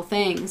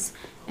things.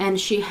 And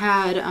she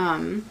had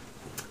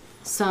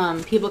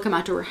some people come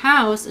out to her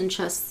house and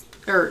test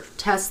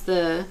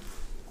the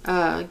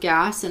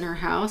gas in her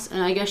house,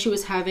 and I guess she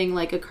was having,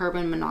 like, a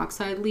carbon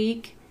monoxide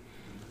leak,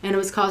 and it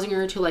was causing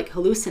her to, like,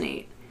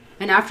 hallucinate.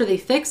 And after they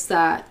fixed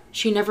that,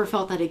 she never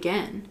felt that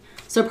again.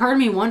 So part of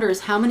me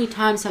wonders, how many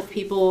times have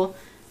people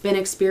been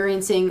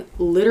experiencing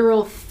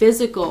literal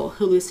physical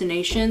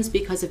hallucinations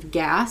because of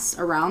gas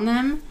around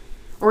them?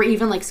 Or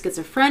even, like,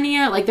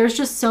 schizophrenia? Like, there's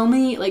just so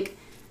many, like,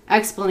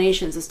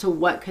 explanations as to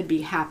what could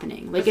be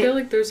happening. Like, I feel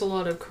like there's a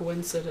lot of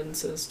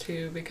coincidences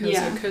too, because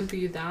Yeah. it could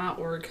be that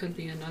or it could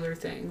be another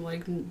thing.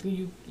 Like,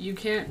 you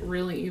can't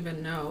really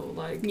even know.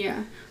 Like,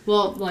 yeah.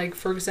 Well, like,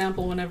 for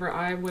example, whenever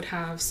I would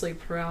have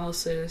sleep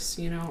paralysis,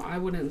 you know, I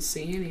wouldn't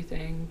see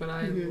anything, but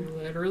I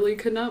literally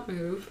could not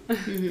move.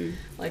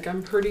 Like,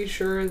 I'm pretty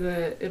sure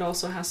that it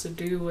also has to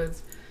do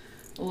with,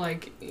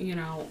 like, you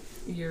know,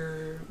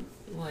 your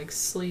like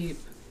sleep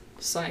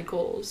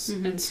cycles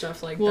and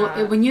stuff like Well,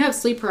 that. when you have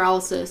sleep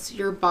paralysis,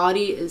 your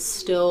body is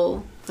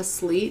still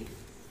asleep,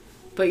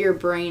 but your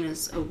brain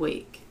is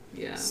awake.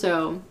 Yeah.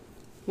 So,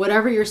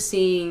 whatever you're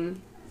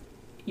seeing,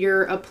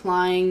 you're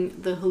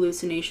applying the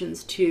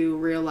hallucinations to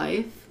real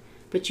life,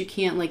 but you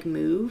can't like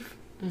move.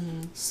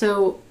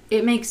 So,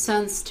 it makes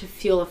sense to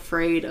feel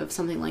afraid of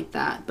something like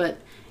that, but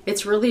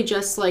it's really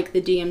just like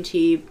the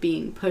DMT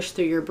being pushed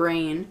through your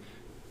brain,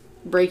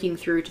 breaking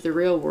through to the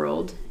real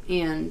world,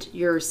 and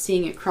you're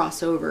seeing it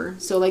cross over.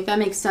 So like that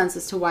makes sense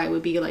as to why it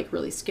would be like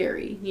really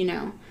scary, you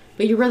know.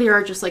 But you really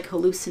are just like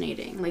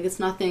hallucinating. Like it's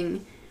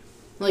nothing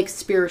like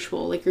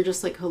spiritual. Like you're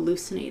just like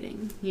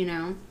hallucinating, you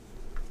know.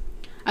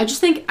 I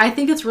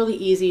think it's really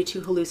easy to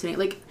hallucinate.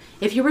 Like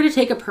if you were to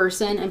take a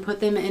person and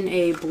put them in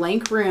a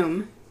blank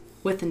room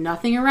with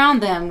nothing around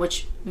them,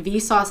 which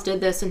Vsauce did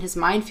this in his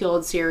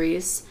Minefield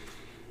series,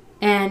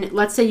 and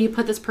let's say you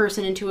put this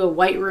person into a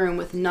white room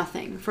with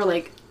nothing for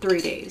like 3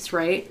 days,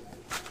 right?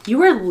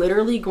 You are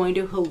literally going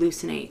to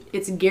hallucinate.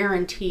 It's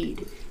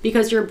guaranteed.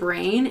 Because your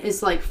brain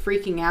is like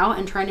freaking out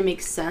and trying to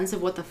make sense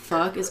of what the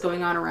fuck is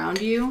going on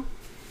around you.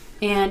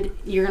 And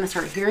you're going to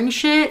start hearing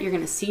shit. You're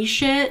going to see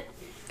shit.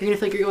 You're going to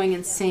feel like you're going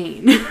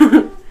insane.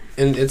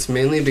 And it's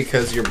mainly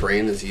because your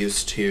brain is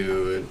used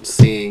to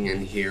seeing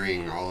and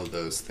hearing all of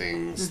those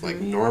things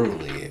like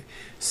normally.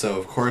 So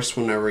of course,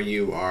 whenever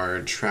you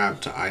are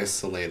trapped,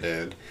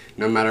 isolated,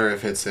 no matter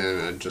if it's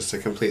in just a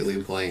completely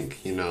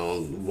blank, you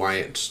know,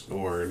 white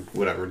or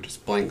whatever,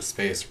 just blank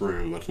space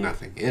room with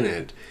nothing in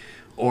it,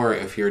 or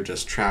if you're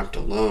just trapped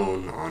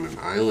alone on an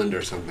island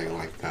or something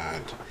like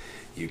that,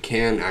 you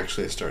can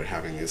actually start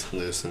having these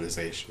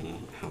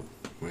hallucinations.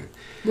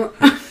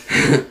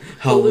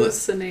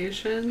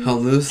 Hallucination.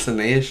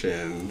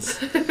 Hallucinations.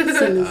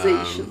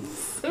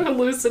 Sensations.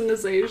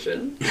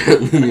 Hallucination.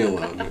 Leave me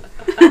alone.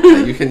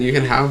 You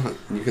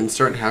can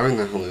start having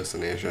the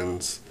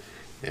hallucinations,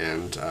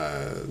 and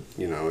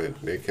you know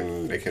it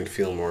can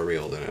feel more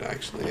real than it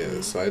actually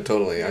is. So I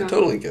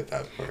totally get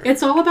that part.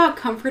 It's all about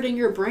comforting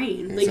your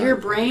brain. Like your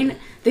brain,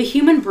 the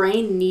human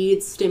brain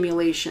needs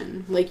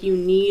stimulation. Like you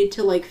need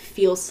to like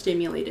feel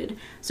stimulated.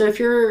 So if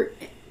you're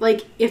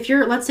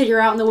let's say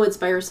you're out in the woods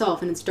by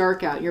yourself and it's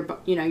dark out,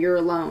 you're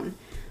alone.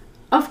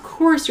 Of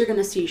course you're going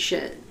to see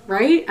shit,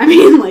 right? I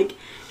mean, like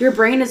your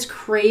brain is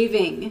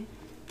craving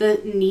the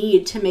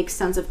need to make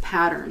sense of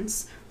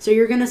patterns. So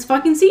you're going to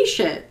fucking see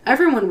shit.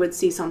 Everyone would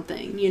see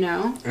something, you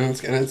know? And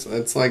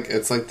it's like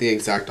the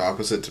exact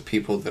opposite to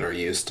people that are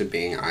used to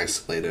being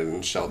isolated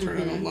and sheltered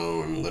and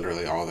alone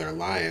literally all their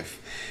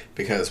life.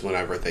 Because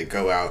whenever they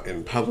go out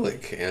in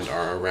public and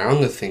are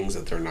around the things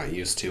that they're not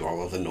used to,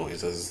 all of the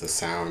noises, the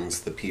sounds,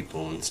 the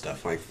people and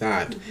stuff like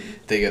that,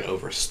 they get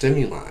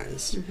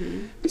overstimulated.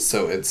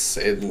 So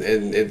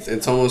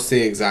it's almost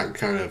the exact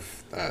kind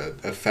of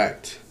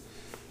effect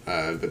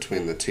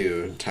between the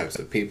two types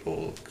of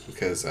people.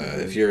 Because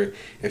if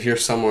you're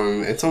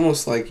someone, it's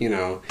almost like, you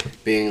know,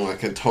 being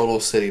like a total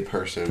city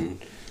person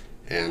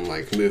and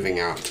like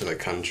moving out to the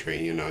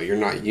country. You know, you're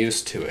not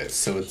used to it,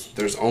 so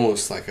there's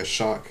almost like a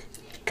shock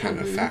kind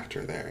of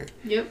factor there.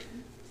 Yep.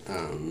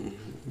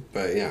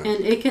 But yeah.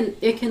 And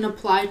it can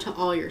apply to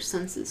all your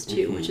senses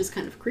too, which is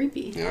kind of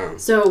creepy. Yeah.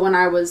 So when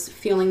I was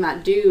feeling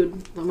that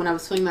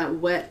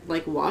wet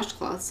like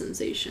washcloth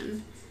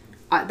sensation,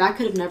 that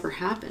could have never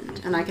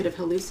happened, and I could have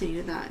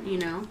hallucinated that, you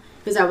know,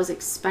 because I was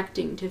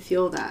expecting to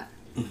feel that.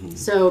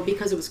 So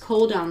because it was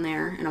cold down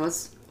there and I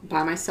was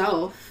by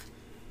myself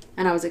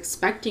and I was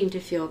expecting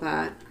to feel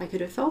that, I could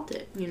have felt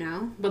it, you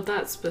know. But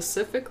that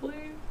specifically,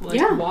 like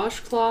Yeah.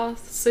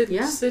 washcloth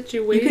situation.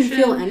 You can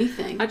feel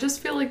anything. I just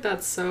feel like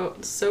that's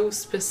so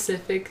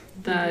specific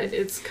that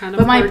it's kind of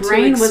But my hard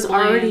brain to was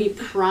explain. already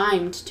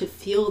primed to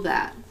feel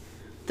that.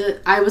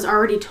 I was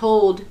already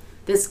told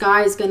this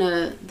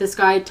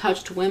guy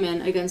touched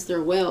women against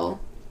their will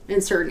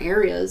in certain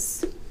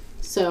areas.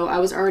 So I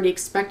was already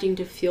expecting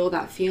to feel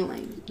that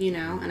feeling, you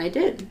know, and I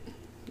did.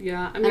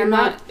 Yeah, I I'm mean,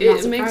 not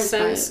it makes surprised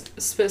by sense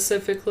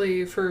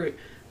specifically for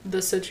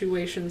the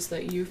situations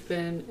that you've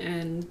been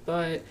in,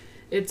 but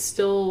it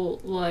still,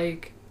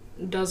 like,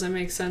 doesn't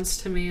make sense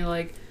to me,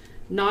 like,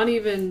 not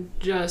even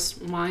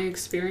just my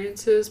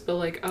experiences, but,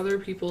 like, other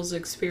people's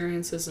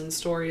experiences and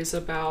stories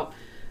about,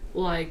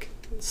 like,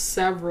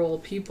 several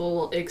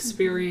people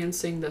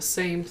experiencing the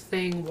same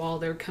thing while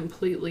they're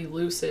completely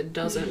lucid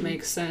doesn't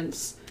make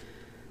sense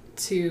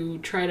to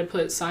try to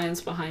put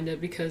science behind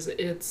it, because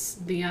it's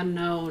the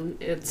unknown,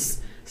 it's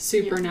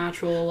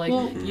supernatural, like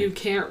you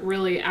can't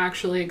really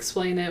actually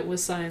explain it with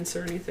science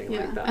or anything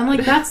like that. And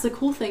like that's the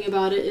cool thing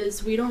about it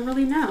is we don't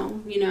really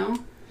know, you know?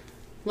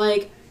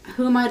 Like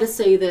who am I to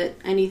say that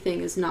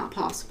anything is not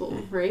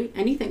possible, right?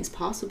 Anything's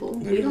possible.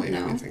 Literally we don't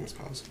know. anything's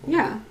possible.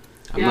 Yeah.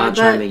 I'm Yeah, not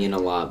but- chiming in a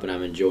lot, but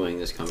I'm enjoying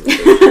this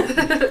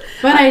conversation.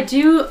 But I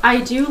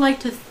do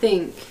like to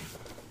think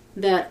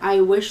that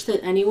I wish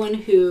that anyone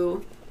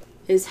who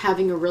is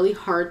having a really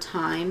hard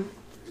time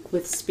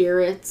with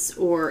spirits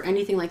or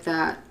anything like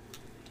that,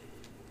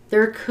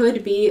 there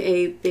could be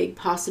a big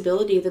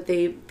possibility that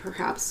they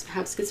perhaps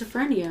have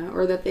schizophrenia,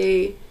 or that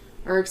they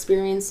are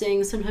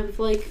experiencing some type of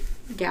like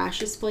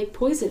gaseous like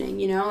poisoning,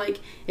 you know? Like,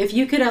 if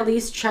you could at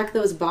least check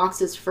those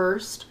boxes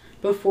first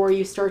before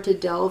you start to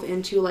delve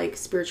into like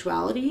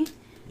spirituality,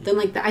 then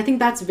like I think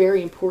that's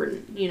very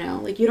important, you know?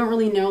 Like, you don't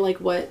really know like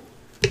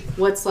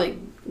what's like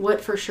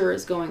what for sure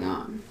is going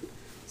on.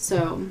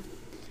 So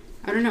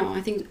I don't know,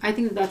 I think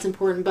that that's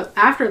important. But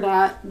after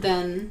that,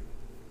 then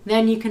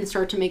you can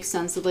start to make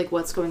sense of like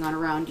what's going on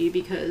around you,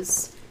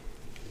 because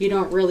you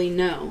don't really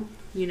know,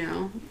 you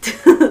know.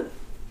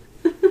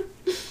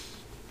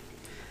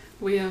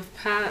 We have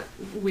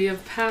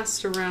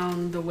passed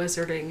around the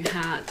wizarding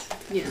hat.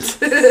 Yes.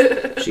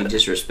 She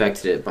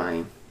disrespected it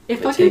by It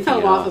by fucking taking fell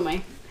it off of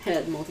my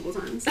head multiple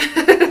times.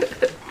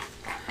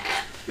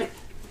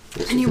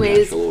 This Anyways.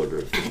 is the natural order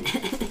of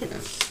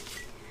things.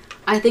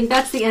 I think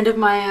that's the end of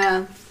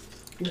my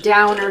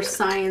downer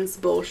science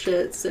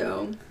bullshit.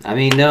 So I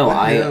mean, no,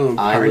 Wow,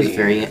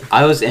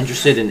 I was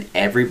interested in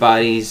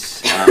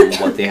everybody's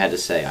what they had to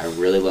say. I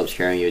really loved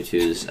hearing you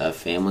two's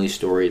family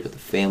stories with the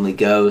family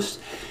ghost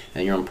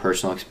and your own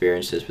personal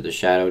experiences with the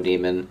shadow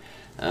demon.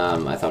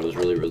 I thought it was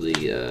really,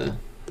 really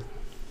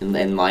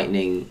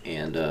enlightening,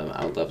 and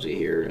I would love to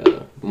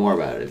hear more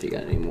about it if you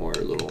got any more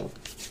little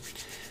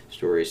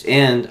stories.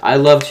 And I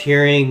loved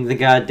hearing the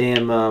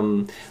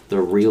goddamn the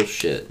real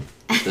shit,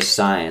 the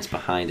science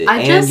behind it,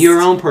 and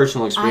your own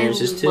personal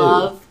experiences too. I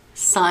love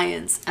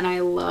science, and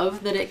I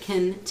love that it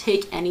can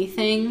take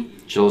anything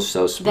Jill's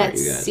so smart, that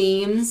you guys.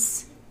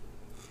 seems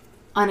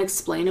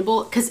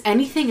unexplainable, because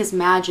anything is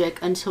magic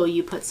until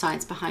you put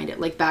science behind it.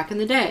 Like, back in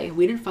the day,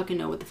 we didn't fucking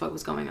know what the fuck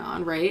was going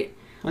on, right?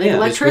 Like, yeah.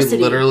 electricity.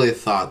 We literally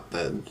thought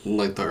that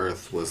like the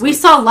Earth was. We like,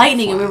 saw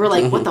lightning and we were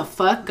flat. like, what the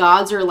fuck?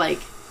 Gods are like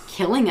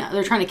killing us.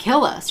 They're trying to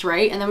kill us,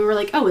 right? And then we were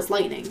like, oh, it's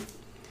lightning.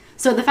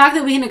 So the fact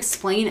that we can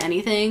explain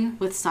anything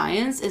with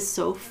science is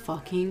so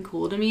fucking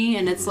cool to me.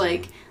 And it's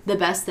like the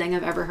best thing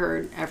I've ever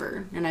heard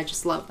ever. And I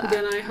just love that.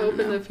 Then I hope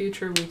in the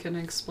future we can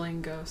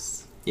explain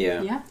ghosts.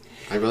 Yeah. Yeah.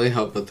 I really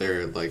hope that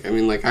they're like. I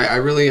mean, like I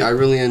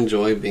really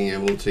enjoy being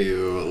able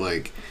to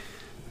like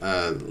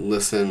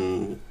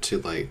listen to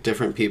like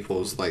different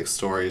people's like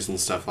stories and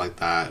stuff like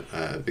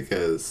that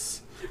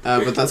because.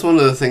 But that's one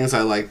of the things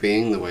I like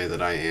being the way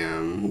that I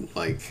am,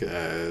 like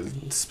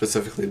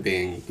specifically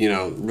being, you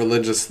know,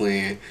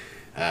 religiously.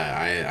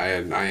 I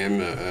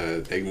am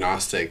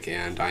agnostic,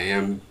 and I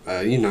am,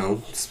 you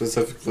know,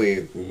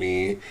 specifically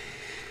me.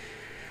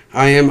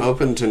 I am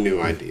open to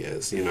new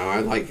ideas, you know. I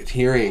like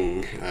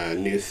hearing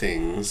new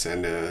things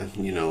and,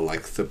 you know,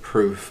 like the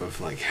proof of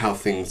like how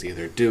things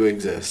either do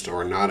exist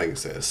or not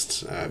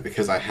exist,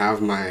 because I have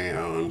my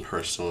own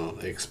personal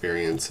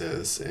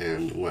experiences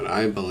and what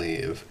I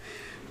believe,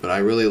 but I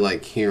really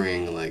like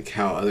hearing like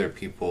how other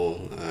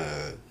people,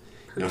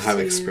 you know, have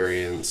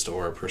experienced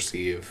or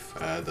perceive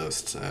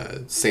those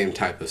same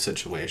type of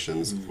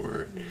situations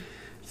or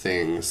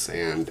things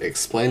and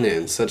explain it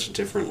in such a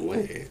different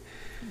way.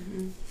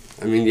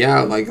 I mean, yeah,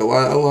 like a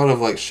lot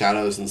of like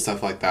shadows and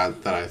stuff like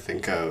that I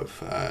think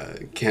of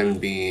can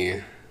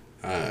be,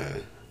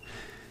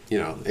 you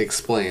know,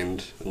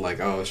 explained like,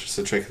 oh, it's just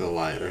a trick of the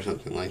light or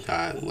something like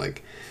that.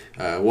 Like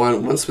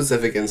one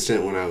specific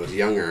instant when I was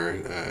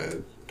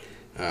younger,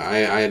 I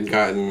had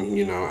gotten,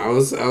 you know, I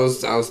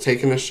was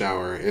taking a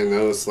shower, and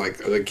there was like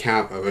the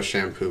cap of a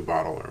shampoo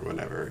bottle or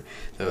whatever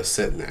that was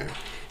sitting there,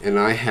 and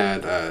I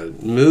had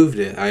moved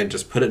it. I had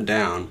just put it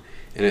down.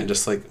 And it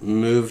just, like,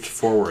 moved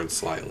forward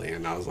slightly.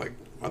 And I was like,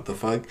 what the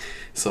fuck?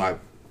 So I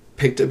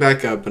picked it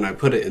back up, and I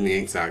put it in the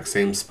exact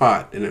same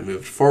spot. And it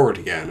moved forward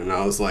again. And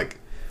I was like,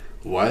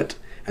 what?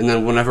 And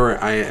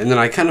then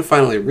I kind of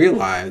finally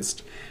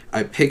realized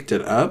I picked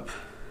it up,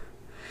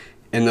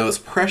 and there was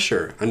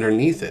pressure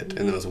underneath it.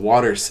 And there was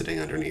water sitting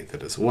underneath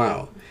it as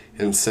well.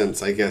 And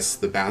since, I guess,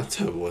 the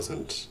bathtub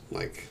wasn't,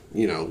 like,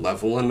 you know,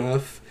 level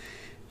enough,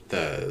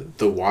 the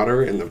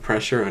water and the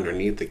pressure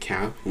underneath the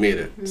cap made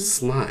it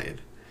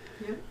slide.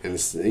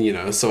 And, you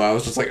know, so I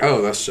was just like,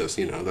 oh, that's just,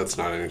 you know, that's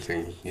not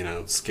anything, you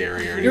know,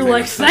 scary or anything. You're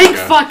like, That's not thank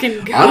good."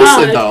 fucking God.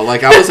 Honestly, though,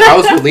 like, I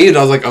was relieved.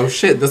 I was like, oh,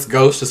 shit, this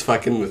ghost is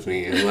fucking with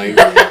me. And, like,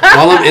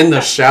 while I'm in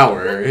the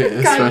shower,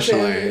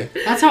 especially.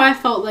 That's how I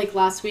felt like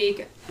last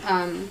week.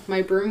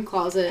 My broom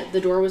closet, the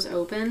door was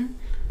open,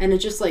 and it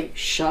just, like,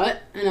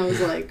 shut. And I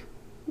was like...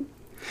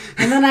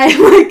 And then I,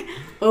 like,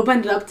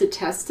 opened it up to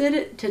test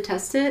it,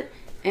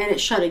 and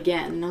it shut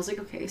again. And I was like,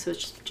 okay, so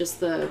it's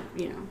just the,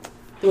 you know...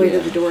 the way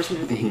that the door's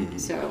moving.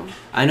 So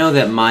I know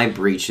that my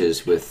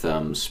breaches with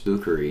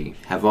spookery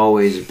have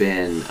always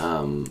been,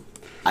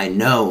 I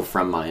know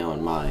from my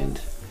own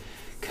mind,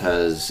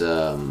 because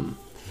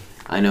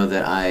I know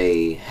that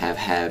I have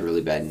had really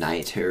bad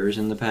night terrors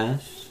in the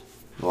past.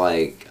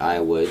 Like,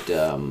 I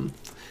would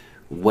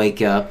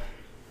wake up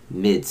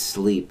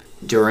mid-sleep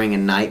during a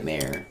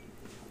nightmare,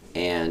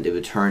 and it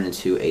would turn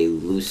into a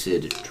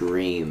lucid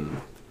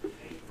dream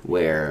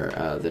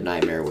where the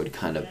nightmare would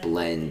kind of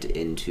blend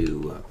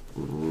into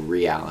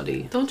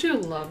reality. Don't you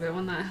love it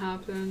when that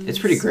happens? It's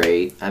pretty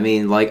great. I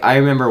mean, like, I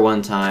remember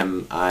one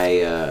time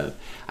I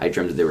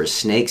dreamt that there were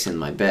snakes in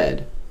my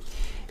bed,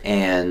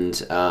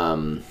 and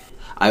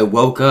I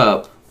woke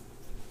up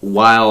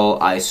while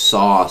I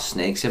saw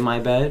snakes in my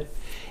bed,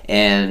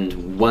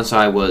 and once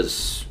I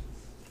was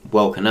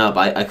woken up,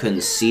 I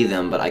couldn't see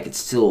them, but I could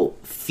still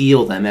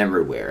feel them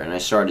everywhere, and I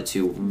started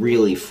to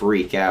really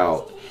freak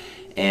out,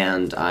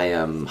 and I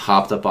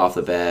hopped up off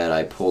the bed,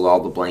 I pulled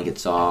all the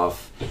blankets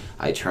off,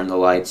 I turned the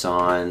lights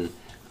on.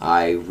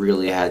 I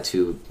really had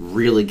to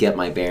really get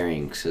my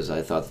bearings because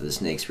I thought that the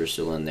snakes were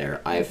still in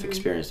there. I've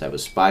experienced that with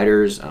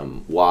spiders,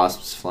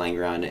 wasps flying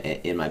around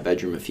in my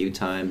bedroom a few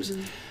times.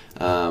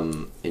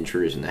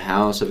 Intruders in the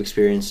house I've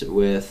experienced it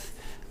with.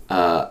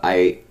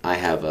 I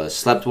have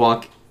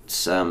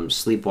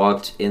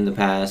sleepwalked in the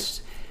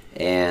past,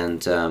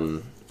 and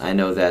I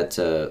know that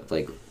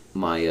like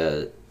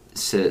my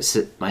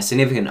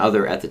significant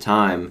other at the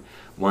time,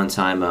 one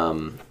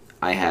time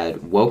I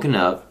had woken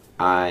up,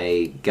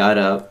 I got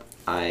up,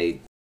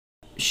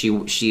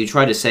 she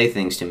tried to say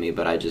things to me,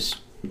 but I just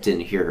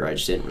didn't hear her. I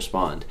just didn't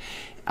respond.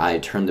 I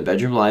turned the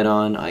bedroom light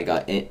on. I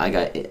got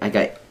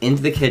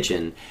into the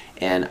kitchen,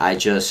 and I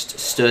just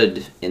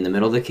stood in the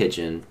middle of the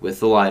kitchen with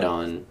the light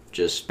on,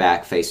 just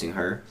back facing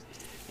her,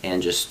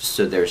 and just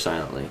stood there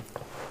silently.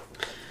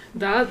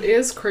 That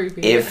is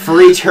creepy. It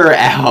freaked her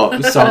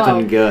out.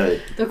 Something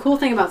good. The cool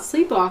thing about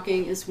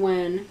sleepwalking is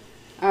when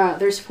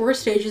there's 4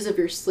 stages of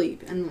your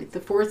sleep, and like the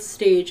 4th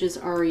stage is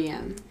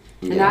REM.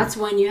 And that's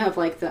when you have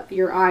like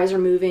your eyes are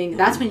moving.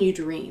 That's when you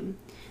dream.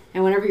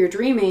 And whenever you're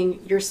dreaming,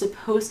 you're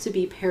supposed to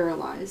be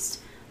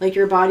paralyzed. Like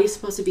your body's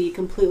supposed to be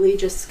completely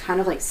just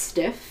kind of like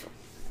stiff.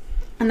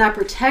 And that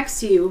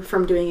protects you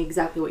from doing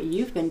exactly what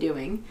you've been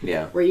doing.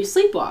 Yeah. Where you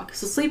sleepwalk.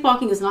 So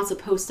sleepwalking is not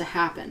supposed to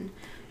happen.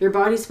 Your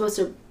body's supposed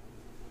to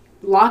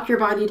lock your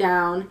body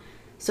down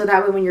so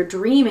that way when you're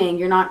dreaming,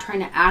 you're not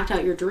trying to act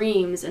out your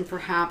dreams and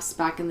perhaps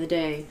back in the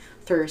day,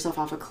 throw yourself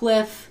off a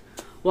cliff,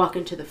 walk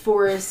into the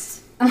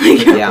forest.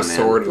 Like, Yeah, man.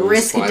 Sword and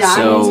risk slice dying.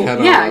 someone's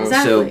head Yeah, off.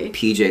 exactly. So,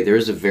 PJ,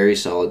 there's a very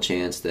solid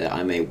chance that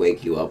I may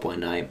wake you up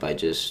one night by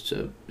just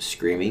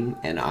screaming,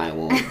 and I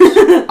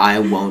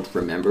won't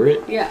remember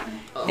it, Yeah.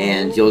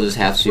 and you'll just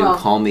have to Well-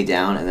 calm me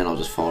down, and then I'll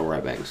just fall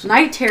right back to sleep.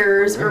 Night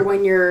terrors are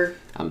when you're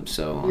I'm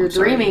sorry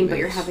dreaming, in but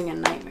you're advance having a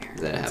nightmare.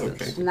 that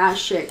happens. okay. And that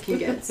shit can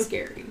get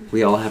scary.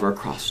 We all have our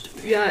cross to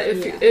bear.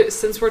 Yeah,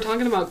 since we're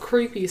talking about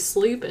creepy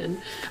sleeping,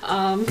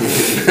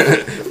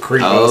 Creepos,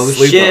 Oh,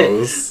 shit.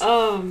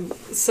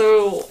 sleepos.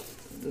 so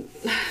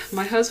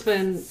my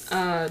husband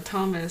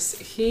Thomas,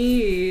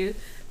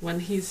 when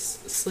he's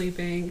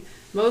sleeping,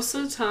 most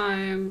of the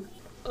time,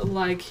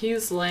 like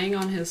he's laying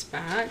on his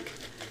back,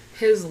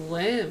 his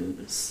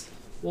limbs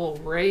will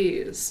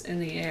raise in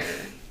the air,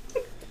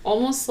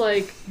 almost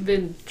like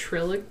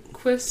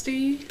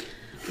ventriloquisty,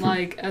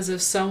 like as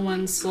if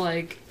someone's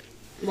like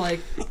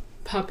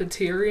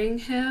puppeteering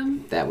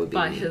him That would be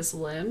by me. his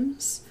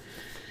limbs,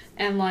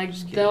 and like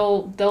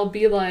they'll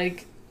be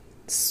like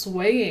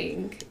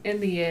swaying in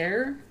the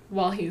air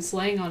while he's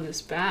laying on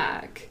his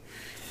back,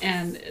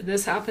 and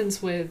this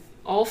happens with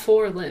all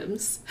 4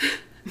 limbs.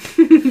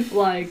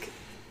 Like,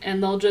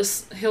 and he'll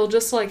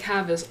just like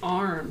have his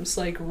arms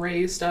like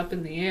raised up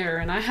in the air,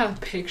 and I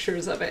have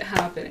pictures of it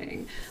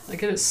happening.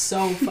 Like, it is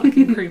so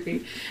fucking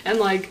creepy. And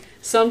like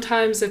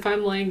sometimes if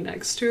I'm laying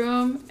next to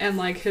him and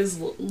like his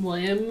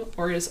limb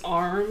or his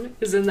arm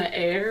is in the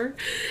air,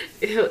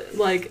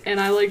 and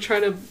I like try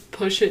to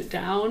push it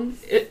down,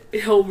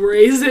 he'll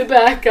raise it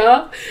back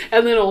up,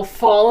 and then it'll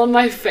fall on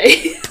my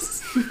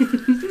face.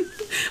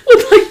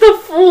 With like the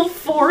full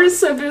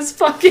force of his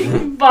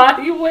fucking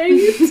body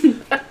weight.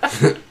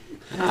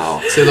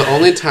 Wow. See, the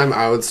only time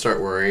I would start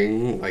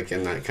worrying, like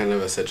in that kind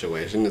of a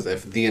situation, is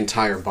if the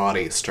entire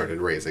body started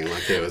raising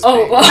like it was.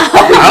 Oh, being.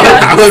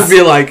 I would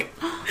be like,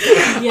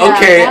 Yeah,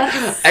 okay,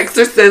 that's-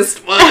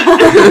 exorcist. What?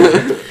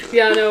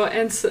 Yeah, no,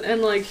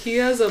 and like he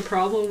has a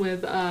problem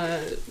with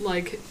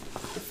like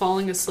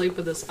falling asleep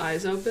with his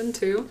eyes open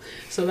too,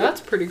 so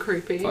that's pretty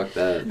creepy. Fuck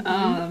that.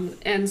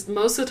 And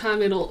most of the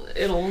time it'll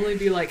only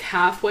be like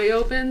halfway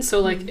open, so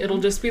like it'll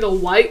just be the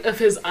white of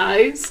his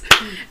eyes,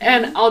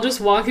 and I'll just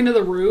walk into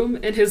the room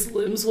and his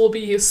limbs will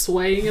be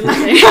swaying in the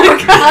air.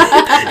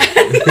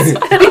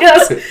 And he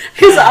has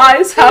his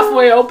eyes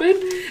halfway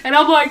open, and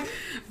I'm like,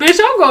 bitch,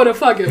 I'm going to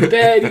fucking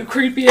bed, you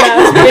creepy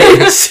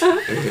ass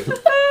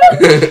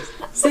bitch.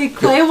 See,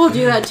 Clay will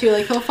do that too.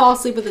 Like, he'll fall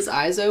asleep with his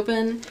eyes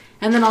open,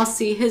 and then I'll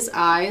see his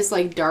eyes,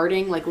 like,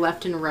 darting, like,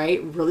 left and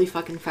right really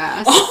fucking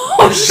fast.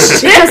 Oh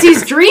shit. Because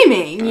he's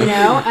dreaming, you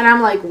know? And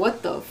I'm like,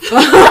 what the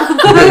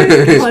fuck?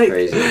 Like,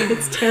 crazy.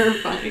 it's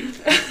terrifying.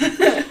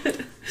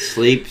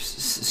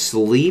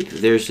 Sleep,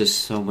 there's just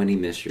so many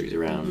mysteries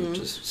around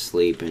just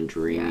sleep and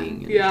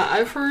dreaming. Yeah,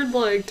 I've heard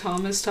like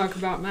Thomas talk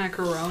about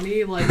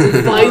macaroni like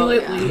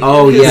violently.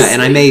 Oh in his yeah,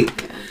 and sleep.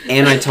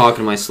 I talk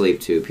in my sleep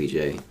too,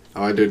 PJ.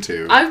 Oh, I do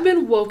too. I've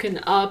been woken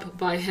up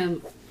by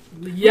him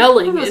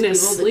yelling Those in his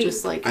people that sleep.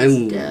 just like I'm-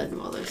 is dead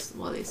while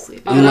they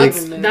sleep. Oh, I'm like-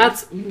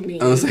 that's me.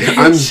 I was like,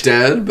 I'm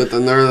dead, but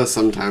then there are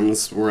some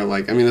times where,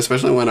 like, I mean,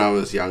 especially when I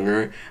was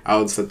younger, I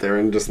would sit there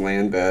and just lay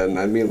in bed, and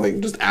I'd be, like,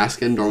 just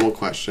asking normal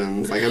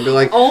questions. Like, I'd be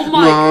like, Oh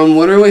my- Mom,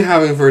 what are we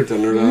having for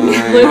dinner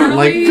tonight? Literally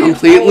Like, all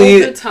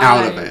completely the time.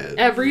 out of it.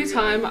 Every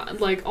time,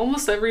 like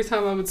almost every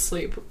time I would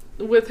sleep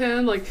with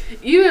him, like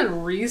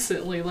even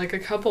recently, like a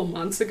couple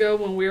months ago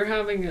when we were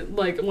having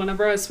like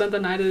whenever I spent the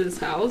night at his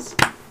house,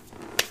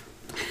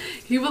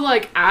 he would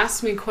like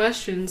ask me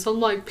questions.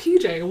 I'm like,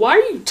 PJ, why are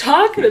you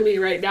talking to me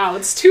right now?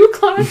 It's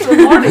 2:00 in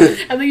the morning.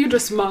 And then you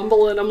just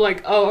mumble and I'm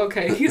like, oh,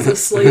 okay, he's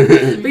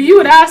asleep. But you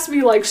would ask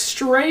me like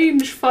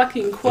strange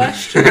fucking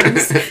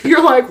questions.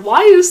 You're like,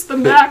 why is the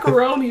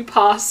macaroni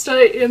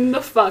pasta in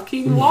the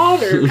fucking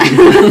water?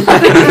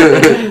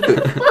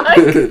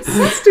 Like,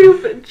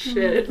 stupid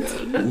shit.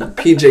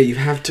 PJ, you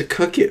have to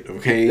cook it,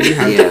 okay? You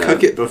have Yeah. to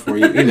cook it before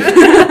you eat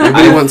it.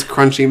 Nobody wants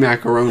crunchy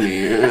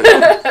macaroni.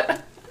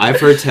 I've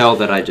heard tell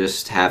that I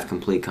just have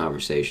complete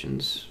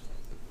conversations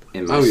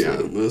in my Oh, sleep.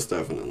 yeah, most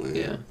definitely.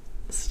 Yeah.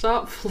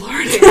 Stop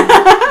flirting.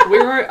 we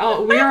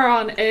are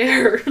on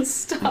air.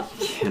 Stop.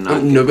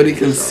 Cannot Nobody get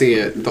can myself. see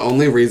it. The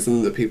only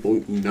reason that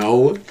people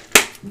know,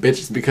 bitch,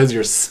 is because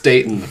you're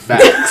stating the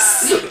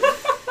facts.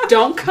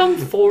 Don't come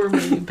for me,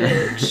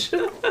 bitch.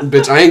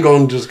 Bitch, I ain't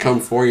gonna just come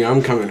for you.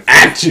 I'm coming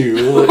at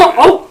you.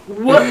 Oh,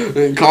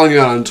 what? Calling you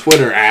out on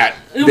Twitter at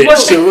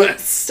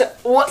bitch.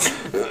 What?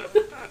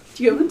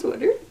 Do you have a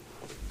Twitter?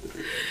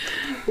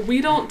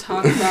 We don't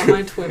talk about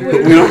my Twitter.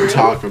 We don't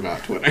talk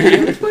about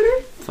Twitter.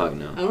 Twitter? Fuck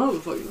no. I don't have a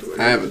fucking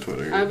Twitter. I have a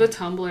Twitter. I have a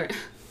Tumblr.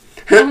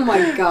 Oh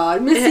my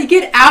god, Missy,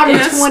 get out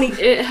of 20.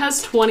 It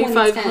has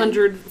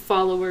 2,500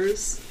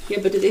 followers. Yeah,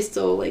 but do they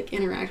still like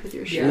interact with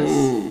your shit? Yes.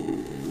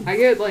 Mm. I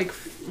get like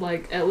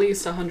at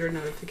least 100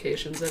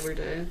 notifications every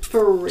day.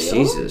 For real?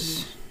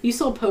 Jesus. You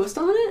still post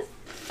on it?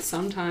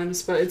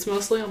 Sometimes, but it's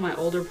mostly on my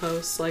older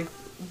posts, like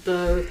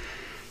the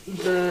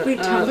Wait,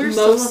 Tumblr's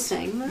still a most.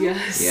 thing though?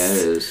 Yes. Yeah, it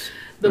is.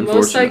 The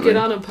most I get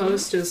Unfortunately. on a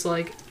post is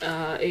like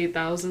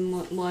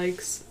 8,000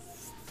 likes.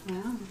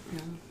 Wow.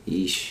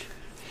 Yeesh.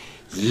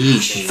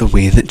 Yeesh. The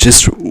way that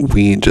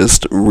we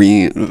just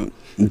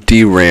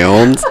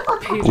derailed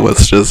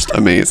was just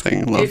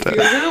amazing. If Loved you're it.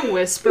 gonna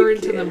whisper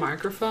into the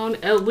microphone,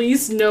 at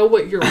least know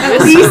what you're At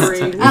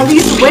whispering.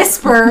 least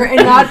whisper and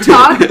not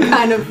talk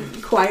kind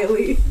of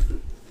quietly.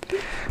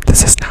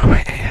 This is now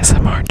my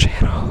ASMR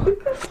channel.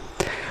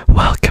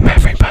 Welcome,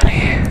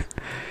 everybody.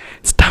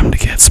 It's time to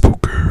get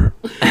spooker.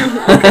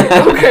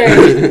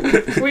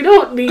 Okay, we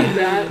don't need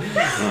that.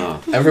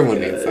 Oh, Everyone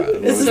needs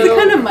that. This is So- the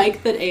kind of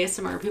mic that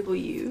ASMR people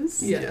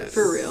use. Yes.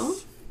 For real.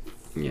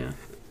 yeah.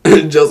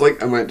 Just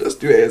like I might just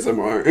do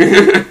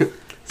ASMR.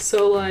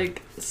 So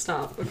like,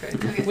 stop.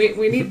 Okay,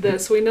 we need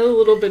this. We know a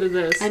little bit of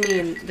this. I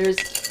mean, there's.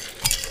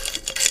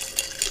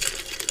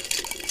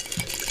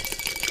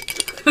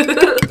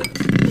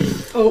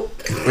 Oh,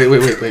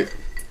 Wait.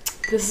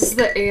 This is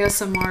the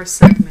ASMR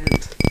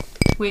segment.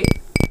 wait.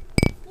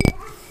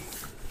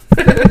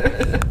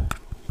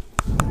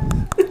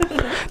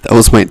 That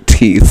was my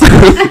teeth.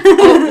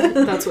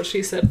 That's what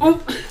she said.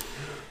 Oh.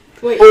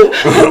 Wait.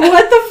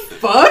 What the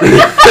fuck?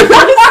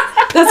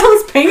 That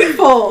sounds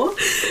painful.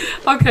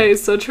 Okay,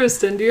 so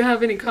Tristan, do you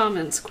have any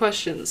comments,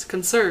 questions,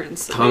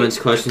 concerns? Comments,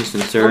 questions,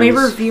 Let concerns. me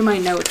review my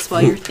notes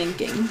while you're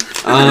thinking.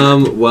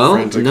 Well,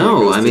 Frantically no.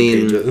 goes I through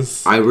mean,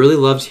 pages. I really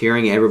loved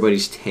hearing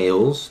everybody's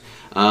tales.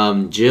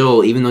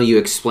 Jill, even though you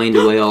explained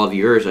away all of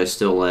yours, I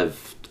still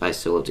love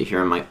to hear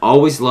them. I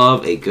always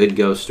love a good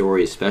ghost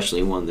story,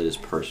 especially one that is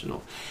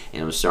personal.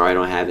 And I'm sorry I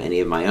don't have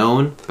any of my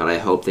own, but I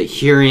hope that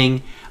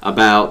hearing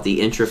about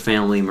the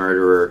intra-family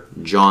murderer,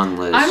 John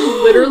Liz. I'm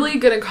literally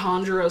gonna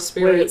conjure a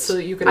spirit Wait, so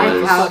that you can I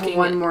have a have fucking.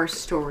 one more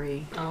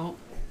story. Oh.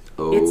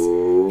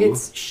 Oh.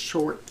 It's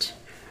short.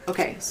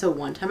 Okay, so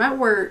one time at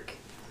work,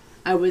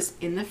 I was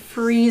in the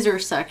freezer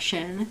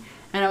section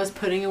and I was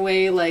putting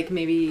away like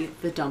maybe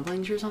the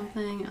dumplings or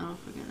something. I don't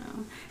fucking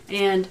know.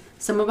 And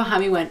someone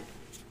behind me went,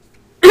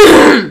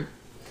 and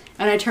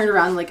I turned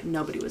around like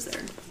nobody was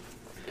there.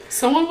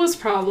 Someone was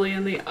probably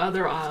in the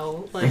other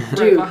aisle, like right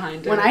Dude,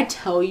 behind it. when I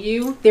tell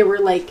you, they were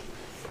like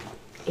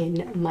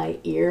in my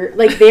ear,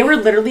 like they were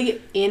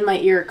literally in my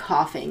ear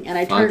coughing, and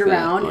I Fuck turned that.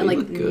 around Oh, and you like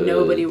look good.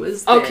 nobody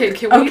was there. Okay,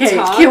 can we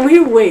talk? Can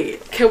we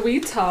wait? Can we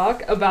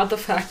talk about the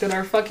fact that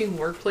our fucking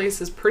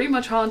workplace is pretty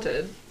much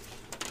haunted?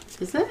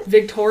 Is it?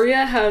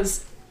 Victoria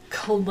has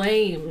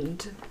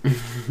claimed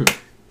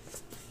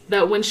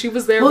that when she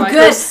was there Well, by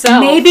good. herself,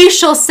 Maybe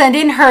she'll send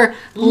in her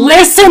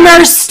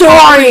listener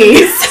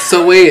stories.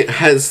 So wait,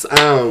 has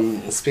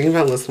speaking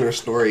about listener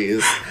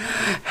stories,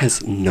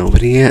 has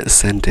nobody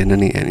sent in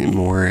any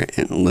more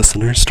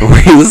listener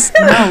stories?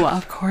 No,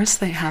 of course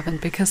they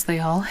haven't because they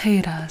all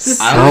hate us.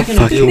 How was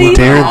gonna do fucking one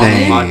dare on the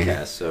they?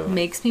 podcast, so.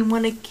 Makes me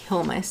want to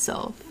kill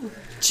myself.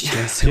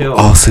 Guess who Jill.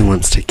 also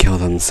wants to kill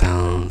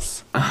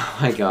themselves? Oh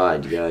my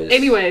god, you guys.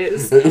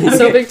 Anyways,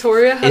 so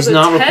Victoria has It's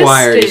not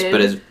required, attested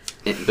but as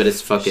but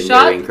it's fucking very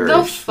Shut the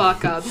encouraged.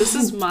 fuck up. This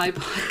is my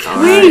podcast.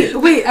 Alright.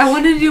 Wait, I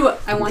want to do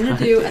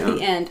at the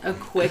end a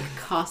quick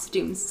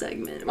costume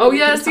segment. Oh,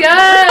 yes,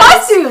 yes!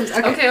 Costumes!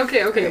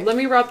 Okay. Let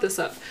me wrap this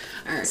up.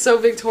 Alright. So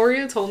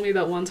Victoria told me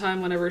that one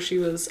time whenever she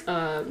was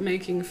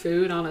making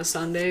food on a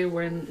Sunday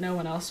when no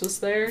one else was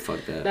there,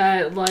 Fuck that.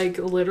 that like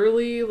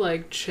literally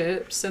like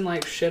chips and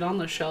like shit on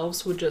the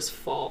shelves would just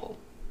fall.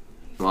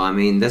 Well, I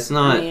mean, that's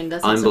not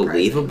that's not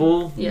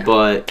unbelievable, surprising. Yeah.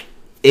 but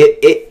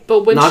it.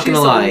 But when not she's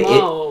gonna lie,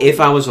 alone, if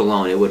I was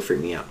alone, it would freak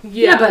me out.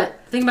 Yeah, but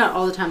think about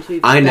all the times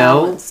we've I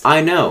know, balanced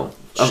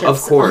of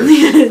chips course, on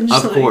the edge,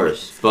 of like-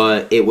 course,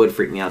 but it would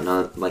freak me out.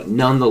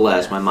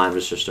 Nonetheless, my mind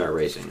would just start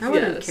racing. I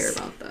wouldn't Yes. care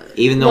about that.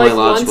 Even though like my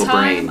logical one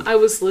time brain, I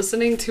was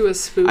listening to a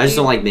spooky. I just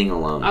don't like being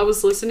alone. I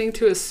was listening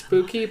to a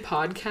spooky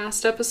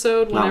podcast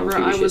episode Not when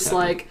whenever creepy I was shit's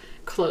happening. like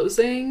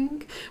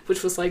closing,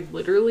 which was like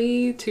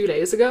literally 2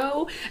 days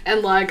ago,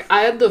 and like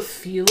I had the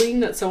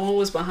feeling that someone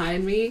was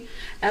behind me,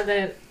 and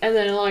then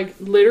like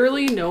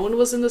literally no one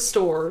was in the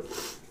store.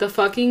 The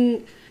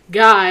fucking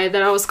guy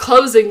that I was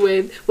closing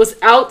with was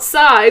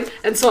outside,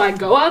 and so I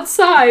go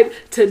outside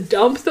to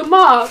dump the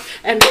mop,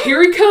 and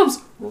here he comes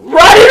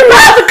running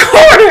around the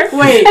corner.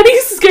 Wait. And he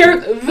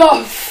scared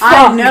the fuck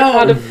I know.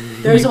 out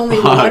of There's only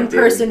Fuck, one dude.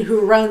 person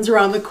who runs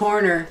around the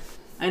corner,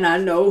 and I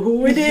know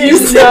who it you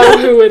is. know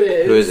who it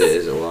is. Who is it?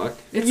 Is it Locke?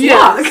 It's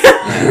Yes.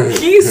 Locke.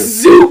 He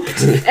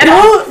zooped. And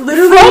No,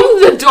 literally. from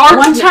the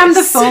darkness. One time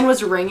the phone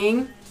was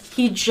ringing,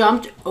 he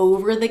jumped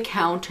over the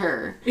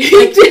counter. He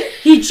did.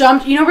 He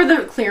jumped, you know where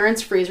the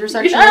clearance freezer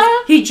section Yeah.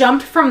 is? He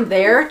jumped from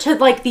there to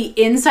like the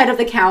inside of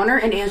the counter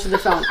and answered the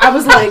phone. I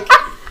was like,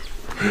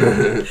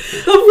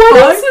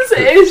 What is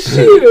his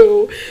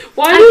issue?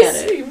 Why I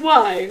does get he?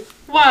 Why?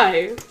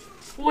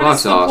 What is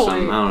Locke's the awesome.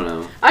 point? I don't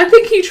know. I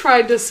think he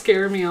tried to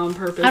scare me on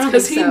purpose I don't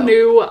because think he so.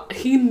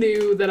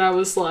 knew that I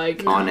was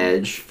like On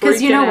edge.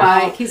 because you freaking know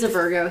why? out. He's a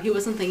Virgo. He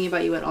wasn't thinking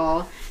about you at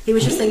all. He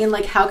was just thinking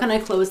like, how can I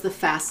close the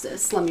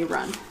fastest? Let me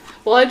run.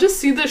 Well, I just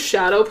see the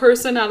shadow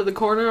person out of the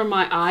corner of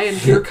my eye, and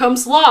here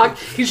comes Locke.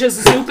 He's just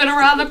zooping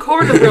around the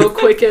corner real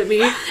quick at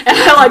me, and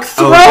I like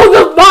throw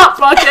the mop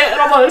bucket, and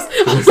I was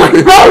like,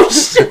 oh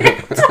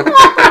shit!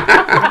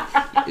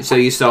 So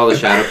you saw the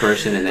shadow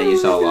person, and then you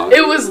saw Locke.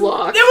 It was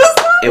Locke.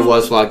 It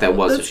was Locke that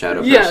was the shadow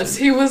person. Yes,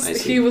 he I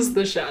see. was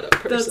the shadow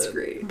person. That's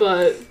great.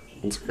 But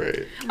That's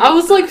great. I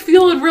was like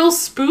feeling real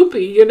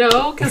spoopy, you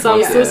know, because I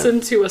was Yeah.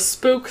 listening to a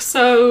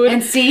spook-sode.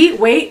 And see,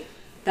 wait,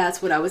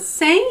 that's what I was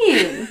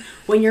saying.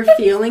 When you're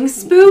feeling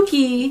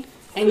spooky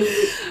and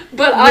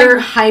But you're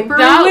hyper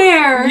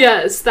aware.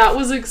 Yes, that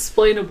was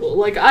explainable.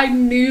 Like, I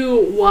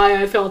knew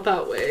why I felt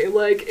that way.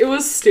 Like, it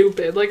was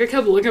stupid. Like, I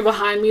kept looking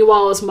behind me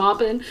while I was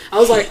mopping. I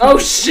was like, oh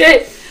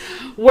shit!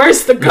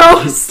 Where's the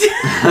ghost?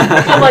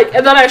 But, like,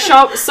 and then I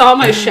saw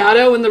my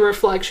shadow in the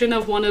reflection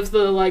of one of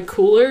the, like,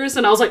 coolers,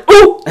 and I was like,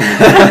 oh!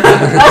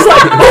 I was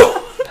like, oh!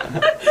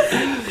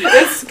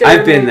 It scared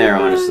I've been me. there,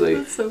 honestly.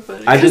 That's so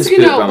funny. I've been Because, you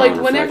spooked know, by my like,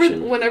 own whenever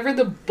reflection.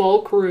 the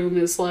bulk room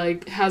is,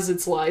 like, has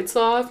its lights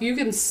off, you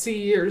can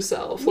see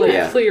yourself, like,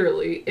 Yeah.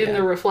 clearly in Yeah.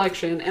 the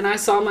reflection. And I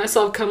saw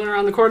myself coming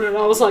around the corner, and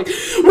I was like,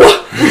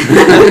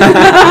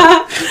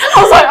 I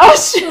was like, oh,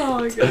 shit. Oh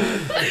my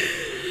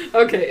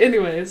god. Okay,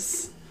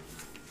 anyways.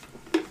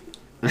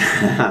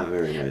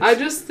 Very nice. I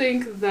just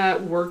think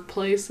that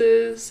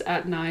workplaces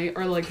at night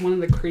are, like, one of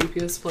the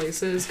creepiest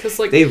places. Because,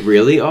 like, They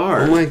really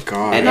are. Oh my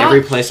god. And Not-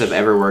 every place I've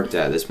ever worked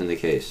at, that's been the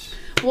case.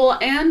 well,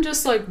 and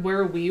just, like,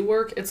 where we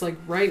work, it's, like,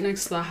 right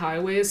next to the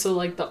highway. So,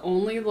 like, the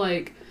only,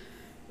 like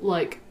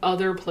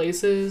other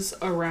places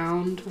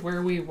around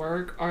where we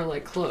work are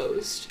like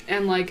closed,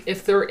 and like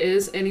if there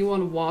is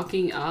anyone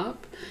walking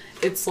up,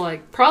 it's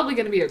like probably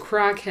gonna be a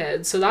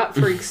crackhead, so that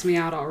freaks me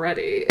out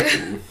already.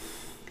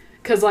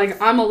 Cause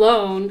like I'm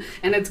alone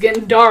and it's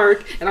getting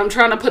dark and I'm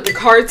trying to put the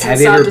carts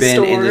Have you inside ever the been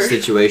store. in the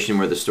situation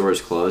where the store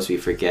is closed, you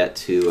forget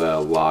to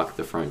lock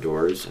the front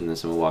doors, and then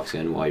someone walks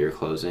in while you're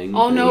closing,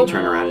 Oh and no! you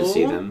turn around to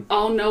see them?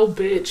 Oh no,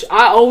 bitch!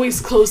 I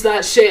always close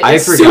that shit I've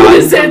as soon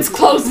forgotten as it's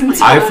closing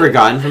time. I've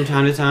forgotten from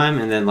time to time,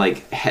 and then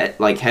like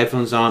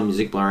headphones on,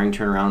 music blaring,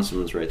 turn around,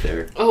 someone's right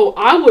there. Oh,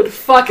 I would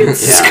fucking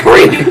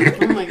scream!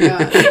 Oh my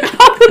god.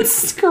 I would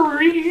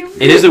scream.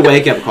 It is a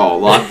wake up call.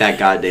 Lock that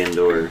goddamn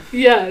door.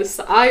 Yes,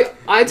 I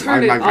turn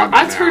it. my God,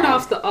 I turn now.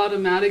 off the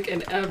automatic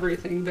and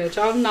everything, bitch.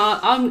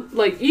 I'm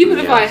like, even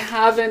if Yeah. I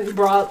haven't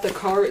brought the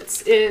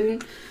carts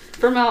in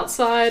from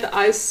outside,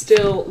 I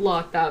still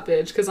lock that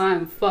bitch because I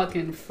am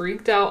fucking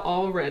freaked out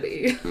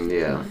already.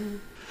 Yeah.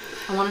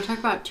 I want to talk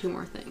about two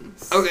more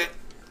things. Okay.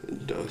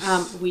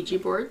 Dose. Ouija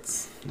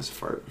boards That's a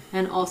fart.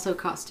 and also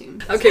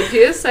costumes. Okay,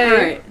 PSA.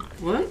 Alright.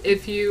 What?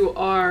 If you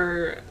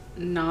are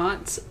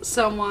not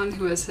someone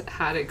who has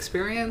had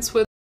experience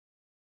with,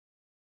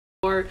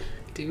 or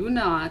do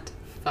not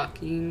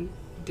fucking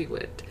do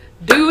it.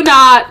 Do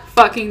not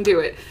fucking do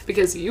it,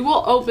 because you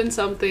will open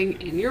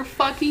something in your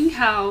fucking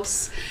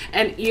house,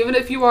 and even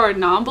if you are a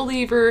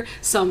non-believer,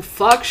 some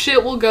fuck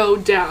shit will go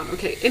down.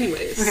 Okay,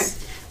 anyways.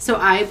 Okay. So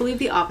I believe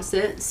the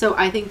opposite. So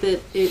I think that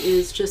it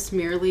is just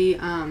merely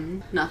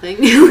nothing.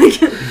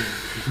 Like,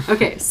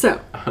 Okay, so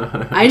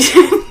I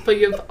did. But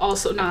you've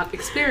also not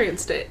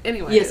experienced it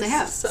anyway. Yes, I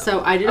have.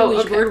 So I did a Oh,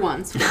 Ouija okay. board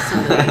once with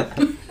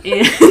somebody,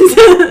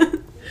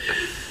 and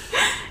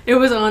it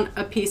was on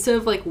a piece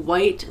of like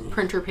white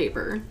printer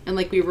paper, and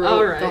like we wrote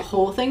All right. the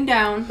whole thing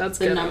down, That's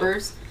the ghetto.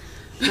 numbers,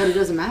 but it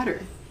doesn't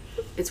matter.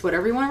 It's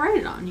whatever you want to write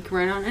it on. You can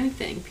write it on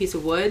anything, piece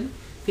of wood,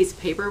 piece of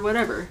paper,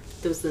 whatever.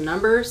 Those the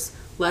numbers,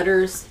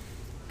 letters,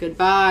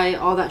 goodbye,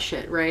 all that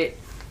shit, right?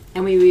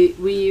 And we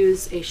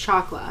use a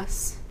shot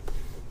glass,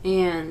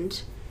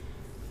 and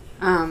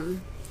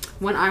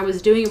when I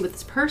was doing it with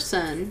this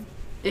person,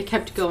 it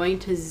kept going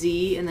to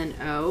Z and then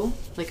O,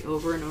 like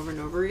over and over and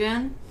over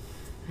again.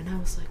 And I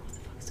was like, what the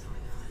fuck's going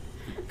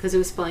on? Because it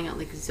was spelling out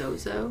like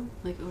Zozo,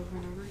 like over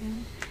and over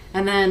again.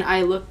 And then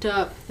I looked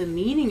up the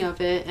meaning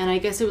of it, and I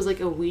guess it was like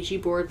a Ouija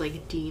board,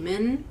 like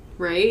demon,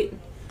 right?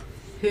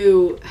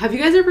 Who, have you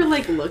guys ever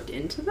like looked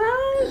into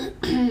that?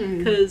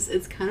 Because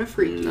it's kind of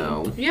freaky.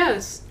 No.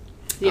 Yes.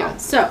 Yeah. Oh.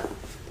 So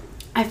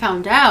I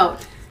found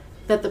out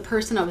that the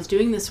person I was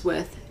doing this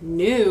with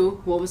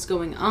knew what was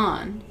going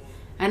on.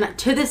 And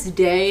to this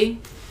day,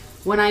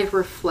 when I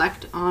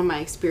reflect on my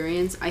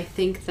experience, I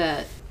think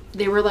that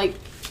they were like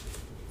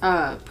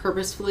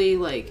purposefully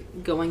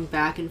like going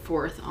back and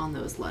forth on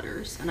those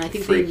letters. And I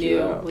think they Freak you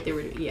knew out. what they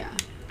were doing. Yeah.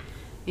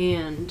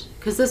 And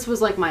because this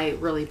was like my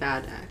really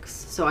bad ex.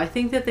 So I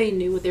think that they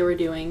knew what they were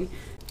doing.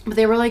 But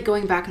they were like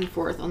going back and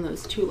forth on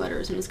those two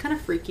letters. And it was kind of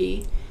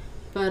freaky.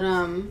 But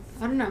I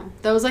don't know.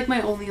 That was like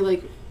my only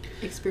like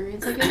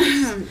experience, I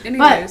guess.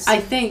 Anyways. But I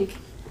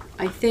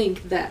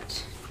think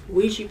that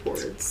Ouija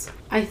boards,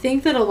 I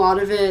think that a lot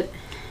of it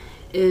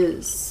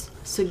is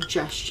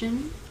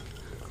suggestion.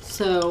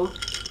 So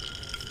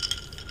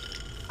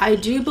I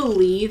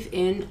believe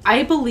in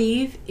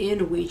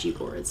Ouija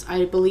boards.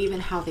 I believe in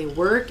how they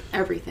work,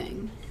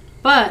 everything.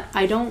 But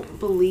I don't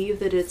believe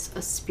that it's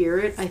a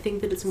spirit. I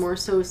think that it's more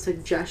so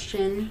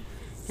suggestion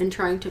and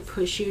trying to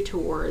push you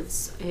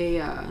towards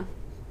a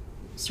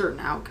certain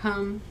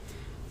outcome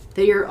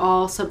that you're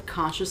all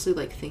subconsciously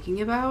like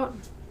thinking about.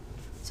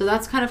 So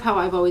that's kind of how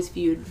I've always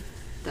viewed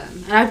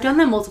them. And I've done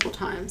them multiple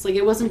times. Like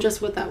it wasn't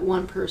just with that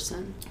one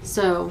person.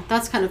 So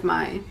that's kind of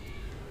my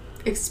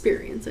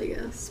experience, I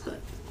guess. But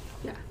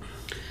yeah.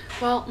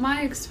 Well,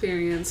 my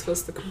experience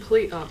was the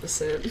complete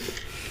opposite.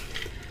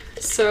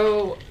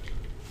 So,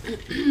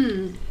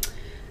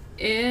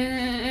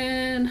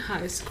 in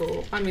middle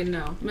school.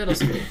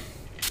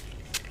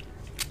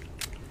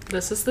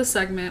 This is the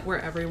segment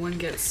where everyone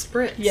gets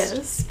spritzed.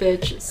 Yes,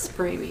 bitch,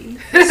 spray me.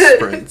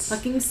 Sprints.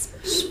 Fucking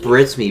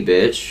Spritz me,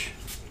 bitch.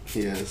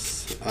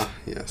 Yes.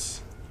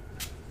 Yes.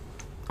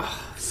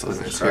 So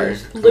nice. Sorry.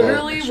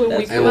 Literally, when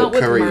we That's- I come will out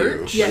with cover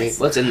merch, you. Yes.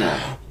 What's in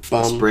that?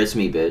 Bum. Spritz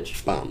me,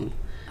 bitch. Bum.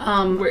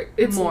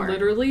 it's more.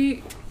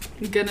 literally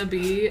gonna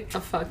be a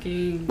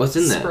fucking What's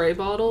in that? spray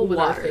bottle with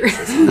our Water.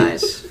 faces.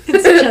 Nice.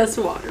 It's just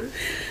water.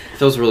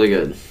 Feels really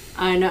good.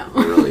 I know.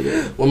 Really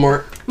good. One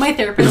more. My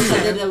therapist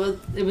said that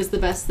it was the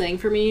best thing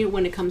for me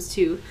when it comes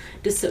to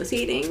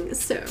dissociating.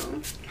 So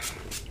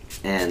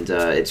And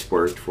it's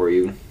worked for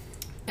you.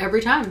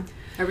 every time,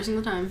 every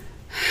single time.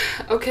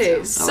 Okay,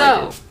 I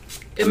so like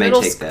it. I may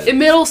take that. in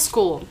middle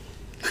school,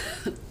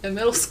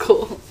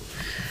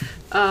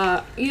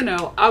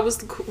 I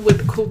was with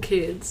the cool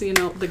kids,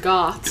 the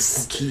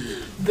goths,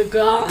 the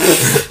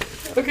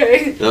goths.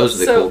 Okay, Those are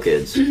the so cool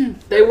kids.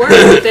 They were in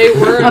our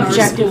school,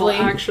 Objectively.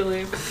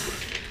 actually.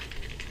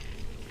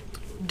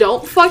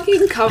 Don't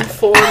fucking come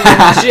for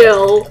me,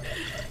 Jill,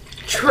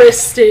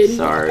 Tristan.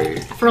 Sorry.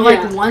 For like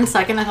Yeah. 1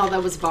 second, I thought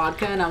that was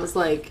vodka, and I was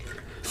like,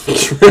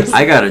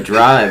 I gotta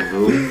drive,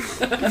 boo.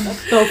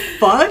 "The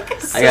fuck?"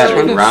 I gotta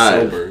Trying to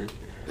drive. sober.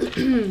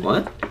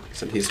 What?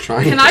 Said he's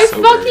trying Can to I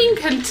sober. fucking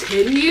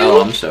continue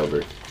Oh, I'm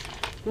sober.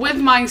 with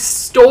my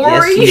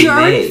story? Yes, Did you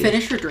already May.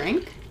 finish your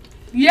drink?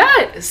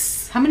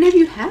 Yes. How many have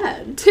you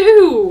had?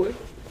 2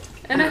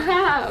 and a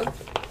half.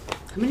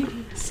 How many?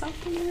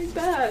 Something like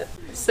that.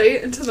 Say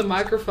it into the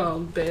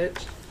microphone,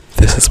 bitch.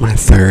 This is my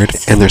third,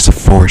 and there's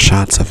 4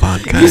 shots of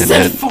vodka You in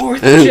said it.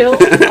 4th, Jill.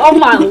 Oh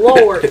my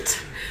lord.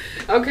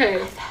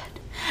 Okay.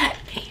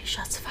 8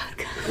 shots of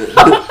vodka.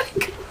 Oh my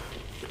god.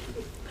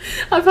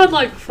 I've had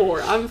like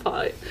 4. I'm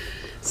fine.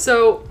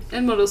 So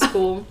in middle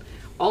school,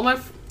 all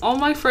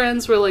my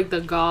friends were like the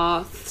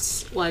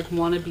goths, like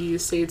wannabe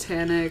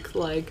satanic,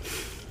 like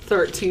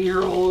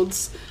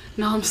 13-year-olds.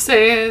 Know what I'm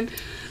saying?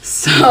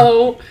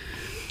 So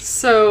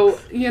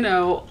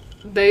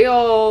they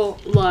all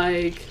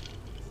like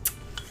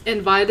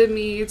invited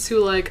me to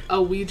like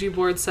a Ouija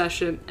board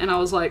session, and I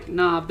was like,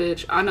 nah,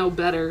 bitch, I know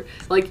better.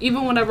 Like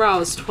even whenever I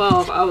was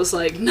 12, I was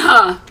like,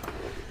 nah,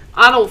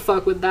 I don't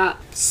fuck with that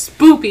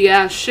spoopy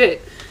ass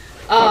shit.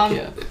 Fuck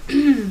yeah.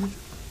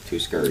 Too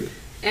scary.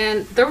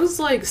 And there was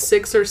like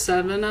 6 or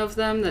 7 of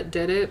them that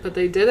did it, but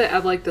they did it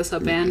at like this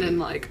abandoned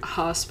like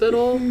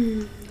hospital,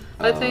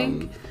 I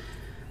think.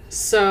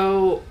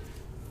 So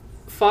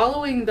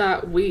following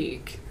that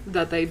week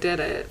that they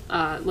did it,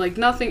 like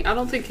nothing, I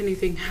don't think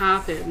anything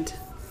happened,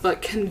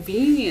 but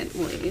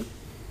conveniently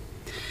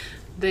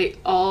they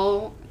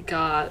all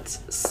got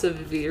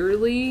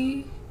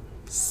severely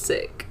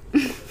sick.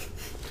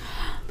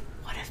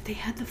 What if they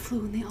had the flu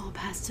and they all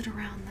passed it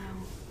around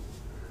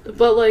though?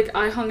 But like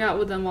I hung out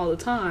with them all the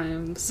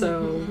time,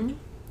 so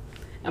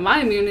and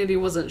my immunity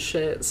wasn't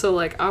shit. So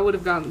like I would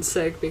have gotten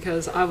sick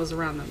because I was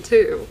around them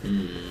too.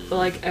 But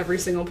like every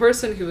single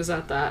person who was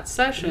at that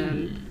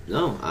session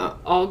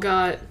all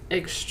got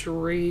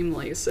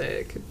extremely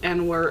sick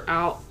and were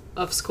out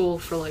of school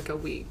for like a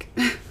week.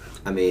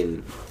 I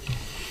mean,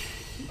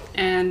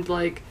 and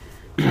like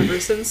ever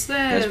since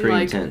That's then, pretty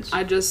like intense.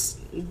 I just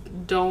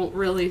don't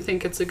really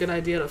think it's a good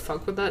idea to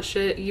fuck with that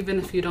shit, even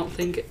if you don't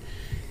think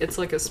it's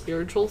like a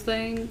spiritual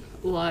thing.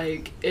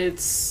 Like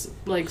it's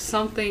like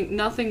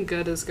nothing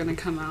good is gonna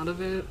come out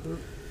of it.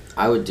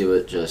 I would do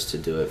it just to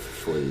do it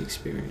for the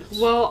experience.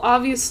 Well,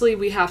 obviously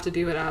we have to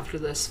do it after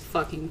this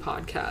fucking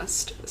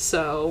podcast,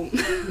 so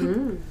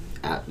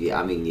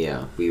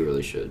yeah, we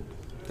really should.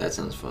 That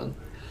sounds fun.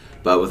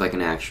 But with like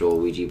an actual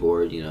Ouija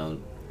board, you know,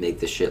 make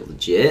the shit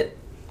legit.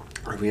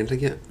 Are we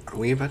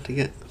about to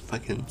get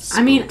fucking spooky?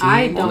 I mean,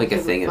 I We'll don't make a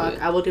give thing a of fuck.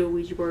 it. I will do a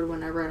Ouija board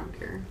whenever. I don't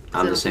care. 'Cause I'm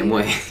I the don't same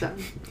believe way. it, so.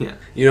 Yeah.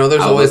 You know,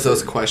 there's I always love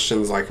those it.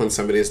 questions like when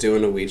somebody's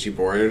doing a Ouija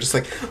board, they're just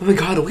like, "Oh my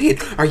god,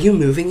 wait, are you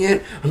moving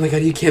it? Oh my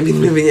god, you can't be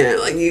moving it!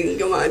 Like, you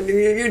come on,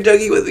 you're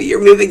joking with me. You're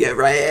moving it,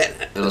 right?"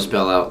 It'll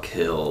spell out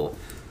kill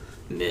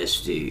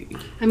Misty.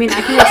 I mean,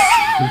 I can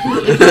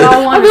if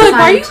y'all want I'll be like,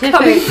 why are you scientific,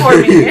 coming for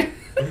me?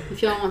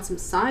 if y'all want some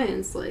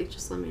science, like,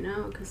 just let me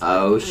know. Cause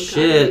Oh, I got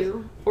shit.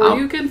 you. Or I'm-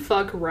 you can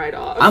fuck right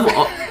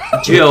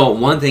off. Jill,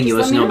 one thing you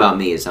Just must let know me know. about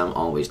me is I'm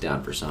always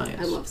down for science.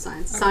 I love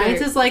science. Okay.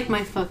 Science is like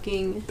my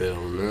fucking. Bill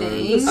Nye,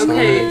 Thanks. the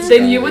Okay, science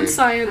then you guy. and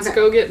science Okay,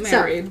 go get so-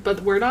 married,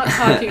 but we're not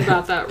talking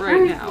about that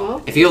right now.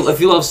 Well, If you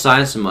love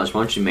science so much,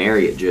 why don't you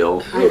marry it,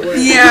 Jill? I would.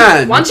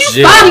 Yeah, Why don't you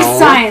Jill. Fuck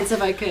science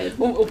if I could.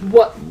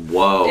 What?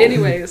 Whoa.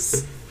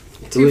 Anyways,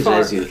 Who too is far.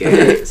 as you Okay,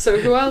 get? so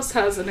who else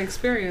has an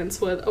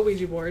experience with a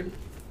Ouija board?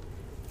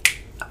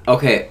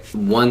 Okay,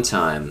 one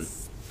time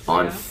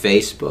on Yeah.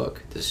 Facebook,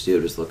 this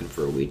dude was looking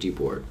for a Ouija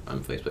board on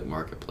Facebook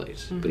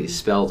Marketplace, but he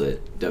spelled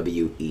it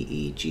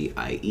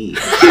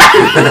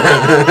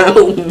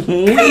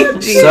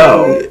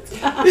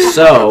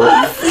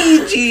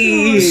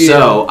Weegie.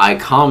 So I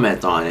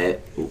comment on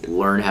it,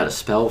 learn how to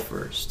spell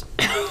first.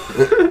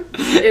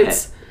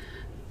 It's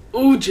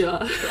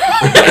Ouija.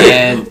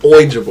 and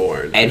Ouija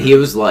board. And he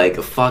was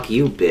like, "Fuck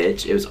you,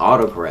 bitch." It was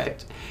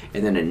autocorrect.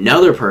 And then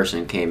another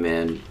person came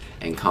in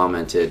and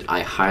commented,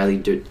 I highly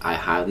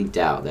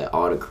doubt that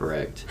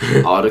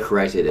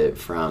autocorrected it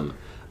from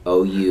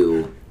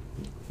OUJIA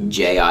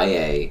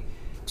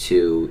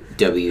to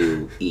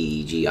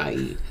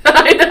WEGIE.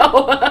 I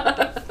know.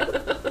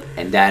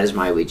 And that is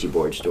my Ouija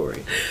board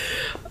story.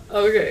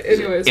 Okay,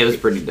 anyways. It was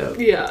pretty dope.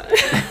 Yeah.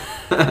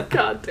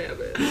 God damn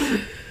it.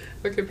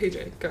 Okay,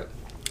 PJ, go.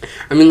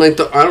 I mean, like,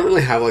 I don't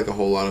really have, like, a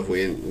whole lot of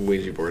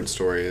Ouija board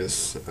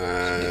stories,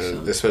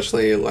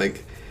 especially,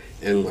 like,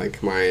 in,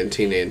 like, my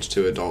teenage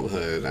to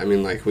adulthood. I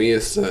mean, like, we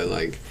used to,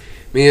 like,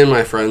 me and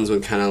my friends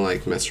would kind of,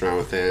 like, mess around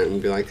with it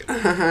and be like,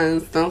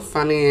 it's so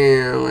funny,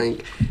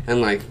 like,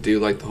 and, like, do,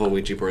 like, the whole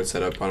Ouija board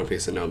setup on a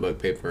piece of notebook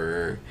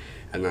paper,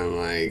 and then,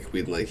 like,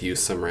 we'd, like, use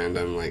some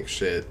random, like,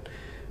 shit,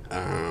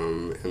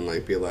 and,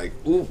 like, be like,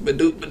 oop,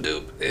 ba-doop,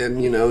 ba-doop,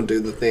 and, you know, do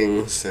the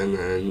things, and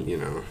then, you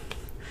know,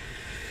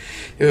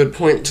 it would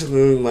point to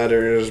the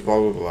letters, blah,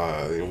 blah,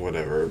 blah, and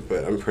whatever,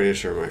 but I'm pretty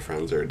sure my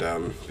friends are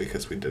dumb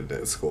because we did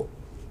it at school.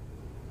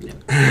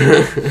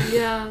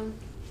 Yeah.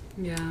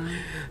 Yeah.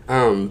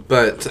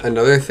 But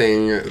another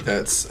thing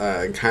that's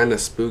kind of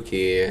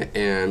spooky,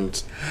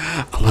 and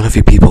a lot of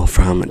you people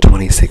from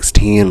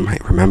 2016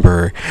 might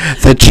remember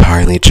the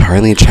Charlie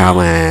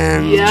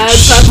Challenge.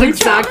 Yes, that's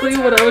exactly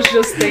what I was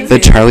just thinking. The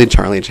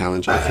Charlie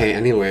Challenge. Okay,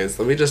 anyways,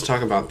 let me just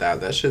talk about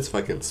that. That shit's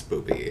fucking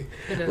spoopy.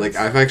 It is. Like,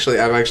 I've actually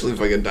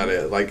fucking done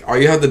it. Like, all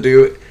you have to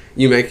do,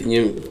 you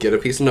get a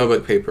piece of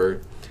notebook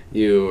paper,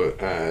 you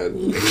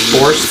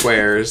 4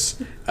 squares,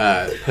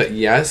 put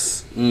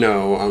yes,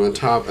 no on the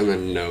top, and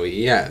then no,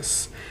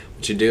 yes.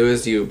 What you do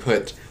is you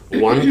put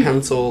one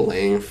pencil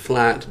laying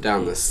flat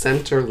down the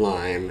center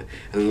line,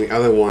 and the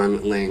other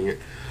one laying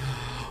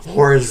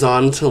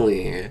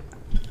horizontally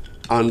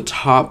on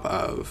top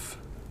of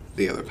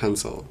the other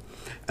pencil.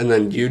 And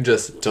then you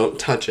just don't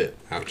touch it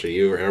after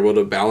you are able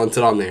to balance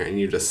it on there, and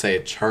you just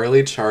say,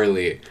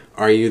 Charlie,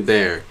 are you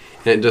there?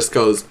 And it just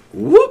goes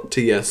whoop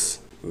to yes.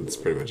 That's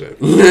pretty much it.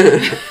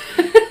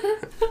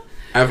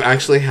 I've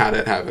actually had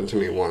it happen to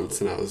me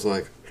once, and I was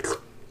like,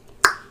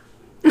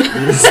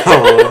 Those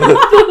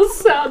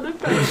sound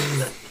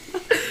effects.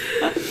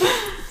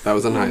 that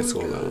was in high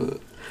school, though.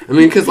 I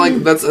mean, because, like,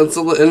 it's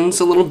a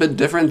little bit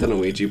different than a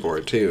Ouija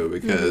board, too,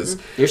 because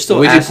You're still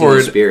Ouija asking board-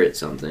 the spirit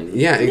something.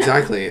 yeah,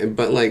 exactly.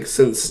 But, like,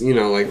 since, you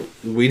know, like,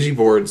 Ouija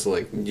boards,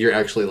 like, you're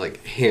actually,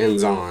 like,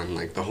 hands-on,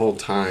 like, the whole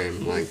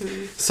time. Like,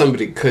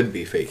 somebody could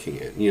be faking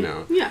it, you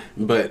know? Yeah.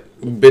 But,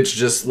 bitch,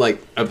 just,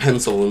 like, a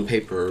pencil and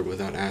paper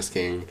without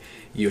asking,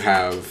 you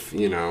have,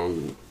 you know,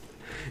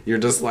 you're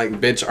just like,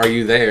 bitch, are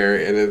you there?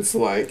 And it's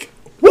like,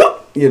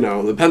 whoop! You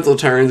know, the pencil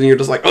turns, and you're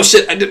just like, oh,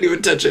 shit, I didn't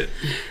even touch it.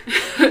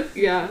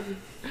 Yeah.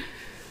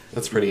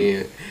 That's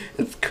pretty.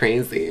 It's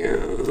crazy.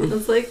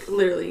 It's like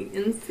literally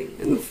insane.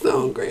 It's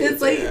so crazy.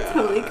 It's like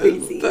totally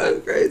crazy. It's so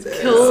crazy.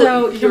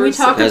 So can we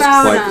talk That's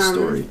about quite the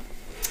story.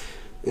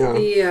 Yeah.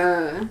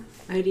 the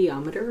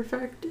ideometer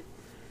effect?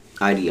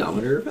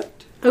 Ideometer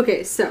effect?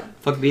 Okay, so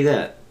Fuck be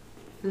that.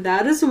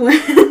 that is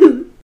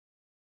when.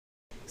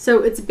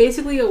 So it's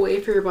basically a way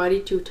for your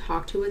body to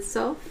talk to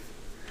itself.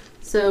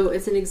 So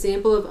it's an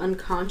example of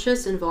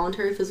unconscious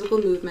involuntary physical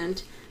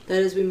movement that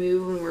is we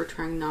move when we're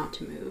trying not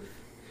to move.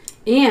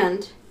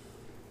 And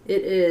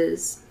it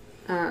is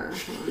hold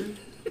on.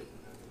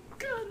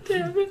 God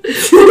damn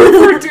it.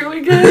 We're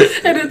doing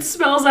it, and it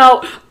spells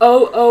out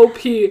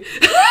OOP.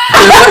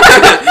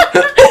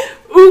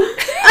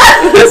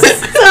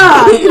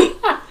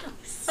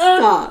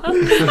 Stop.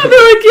 I'm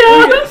like,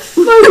 yeah,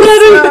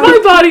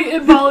 my body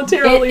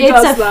involuntarily Its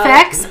does that.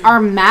 effects are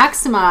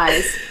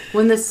maximized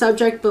when the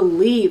subject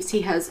believes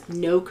he has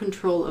no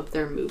control of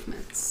their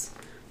movements.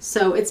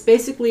 So it's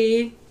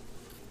basically,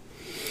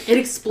 it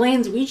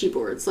explains Ouija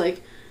boards.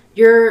 Like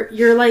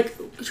you're like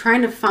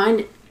trying to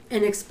find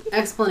an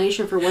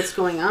explanation for what's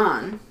going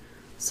on.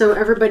 So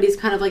everybody's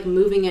kind of like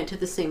moving it to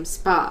the same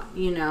spot,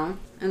 you know?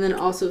 And then it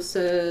also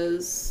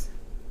says,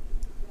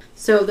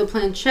 so the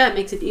planchette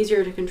makes it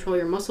easier to control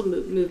your muscle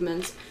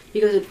movements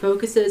because it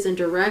focuses and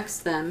directs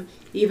them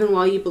even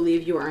while you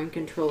believe you are in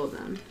control of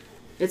them.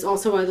 It's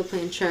also why the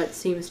planchette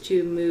seems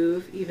to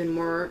move even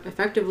more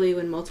effectively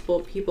when multiple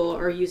people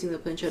are using the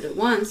planchette at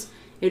once.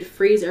 It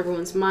frees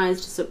everyone's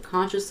minds to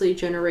subconsciously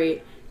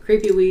generate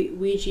creepy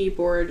Ouija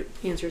board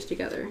answers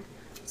together.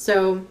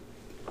 So,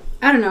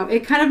 I don't know,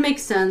 it kind of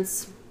makes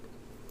sense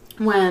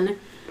when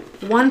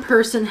one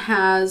person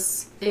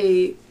has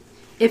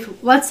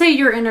if let's say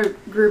you're in a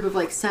group of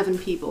like 7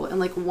 people and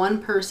like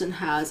one person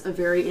has a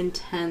very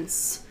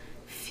intense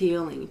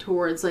feeling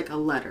towards like a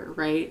letter,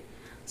 right?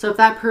 So if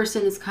that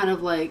person is kind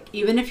of like,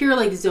 even if you're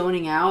like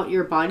zoning out,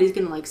 your body's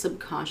gonna like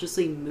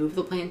subconsciously move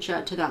the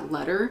planchette to that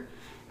letter.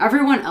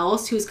 Everyone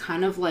else who's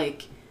kind of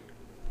like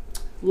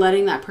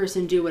letting that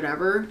person do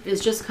whatever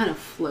is just kind of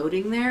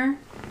floating there.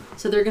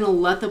 So they're gonna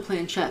let the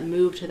planchette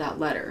move to that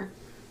letter.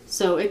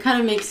 So it kind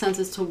of makes sense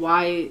as to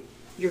why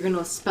you're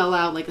gonna spell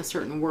out like a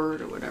certain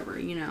word or whatever,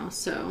 you know.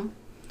 So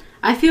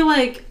I feel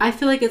like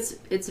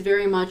it's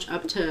very much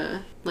up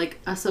to like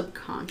a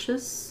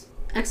subconscious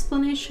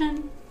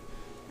explanation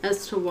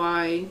as to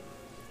why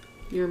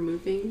you're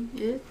moving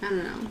it. I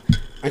don't know.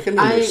 I can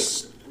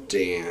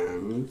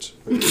understand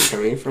where you're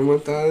coming from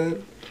with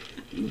that,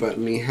 but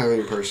me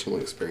having personal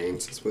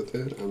experiences with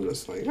it, I'm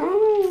just like,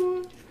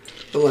 oh.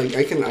 But like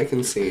I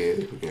can see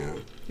it, yeah.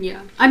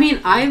 Yeah. I mean,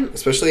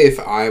 especially if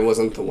I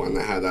wasn't the one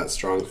that had that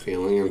strong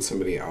feeling and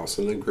somebody else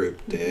in the group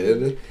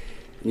did,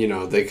 you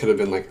know, they could have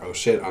been like, oh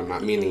shit, I'm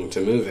not meaning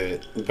to move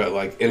it. But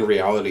like in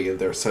reality,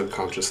 they're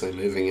subconsciously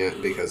moving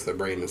it because their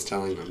brain is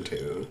telling them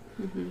to.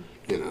 Mm-hmm.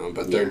 You know,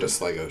 but they're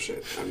just like, oh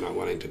shit, I'm not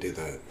wanting to do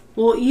that.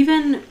 Well,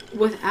 even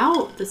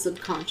without the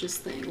subconscious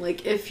thing,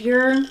 like if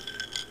you're,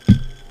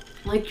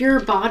 like your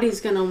body's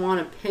gonna want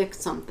to pick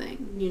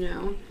something, you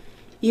know,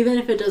 even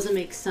if it doesn't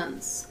make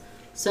sense.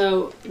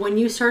 So when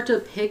you start to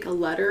pick a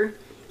letter,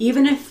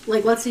 even if,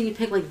 like, let's say you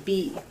pick like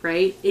B,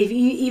 right?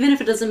 Even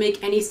if it doesn't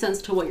make any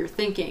sense to what you're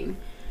thinking,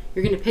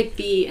 you're gonna pick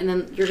B, and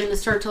then you're gonna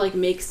start to like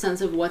make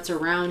sense of what's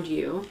around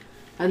you,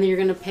 and then you're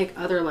gonna pick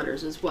other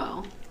letters as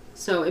well.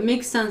 So it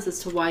makes sense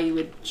as to why you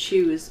would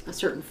choose a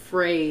certain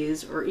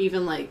phrase or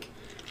even like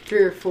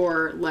 3 or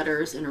 4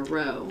 letters in a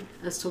row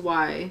as to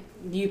why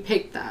you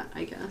picked that,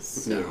 I guess.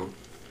 So, No.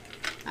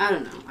 I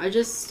don't know.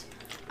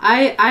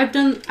 I've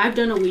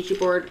done a Ouija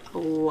board a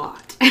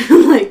lot.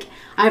 Like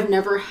I've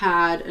never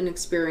had an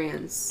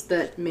experience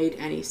that made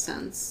any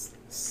sense,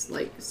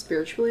 like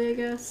spiritually, I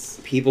guess.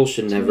 People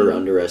should never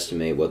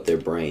underestimate what their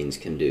brains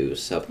can do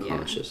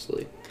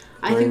subconsciously.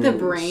 I think the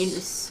brain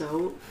is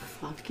so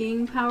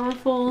fucking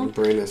powerful. The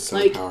brain is so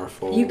like,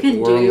 powerful. You can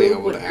We're only do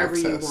able whatever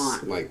to you access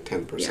want. like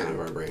 10% of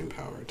our brain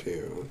power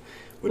too,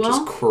 which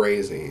Well, is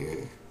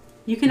crazy.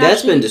 You can That's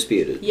actually, been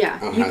disputed. Yeah,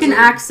 Oh, you has can it?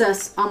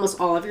 access almost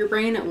all of your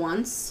brain at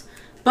once,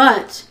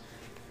 but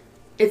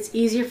it's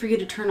easier for you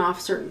to turn off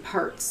certain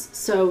parts.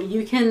 So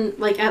you can,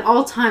 like, at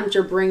all times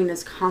your brain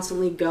is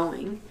constantly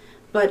going,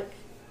 but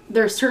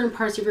there are certain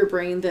parts of your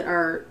brain that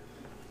are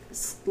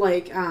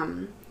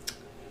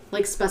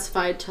like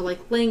specified to like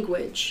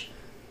language,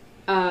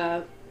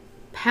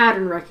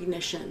 pattern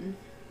recognition,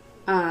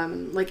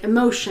 like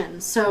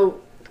emotion.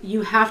 So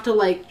you have to,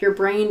 like, your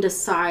brain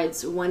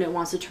decides when it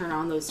wants to turn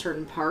on those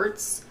certain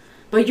parts,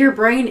 but your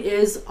brain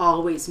is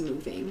always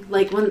moving.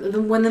 Like when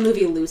the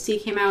movie Lucy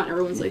came out,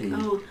 everyone's like,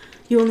 oh,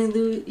 you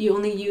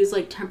only use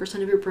like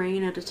 10% of your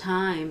brain at a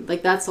time.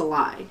 Like, that's a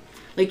lie.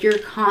 Like, you're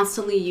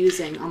constantly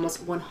using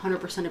almost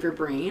 100% of your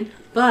brain,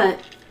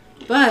 but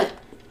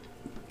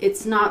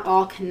it's not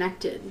all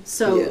connected.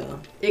 So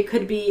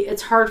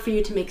it's hard for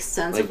you to make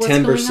sense Like of what's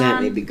going on.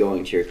 10% may be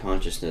going to your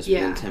consciousness, but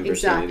then 10%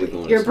 may be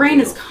going to your brain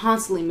is something else.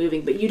 constantly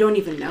moving, but you don't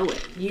even know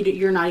it.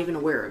 You're not even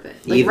aware of it.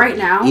 Like even, right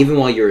now, even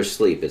while you're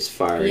asleep, it's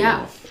firing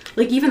off.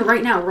 like even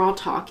right now, we're all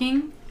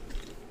talking,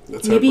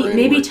 That's our maybe brain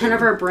maybe working.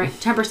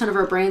 10% of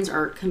our brains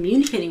are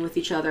communicating with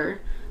each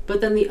other, but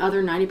then the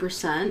other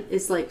 90%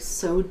 is like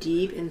so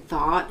deep in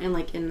thought and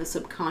like in the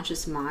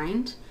subconscious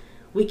mind,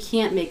 we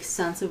can't make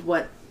sense of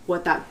what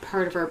that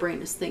part of our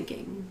brain is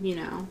thinking, you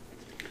know.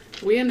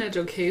 We an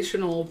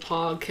educational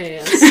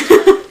podcast.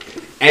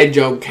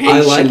 Educational. I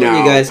like when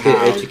you guys get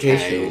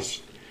educational. podcast.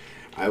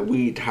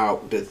 We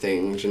talk to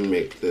things and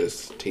make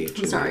this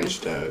teaching sorry. and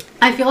stuff.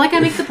 I feel like I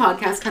make the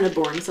podcast kind of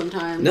boring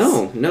sometimes.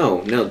 No.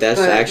 That's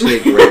But- actually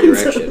a great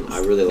direction. I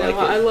really like No,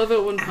 I it. love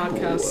it when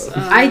podcasts.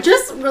 I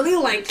just really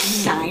like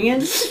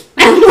science.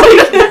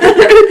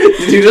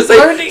 Did you just say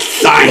Learning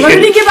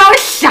science? about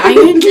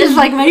science is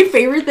like my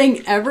favorite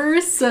thing ever,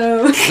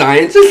 so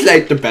Science is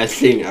like the best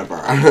thing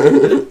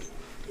ever.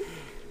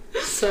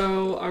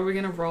 So, are we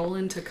gonna roll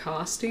into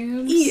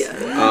costumes? yeah.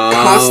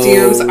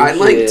 Costumes. I'd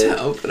like shit. to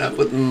open up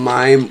with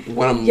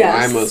one of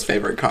Yes. my most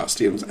favorite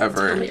costumes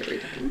ever. Tell me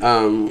everything.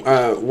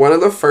 One of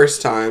the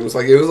first times,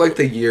 like it was like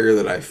the year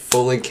that I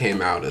fully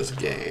came out as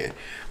gay.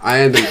 I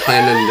had been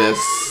planning this.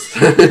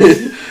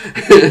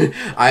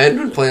 I had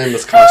been planning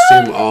this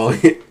costume all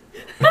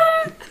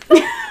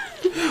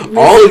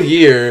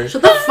year,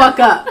 Shut the fuck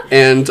up.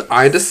 and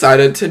I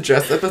decided to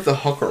dress up as a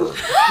hooker.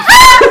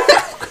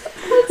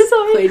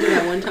 Played you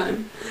that one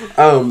time.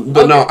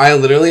 But no, I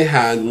literally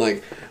had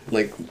like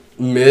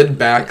mid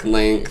back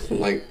length,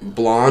 like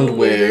blonde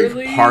wig,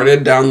 Literally?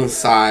 parted down the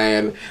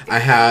side. I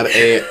had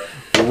a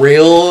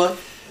real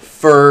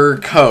fur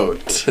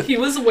coat. He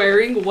was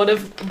wearing one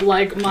of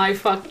like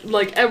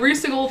every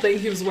single thing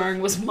he was wearing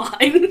was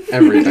mine.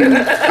 Everything.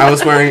 I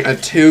was wearing a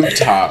tube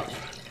top,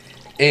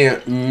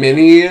 and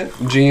mini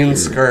jean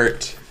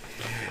skirt,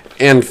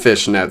 and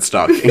fishnet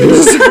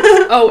stockings.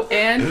 Oh,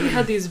 and he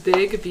had these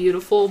big,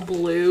 beautiful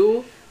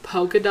blue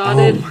polka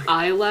dotted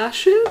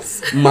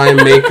eyelashes. My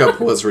makeup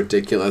was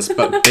ridiculous,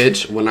 but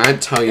bitch, when I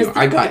tell you Is there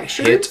I got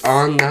pictures? hit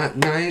on that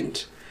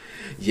night,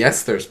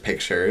 yes, there's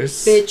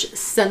pictures. Bitch,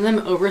 send them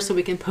over so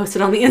we can post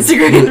it on the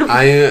Instagram.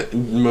 I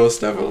most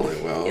definitely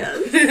will.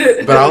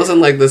 Yes. But I was in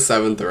like the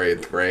 7th or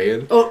 8th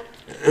grade. Oh.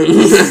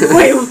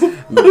 Wait.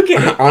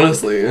 Okay.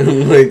 Honestly,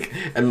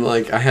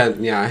 I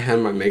had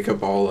my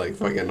makeup all like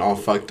fucking all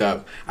fucked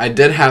up. I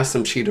did have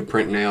some cheetah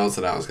print nails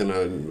that I was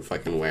gonna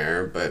fucking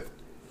wear, but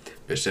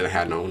bitch did I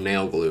had no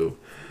nail glue,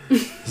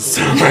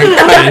 so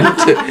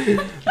I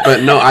couldn't.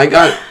 But no, I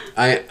got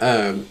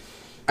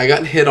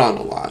hit on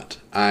a lot.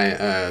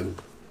 I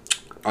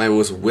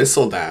was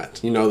whistled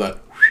at. You know that.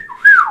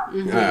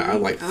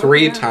 Like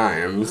 3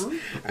 times,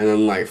 and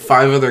then like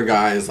 5 other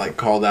guys like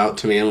called out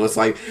to me and was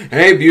like,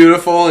 "Hey,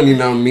 beautiful," and you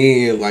know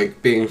me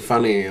like being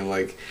funny,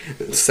 like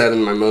said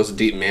in my most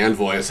deep man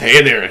voice,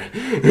 "Hey there,"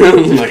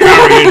 like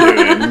how are you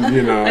doing?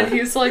 You know. And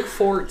he's like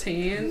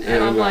 14,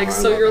 and I'm no, like, I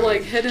so love you're it.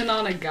 like hitting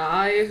on a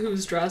guy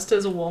who's dressed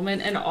as a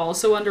woman and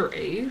also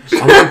underage?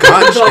 Oh my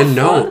gosh! The And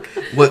no,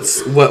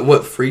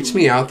 what freaked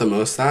me out the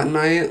most that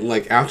night,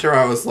 like after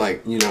I was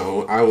like, you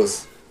know, I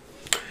was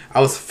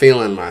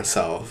feeling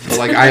myself. But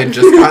like I had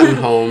just gotten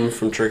home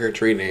from trick or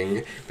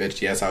treating. Bitch,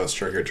 yes, I was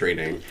trick or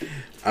treating.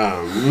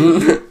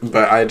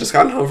 But I had just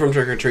gotten home from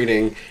trick or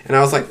treating, and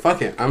I was like,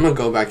 fuck it, I'm gonna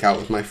go back out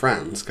with my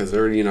friends because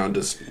they're, you know,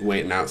 just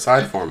waiting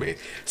outside for me.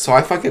 So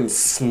I fucking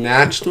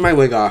snatched my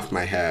wig off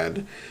my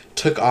head,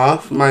 took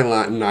off my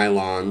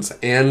nylons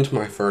and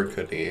my fur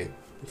coat.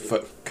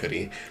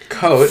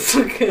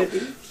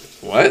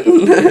 What?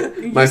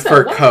 My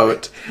fur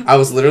coat. I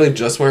was literally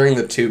just wearing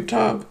the tube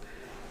top,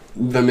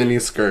 the mini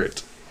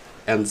skirt,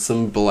 and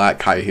some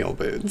black high heel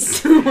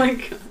boots. Oh my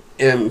god.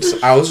 And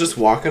I was just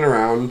walking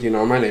around, you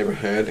know, my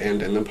neighborhood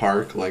and in the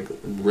park, like,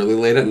 really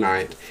late at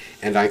night.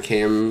 And I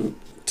came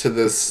to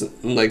this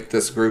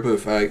group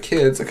of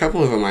kids. A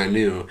couple of them I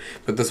knew.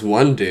 But this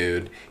one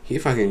dude, he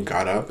fucking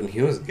got up and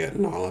he was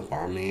getting all up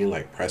on me,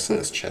 like, pressing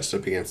his chest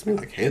up against me,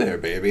 like, "Hey there,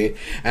 baby."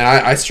 And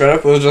I straight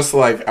up was just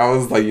like, I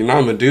was like, "You know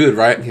I'm a dude,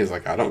 right?" And he was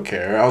like, "I don't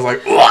care." I was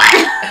like, "What?"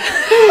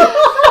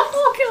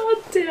 God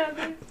damn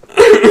it.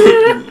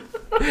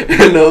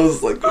 And I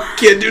was like,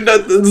 "Can't do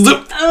nothing."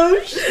 Zoop. Oh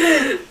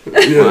shit.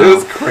 Yeah, it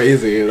was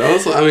crazy. That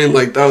was, I mean,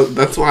 like,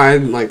 that's why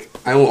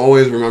I will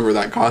always remember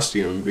that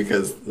costume,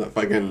 because that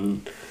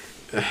fucking,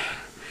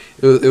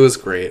 it was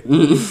great.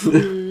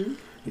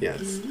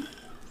 Yes.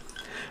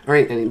 All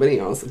right, anybody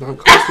else about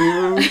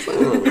costumes?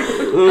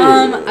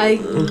 I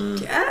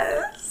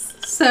guess.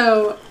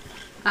 So,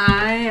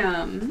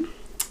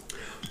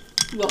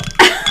 well,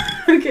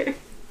 okay.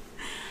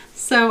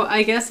 So,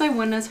 I guess I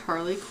went as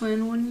Harley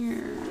Quinn one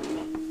year.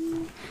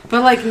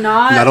 But, like,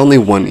 Not only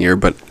one year,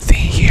 but the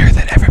year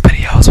that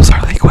everybody else was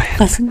Harley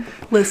Quinn.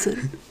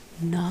 Listen.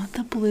 Not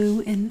the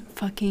blue and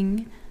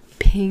fucking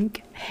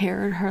pink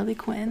haired Harley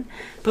Quinn.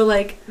 But,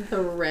 like,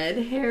 the red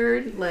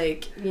haired,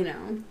 like, you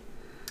know.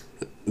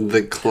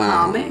 The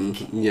clown.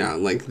 Comic? Yeah,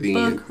 like the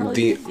Book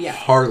Harley- the yeah.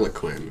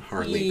 Harlequin.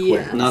 Harley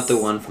Yeah. Quinn. Not the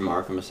one from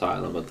Arkham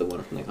Asylum, but the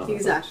one from the comic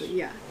Exactly, books.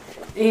 yeah.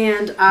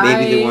 And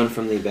Maybe the one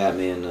from the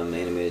Batman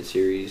animated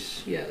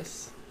series.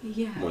 Yes.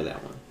 Yeah. More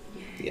that one.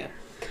 Yeah.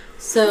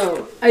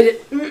 So I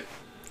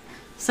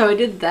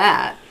did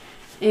that,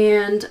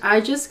 And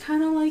I just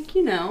kind of like,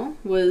 you know,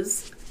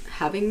 was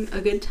having a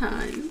good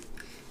time.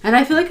 And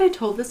I feel like I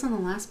told this on the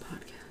last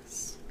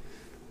podcast.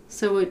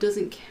 So it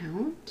doesn't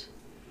count?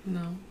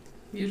 No.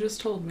 You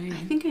just told me. I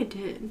think I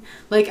did.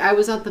 Like, I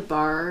was at the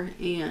bar,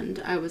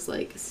 and I was,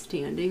 like,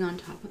 standing on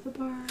top of the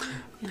bar.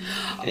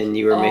 And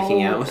you were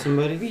making out with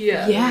somebody?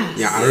 Yeah. Yes.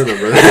 Yeah, I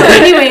remember So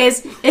that.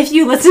 anyways, if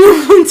you listen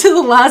to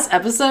the last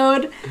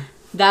episode,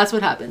 that's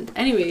what happened.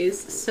 Anyways,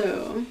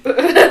 so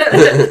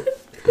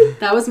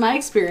that was my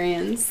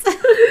experience.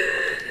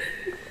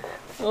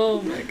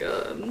 Oh my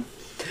god.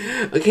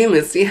 Okay,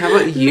 Misty, how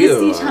about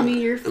you? Misty, tell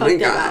me your Oh my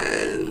fucked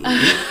up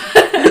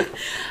god.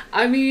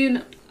 I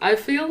mean, I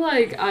feel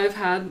like I've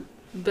had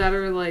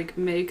better, like,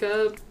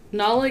 makeup.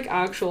 Not, like,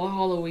 actual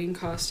Halloween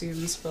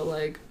costumes, but,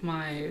 like,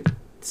 my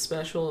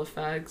special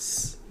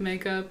effects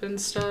makeup and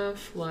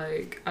stuff.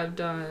 Like, I've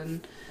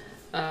done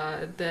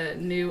the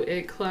new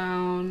It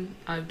Clown.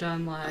 I've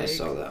done, like... I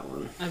saw that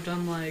one. I've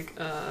done, like,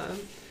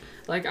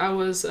 I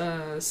was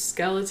a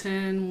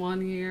skeleton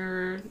one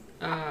year.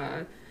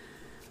 I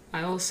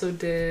also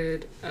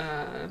did,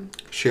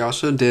 She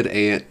also did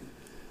a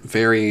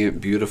very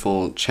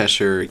beautiful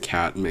Cheshire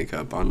cat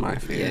makeup on my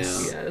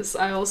face. Yeah. yes,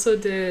 I also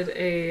did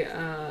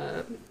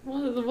a,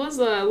 what was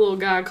that little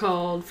guy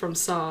called from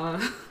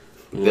Saw?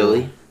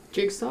 Billy?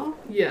 Jigsaw?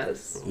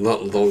 Yes.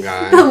 Little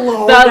guy. That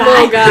little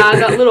guy,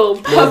 that little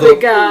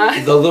puppet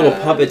guy. The little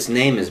puppet's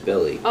name is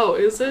Billy. Oh,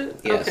 is it?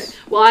 Yes. Okay.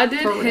 Well, I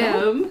did For real?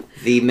 him.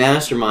 The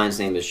mastermind's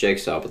name is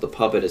Jigsaw, but the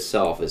puppet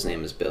itself, his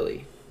name is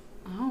Billy.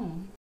 Oh.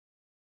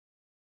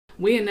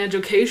 We an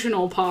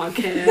educational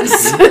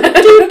podcast.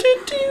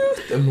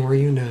 The more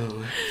you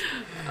know.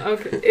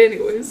 Okay,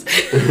 anyways.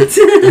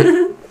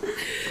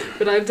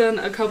 But I've done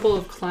a couple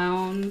of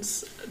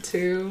clowns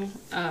too.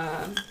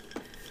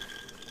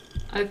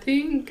 I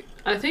think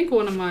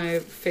one of my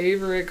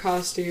favorite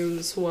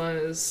costumes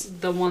was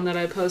the one that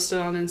I posted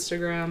on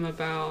Instagram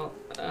about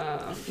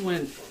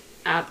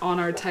on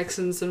our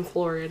Texans and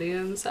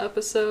Floridians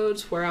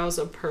episodes where I was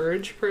a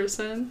purge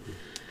person.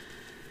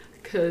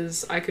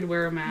 Because I could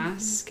wear a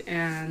mask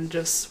and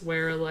just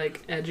wear,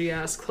 like,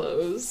 edgy-ass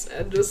clothes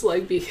and just,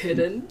 like, be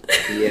hidden.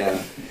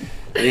 Yeah.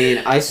 I mean,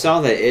 I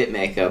saw the It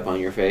makeup on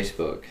your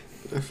Facebook,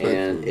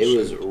 and it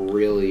was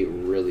really,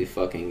 really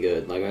fucking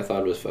good. Like, I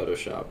thought it was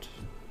photoshopped.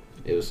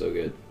 It was so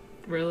good.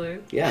 Really?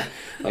 Yeah.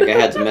 Like, I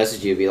had to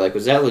message you, be like,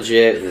 was that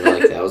legit? And you're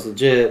like, that was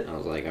legit. I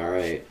was like,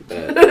 alright,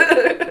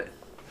 bet.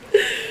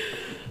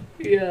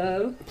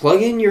 Yeah.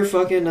 Plug in your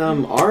fucking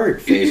art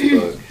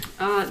Facebook.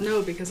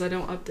 No, because I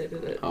don't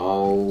updated it.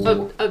 Oh.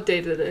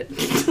 Updated it.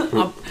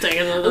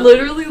 Updated.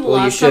 Literally, the Well, you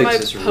last should, time I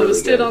 'cause it's really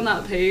posted good. on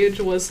that page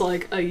was,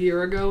 like, a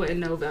year ago in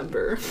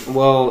November.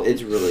 Well,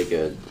 it's really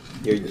good.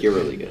 You're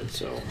really good,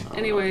 so... I don't know.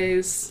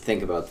 Anyways.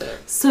 Think about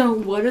that. So,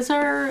 what is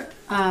our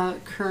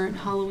current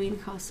Halloween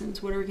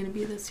costumes? What are we going to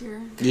be this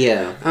year?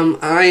 Yeah.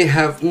 I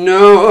have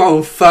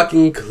no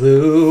fucking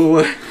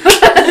clue.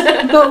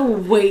 But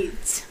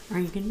wait, are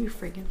you going to be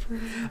freaking for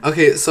it?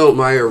 Okay, so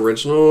my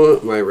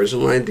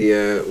original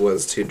idea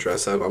was to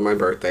dress up on my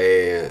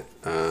birthday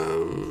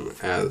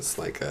as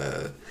like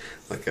a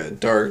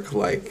dark,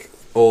 like,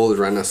 old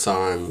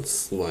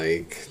Renaissance,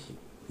 like,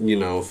 you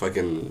know,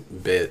 fucking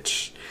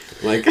bitch.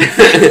 Like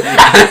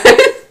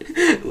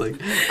like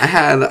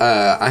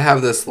I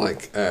have this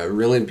like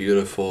really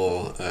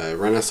beautiful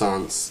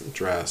Renaissance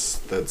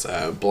dress that's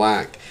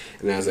black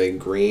and has a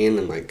green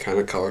and like kind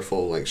of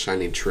colorful like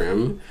shiny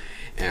trim.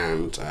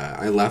 And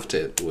I left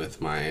it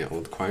with my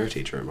old choir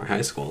teacher at my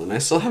high school, and I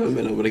still haven't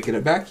been able to get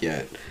it back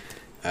yet.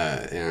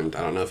 And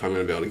I don't know if I'm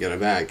going to be able to get it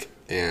back.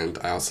 And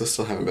I also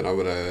still haven't been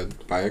able to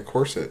buy a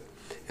corset,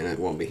 and it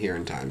won't be here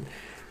in time.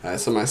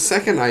 So my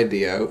second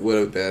idea would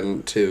have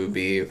been to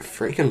be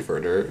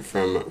Frankenfurter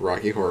from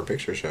Rocky Horror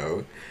Picture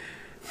Show.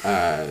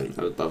 I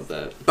would love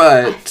that. I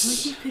But feel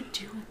like you could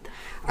do it, though.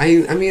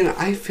 I mean,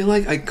 I feel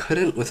like I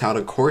couldn't without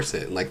a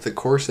corset. Like, the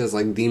corset is,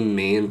 like, the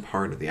main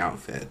part of the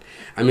outfit.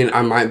 I mean,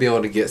 I might be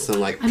able to get some,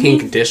 like,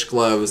 pink dish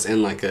gloves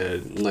and, like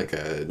a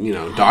you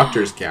know,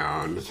 doctor's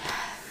gown.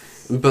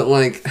 But,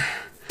 like,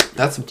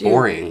 that's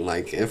boring.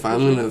 Like, if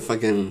I'm gonna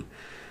fucking...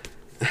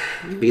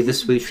 Be the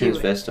sweet Do it.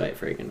 transvestite,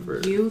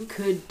 Frankenfurter. You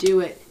could do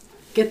it.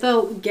 Get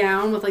the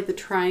gown with, like, the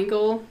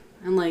triangle,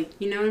 and, like,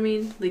 you know what I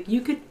mean? Like,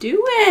 you could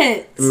do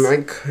it! I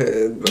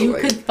could, but, You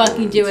like, could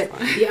fucking do it. it's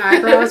fine. The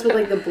eyebrows with,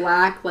 like, the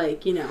black,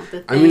 like, you know,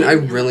 the thing. I mean, I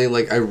really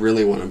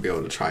want to be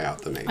able to try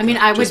out the makeup. I mean,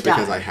 I would just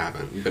because die. I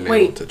haven't been able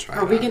Wait, to try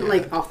are it we out gonna,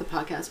 yet. like, off the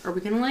podcast, are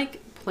we gonna,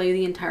 like, play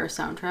the entire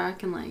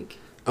soundtrack and, like...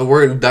 that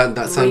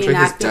soundtrack is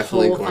reenact the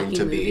definitely whole going to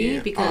fucking be movie?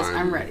 Because on,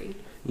 I'm ready.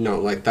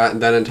 No, like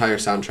that entire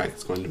soundtrack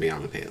is going to be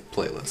on the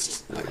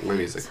playlist, like my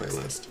music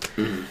playlist.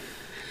 Mhm.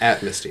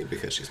 At Misty,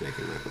 because she's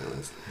making my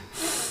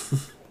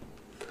playlist.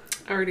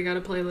 I already got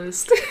a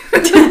playlist.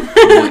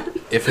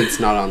 If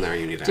it's not on there,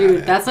 you need to add Dude,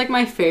 it. that's, like,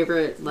 my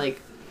favorite,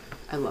 like...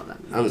 I love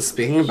that movie.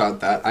 Speaking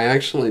about that, I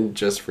actually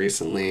just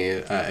recently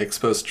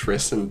exposed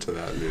Tristan to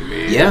that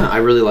movie. Yeah, I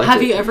really liked it.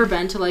 Have you ever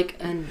been to, like,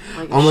 a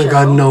Oh my show?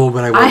 god, no!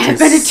 But I went have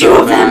to been to so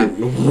two of bad.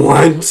 them.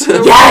 What?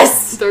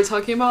 Yes! They're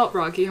talking about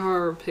Rocky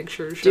Horror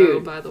Picture Show,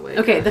 Dude. by the way.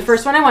 Okay, the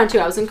first one I went to,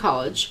 I was in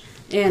college,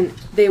 and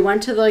they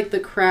went to like the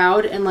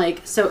crowd, and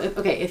like so.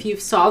 If you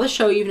saw the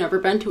show, you've never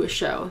been to a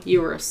show,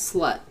 you were a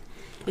slut.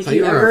 I thought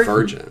you were a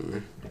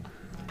virgin.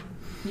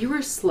 You were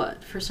a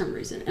slut for some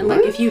reason, and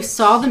like if you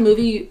saw the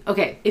movie,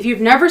 if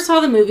you've never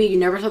saw the movie, you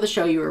never saw the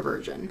show, you were a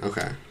virgin.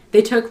 Okay.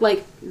 They took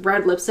like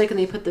red lipstick and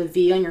they put the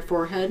V on your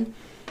forehead.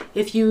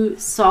 If you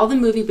saw the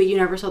movie but you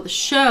never saw the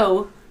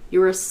show, you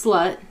were a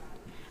slut.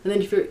 And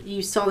then if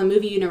you saw the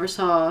movie, you never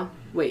saw.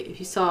 Wait, if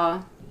you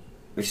saw.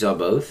 You saw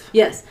both?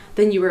 Yes,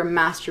 then you were a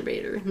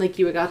masturbator. Like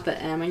you got the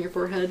M on your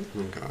forehead.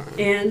 Oh god.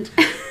 And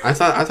I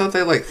thought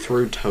they like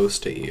threw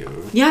toast at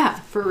you. yeah,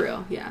 for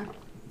real. Yeah.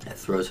 That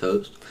throws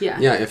host. Yeah.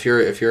 Yeah, if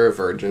you're a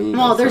virgin.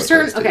 Well, they'll there's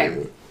throw certain. toast at Okay,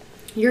 you.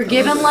 you're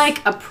given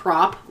like a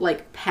prop,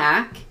 like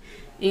pack,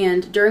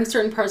 and during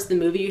certain parts of the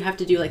movie, you have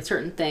to do like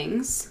certain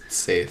things.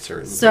 Say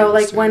certain. So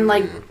things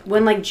like too,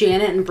 when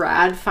Janet and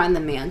Brad find the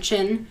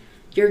mansion,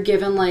 you're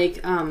given like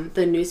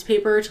the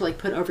newspaper to like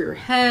put over your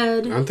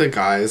head. Aren't the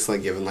guys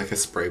like given like a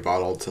spray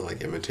bottle to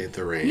like imitate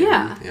the rain?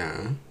 Yeah.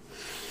 Yeah.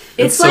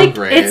 It's so like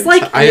great. it's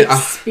like I- an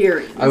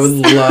experience. I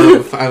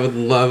would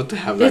love to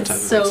have that It's type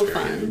so of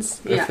fun.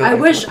 experience. Yeah, feel I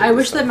like wish that would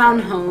be so that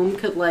Mountain fun. Home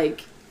could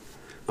like.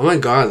 Oh my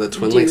god, the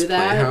Twin do Lakes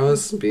that.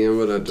 Playhouse, being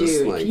able to just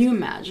Dude, like can you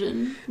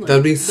imagine? Like,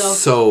 that'd be the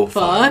so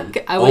fun.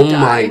 fuck? I would oh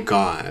die. my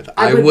god,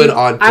 I I would would be-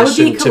 audition I would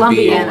be to be.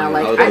 Columbiana,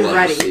 like, I would I'm love to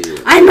ready. see you.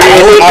 I'm I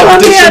ready would to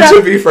audition Columbiana.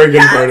 to be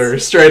friggin' murder,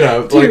 straight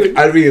up. Dude.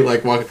 Like I'd be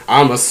like, walking,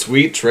 I'm a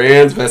sweet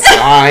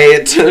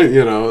transvestite,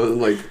 you know.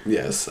 Like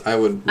yes, I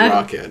would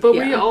rock it. But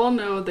we Yeah. all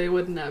know they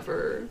would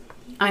never.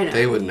 I know.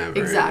 They would never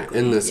Exactly.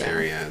 in this Yeah.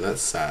 area.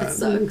 That's sad. It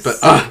sucks.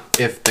 But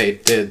if they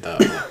did though.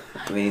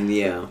 I mean,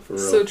 yeah, for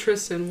real. So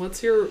Tristan,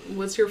 what's your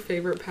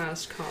favorite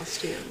past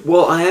costume?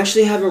 Well, I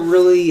actually haven't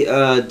really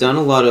done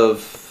a lot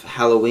of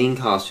Halloween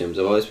costumes.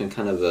 I've always been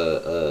kind of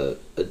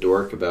a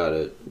dork about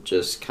it,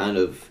 just kind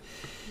of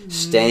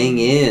staying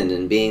in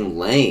and being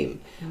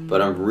lame.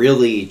 But I'm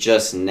really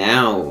just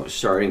now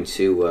starting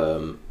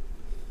to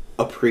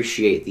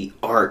appreciate the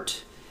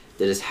art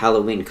that is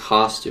Halloween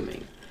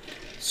costuming.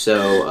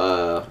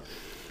 So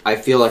I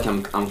feel like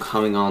I'm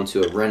coming on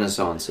to a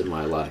renaissance in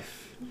my life.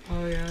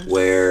 Oh yeah.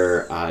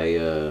 Where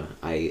I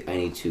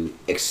need to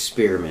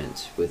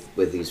experiment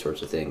with these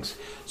sorts of things.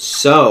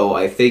 So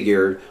I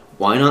figured,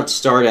 why not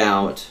start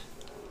out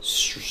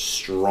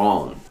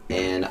strong?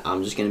 And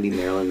I'm just gonna be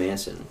Marilyn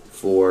Manson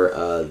for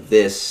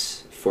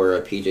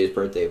PJ's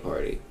birthday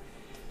party.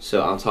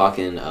 So I'm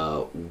talking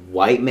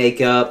white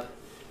makeup,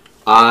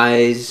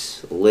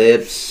 eyes,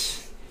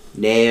 lips,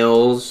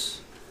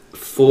 nails,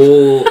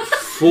 full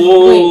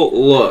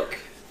look.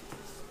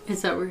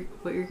 Is that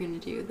what you're gonna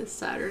do this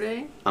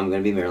Saturday? I'm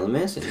gonna be Marilyn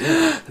Manson.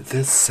 Yeah.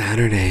 This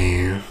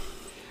Saturday.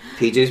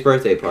 PJ's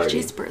birthday party.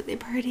 PJ's birthday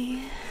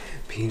party.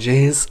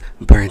 PJ's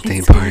birthday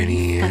It's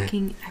party.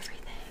 Fucking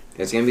everything.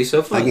 It's gonna be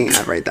so fun. Fucking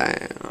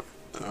everything.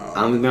 I'm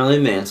gonna be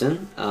Marilyn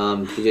Manson.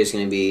 PJ's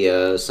gonna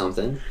be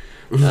something.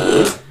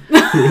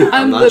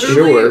 I'm not literally-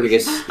 sure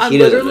because I'm he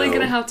doesn't literally know.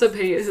 gonna have to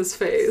paint his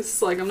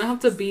face. Like I'm gonna have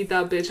to beat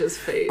that bitch's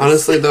face.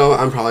 Honestly though,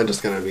 I'm probably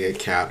just gonna be a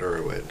cat or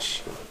a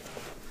witch.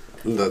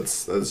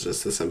 That's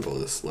just as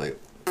simple as like,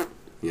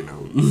 you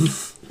know.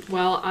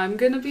 Well, I'm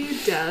gonna be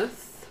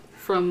Death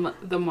from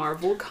the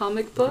Marvel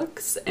comic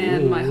books,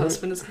 and my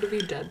husband is gonna be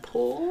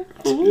Deadpool.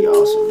 That'd be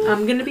awesome.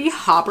 I'm gonna be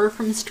Hopper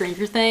from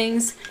Stranger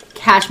Things.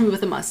 Catch me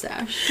with a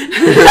mustache.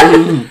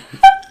 God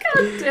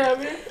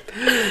damn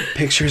it!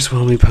 Pictures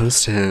will be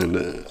posted.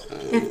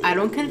 If I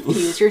don't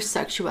confuse your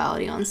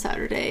sexuality on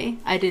Saturday,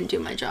 I didn't do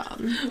my job.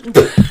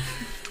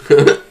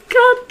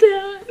 God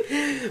damn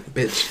it!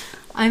 Bitch.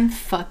 I'm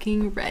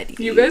fucking ready.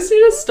 You guys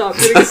need to stop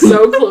getting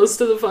so close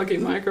to the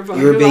fucking microphone.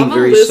 You were 'cause being I'ma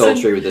very listen-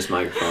 sultry with this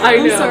microphone. I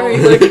know. sorry.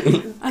 Like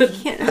I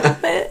can't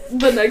help it.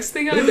 the next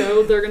thing I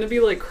know, they're gonna be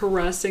like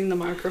caressing the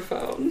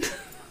microphone.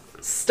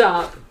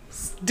 Stop.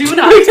 Do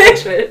not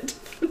touch it.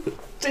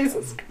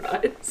 Jesus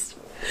Christ.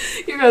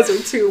 You guys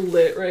are too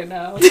lit right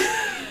now.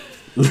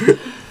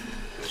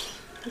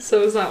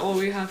 So is that all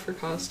we have for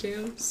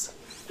costumes?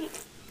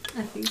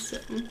 I think so.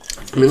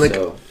 I mean, like,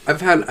 So- I've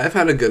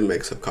had a good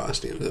mix of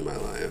costumes in my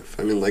life.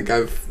 I mean, like,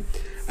 I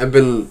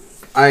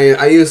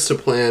used to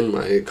plan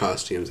my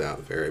costumes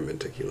out very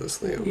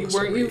meticulously. Almost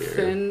Weren't every you year.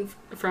 Finn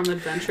from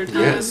Adventure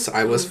Time? Yes,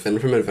 I was Finn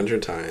from Adventure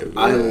Time.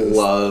 I yes.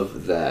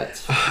 love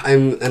that.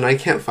 and I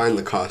can't find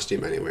the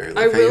costume anywhere.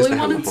 I Like, used really to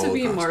have a wanted to whole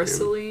be costume.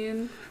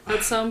 Marceline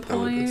at some That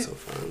would have been point. so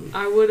fun.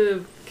 I would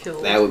have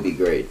killed. That would be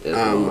great. As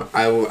well.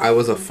 I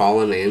was a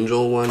fallen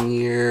angel one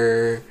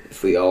year.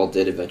 If we all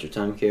did Adventure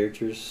Time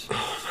characters.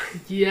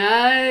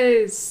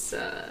 Yes.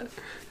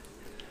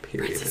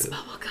 Period.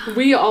 Bubblegum.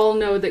 We all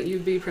know that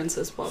you'd be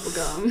Princess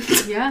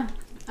Bubblegum. Yeah,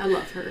 I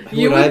love her.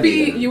 Who would I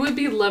be then? You would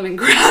be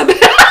Lemongrab.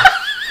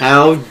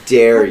 How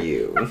dare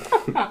you?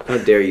 How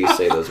dare you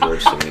say those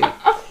words to me?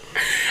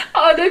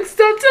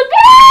 Unacceptable.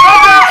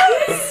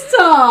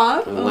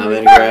 Stop.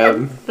 Lemon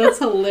grab. That's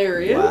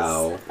hilarious.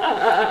 Wow.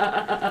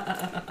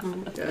 Oh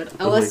my god.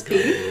 Oh my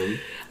LSP. God.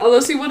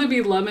 Unless you want to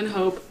be Lemon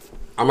Hope.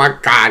 Oh my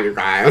god, you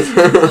guys.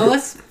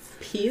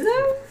 OSP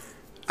though?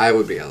 I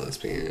would be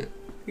LSP.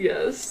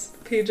 Yes.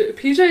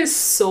 PJ's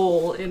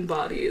soul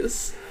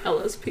embodies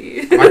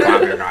LSP. Oh my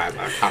god, you guys.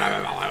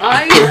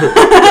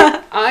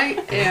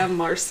 I am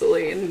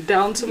Marceline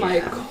down to my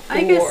core.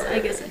 I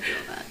guess I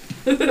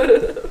feel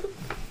that.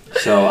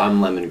 So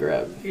I'm Lemon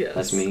Grab. Yes.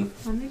 That's me.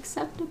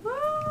 Unacceptable.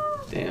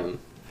 Damn.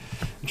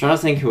 I'm trying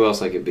to think who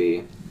else I could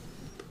be.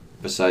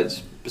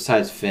 Besides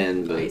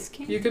Finn, but Ice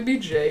King. You could be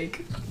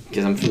Jake.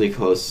 because I'm really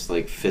close,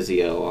 like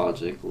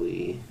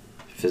physically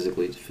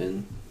to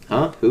Finn.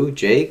 Huh? Who?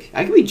 Jake?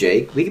 I could be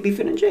Jake. We could be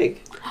Finn and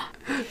Jake.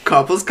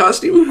 Couple's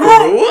costume.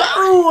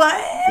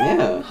 What?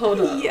 Yeah.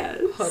 Hold up.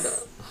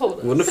 Yes. Hold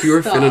up. What if you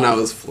were Finn and I Stop.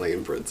 was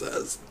Flame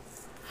Princess?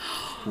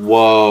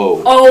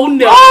 Whoa. Oh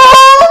no!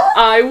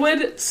 I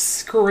would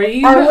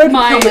scream I would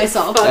my kill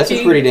myself. That's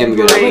a pretty damn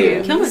good brains.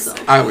 idea. Kill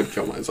myself. I would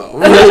kill myself. I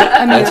mean,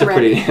 That's a I'm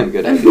pretty ready. damn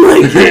good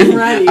idea. I'm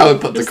ready. I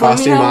would put the Just let me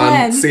costume know on,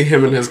 when. see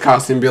him in his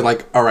costume, be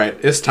like, alright,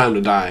 it's time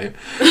to die.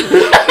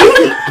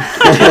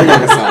 Kill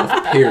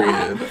myself,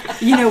 period.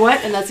 You know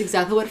what? And that's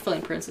exactly what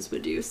Flame Princess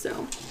would do.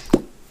 So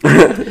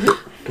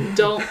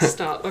Don't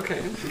stop. Okay.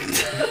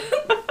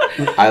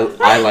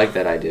 I like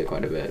that idea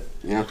quite a bit.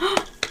 Yeah.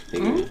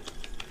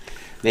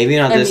 Maybe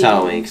not I this mean-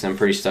 Halloween because I'm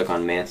pretty stuck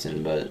on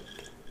Manson, but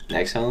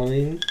next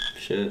Halloween,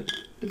 shit.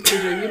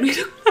 PJ, you need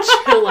to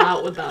chill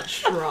out with that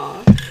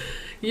straw.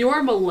 You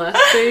are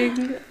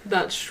molesting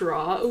that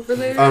straw over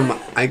there.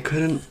 I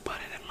couldn't put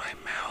it in my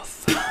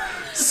mouth.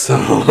 So.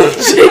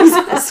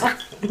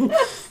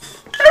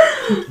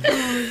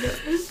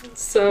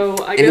 So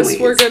I guess Anyways.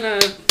 we're gonna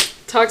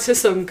talk to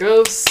some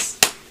ghosts.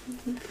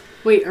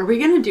 wait, are we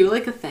gonna do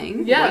like a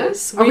thing?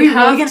 Yes, What? Are we we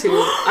have really to.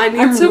 gonna? I need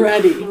I'm to.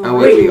 ready. Oh,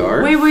 wait, we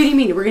are? Wait, what do you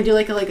mean? We're gonna do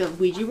like a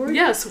Ouija board?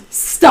 Yes,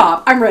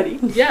 Stop! I'm ready.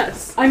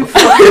 yes. I'm.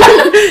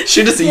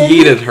 She just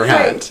yeeted her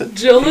hat.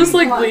 Jill is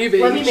like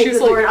leaving. Let me make She's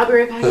this like, board. I'll be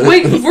right back.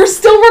 wait, we're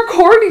still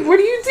recording. What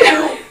are you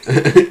doing?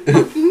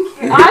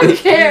 I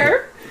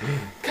care.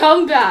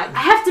 Come back. I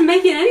have to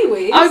make it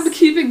anyways. I'm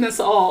keeping this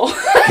all.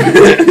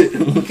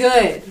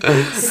 good.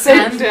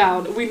 Sit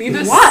down. We need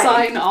to Why?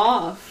 sign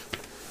off.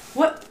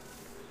 What?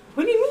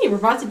 What do you mean? We're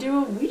about to do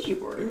a Ouija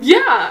board.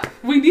 Yeah,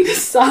 we need to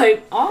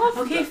sign off.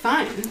 Okay,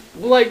 fine.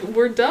 Like,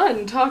 we're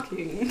done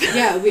talking.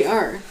 Yeah, we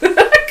are.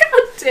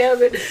 God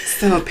damn it.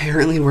 So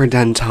apparently we're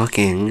done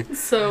talking.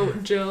 So,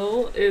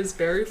 Jill is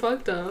very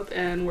fucked up,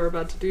 and we're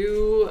about to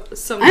do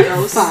some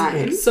I'm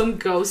fine. some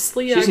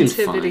ghostly She seems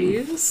fine.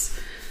 activities.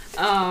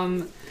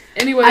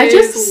 Anyways. I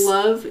just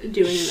love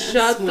doing this.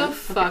 Shut the when-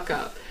 fuck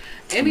up.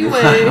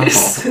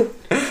 Anyways.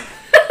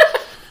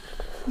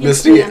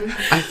 Yes, Misty, ma'am.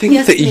 I think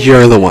Yes, that ma'am.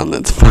 you're the one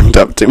that's fucked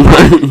up too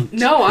much.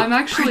 No, I'm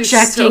actually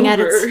Projecting at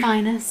its sober.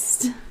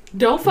 finest.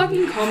 Don't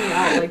fucking call me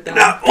out like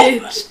that,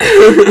 bitch.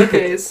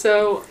 Okay,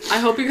 so I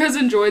hope you guys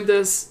enjoyed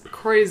this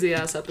crazy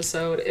ass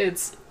episode.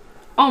 It's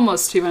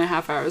almost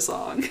 2.5 hours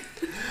long.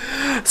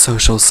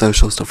 Socials. Don't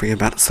forget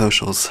about the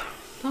socials.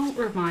 Don't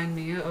remind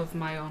me of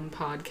my own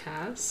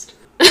podcast.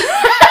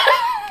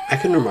 I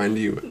can remind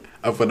you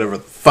of whatever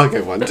the fuck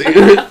I want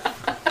to.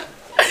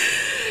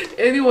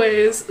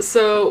 Anyways,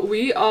 so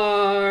we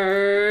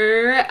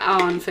are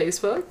on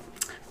Facebook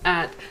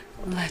at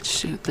Let's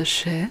Shoot the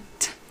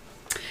Shit.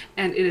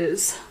 And it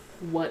is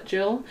what,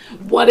 Jill?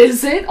 What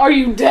is it? Are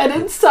you dead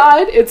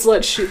inside? It's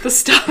Let's Shoot the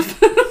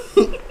Stuff.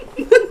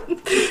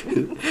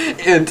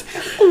 And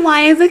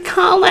Why is it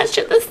called Let's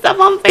Shoot the Stuff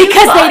on Facebook?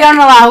 Because they don't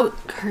allow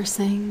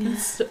cursing.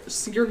 So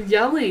you're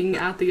yelling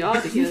at the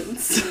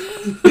audience.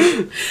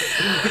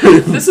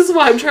 This is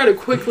why I'm trying to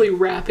quickly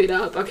wrap it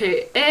up.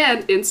 Okay,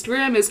 and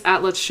Instagram is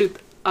at Let's Shoot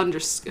No.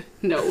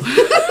 No,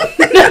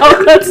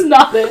 that's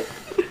not it.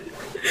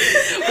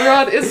 We're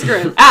on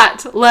Instagram at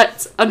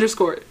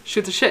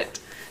Let's_shoot the shit.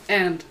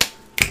 And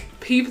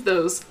peep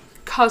those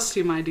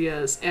costume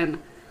ideas and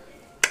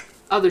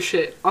other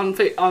shit on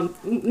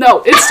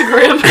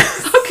Instagram.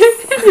 Okay,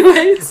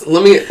 anyways.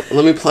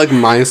 let me plug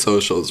my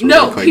socials really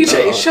No, quick. PJ,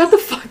 though. shut the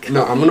fuck up.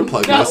 No, I'm gonna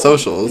plug No. my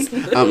socials.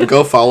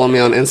 Go follow me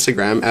on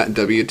Instagram at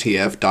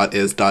wtf.is.a.pj,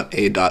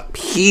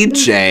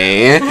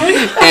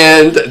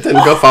 and then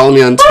go follow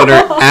me on Twitter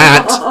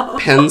at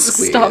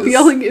pensqueeze. Stop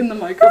yelling in the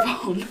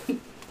microphone.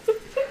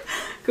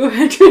 Go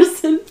ahead,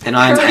 Tristan. And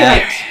I'm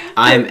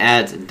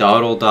at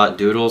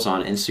dawdle.doodles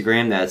on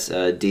Instagram. That's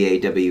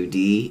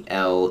DAWDLE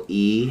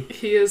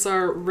He is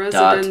our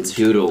dot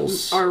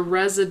doodles. our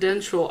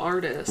residential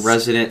artist.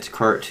 Resident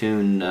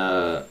cartoon.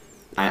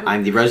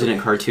 I'm the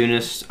resident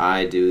cartoonist.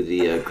 I do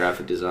the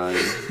graphic design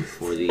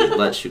for the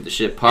Let's Shoot the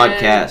Shit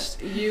podcast,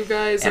 And you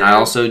guys and are, I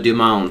also do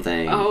my own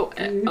thing.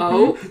 and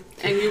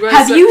you guys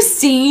Have you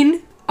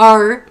seen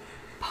our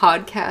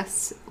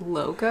podcast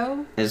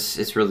logo?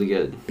 It's really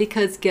good.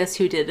 Because guess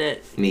who did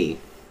it? Me.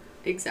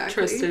 Exactly.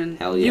 Tristan,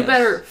 Hell you yes.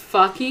 better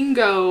fucking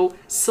go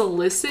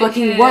solicit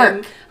Fucking him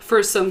work.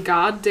 for some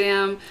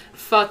goddamn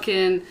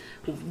fucking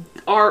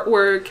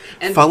artwork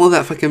and Follow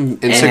that fucking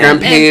Instagram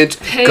and page.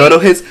 pay- Go to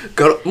his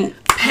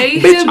pay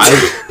bitch, him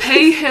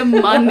pay him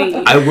money.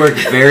 I work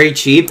very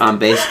cheap. I'm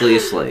basically a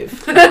slave.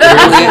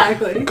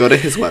 Exactly. go to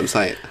his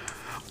website.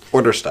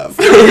 Order stuff.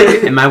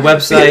 And my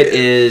website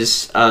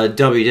is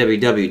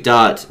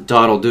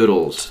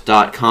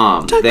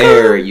www.doddledoodles.com.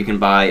 There you can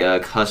buy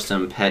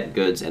custom pet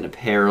goods and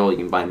apparel. You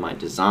can buy my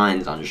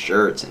designs on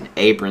shirts and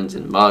aprons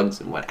and mugs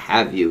and what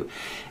have you.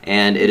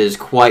 And it is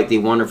quite the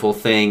wonderful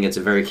thing. It's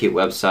a very cute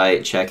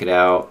website. Check it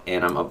out.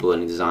 And I'm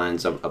uploading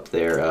designs up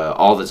there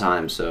all the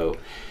time. So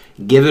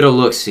give it a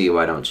look-see,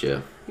 why don't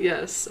you?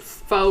 Yes,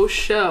 faux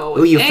show.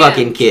 Who you And-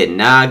 fucking kidding?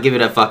 Nah, give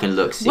it a fucking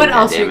look-see. What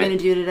else are you goddammit. gonna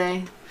do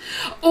today?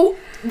 Oh,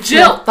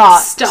 Jill,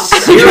 Thoughts. stop.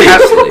 You have,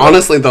 Seriously.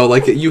 honestly, though,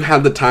 like, you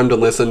had the time to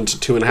listen to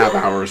 2.5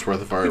 hours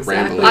worth of our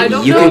rambling. I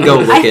don't You know. can go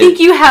look I at think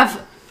you have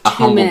a 2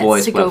 Humble minutes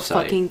Boys to go website.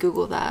 fucking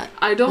Google that.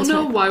 I don't That's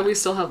know what I why thought. we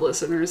still have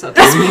listeners at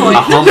this A point.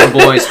 Humble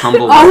Boys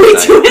Humble All we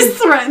website. do is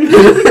threaten.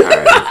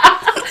 Alright.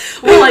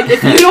 We're like,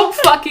 if you don't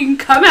fucking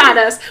come at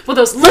us with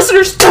those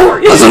listener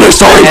stories.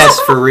 Yes,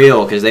 for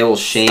real, because they will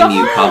shame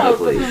you Stop.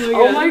 publicly.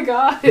 Oh my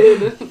god.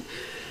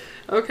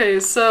 Okay,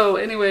 so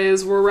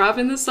anyways, we're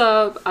wrapping this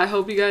up. I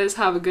hope you guys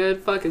have a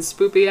good fucking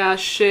spoopy ass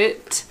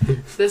shit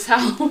this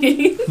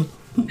Halloween.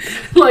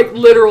 Like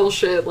literal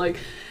shit. Like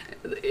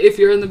if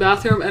you're in the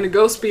bathroom and a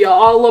ghost be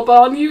all up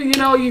on you, you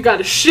know, you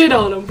gotta shit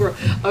on them, bro.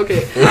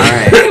 Okay.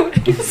 Alright.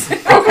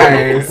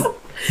 Okay.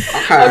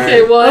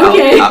 Okay, well,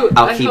 Okay.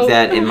 I'll I keep hope-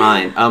 that in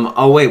mind.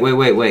 Oh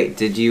wait.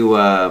 Did you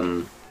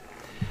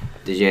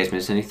guys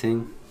miss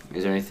anything?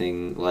 Is there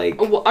anything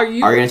like? Well, are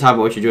you Are you gonna talk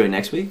about what you're doing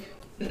next week?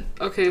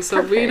 okay?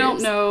 So we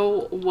don't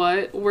know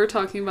what we're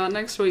talking about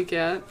next week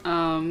yet,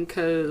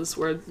 because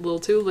we're a little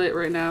too lit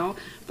right now.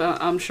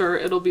 But I'm sure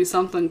it'll be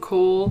something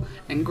cool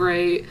and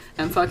great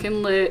and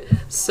fucking lit.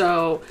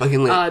 So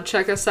Fucking lit.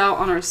 check us out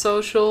on our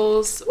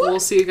socials. We'll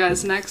see you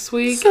guys next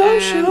week.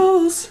 And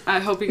I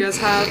hope you guys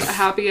have a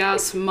happy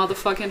ass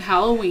motherfucking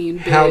Halloween,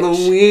 bitch.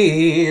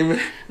 Halloween.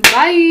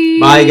 Bye.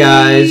 Bye,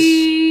 guys.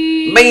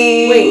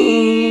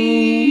 Bye.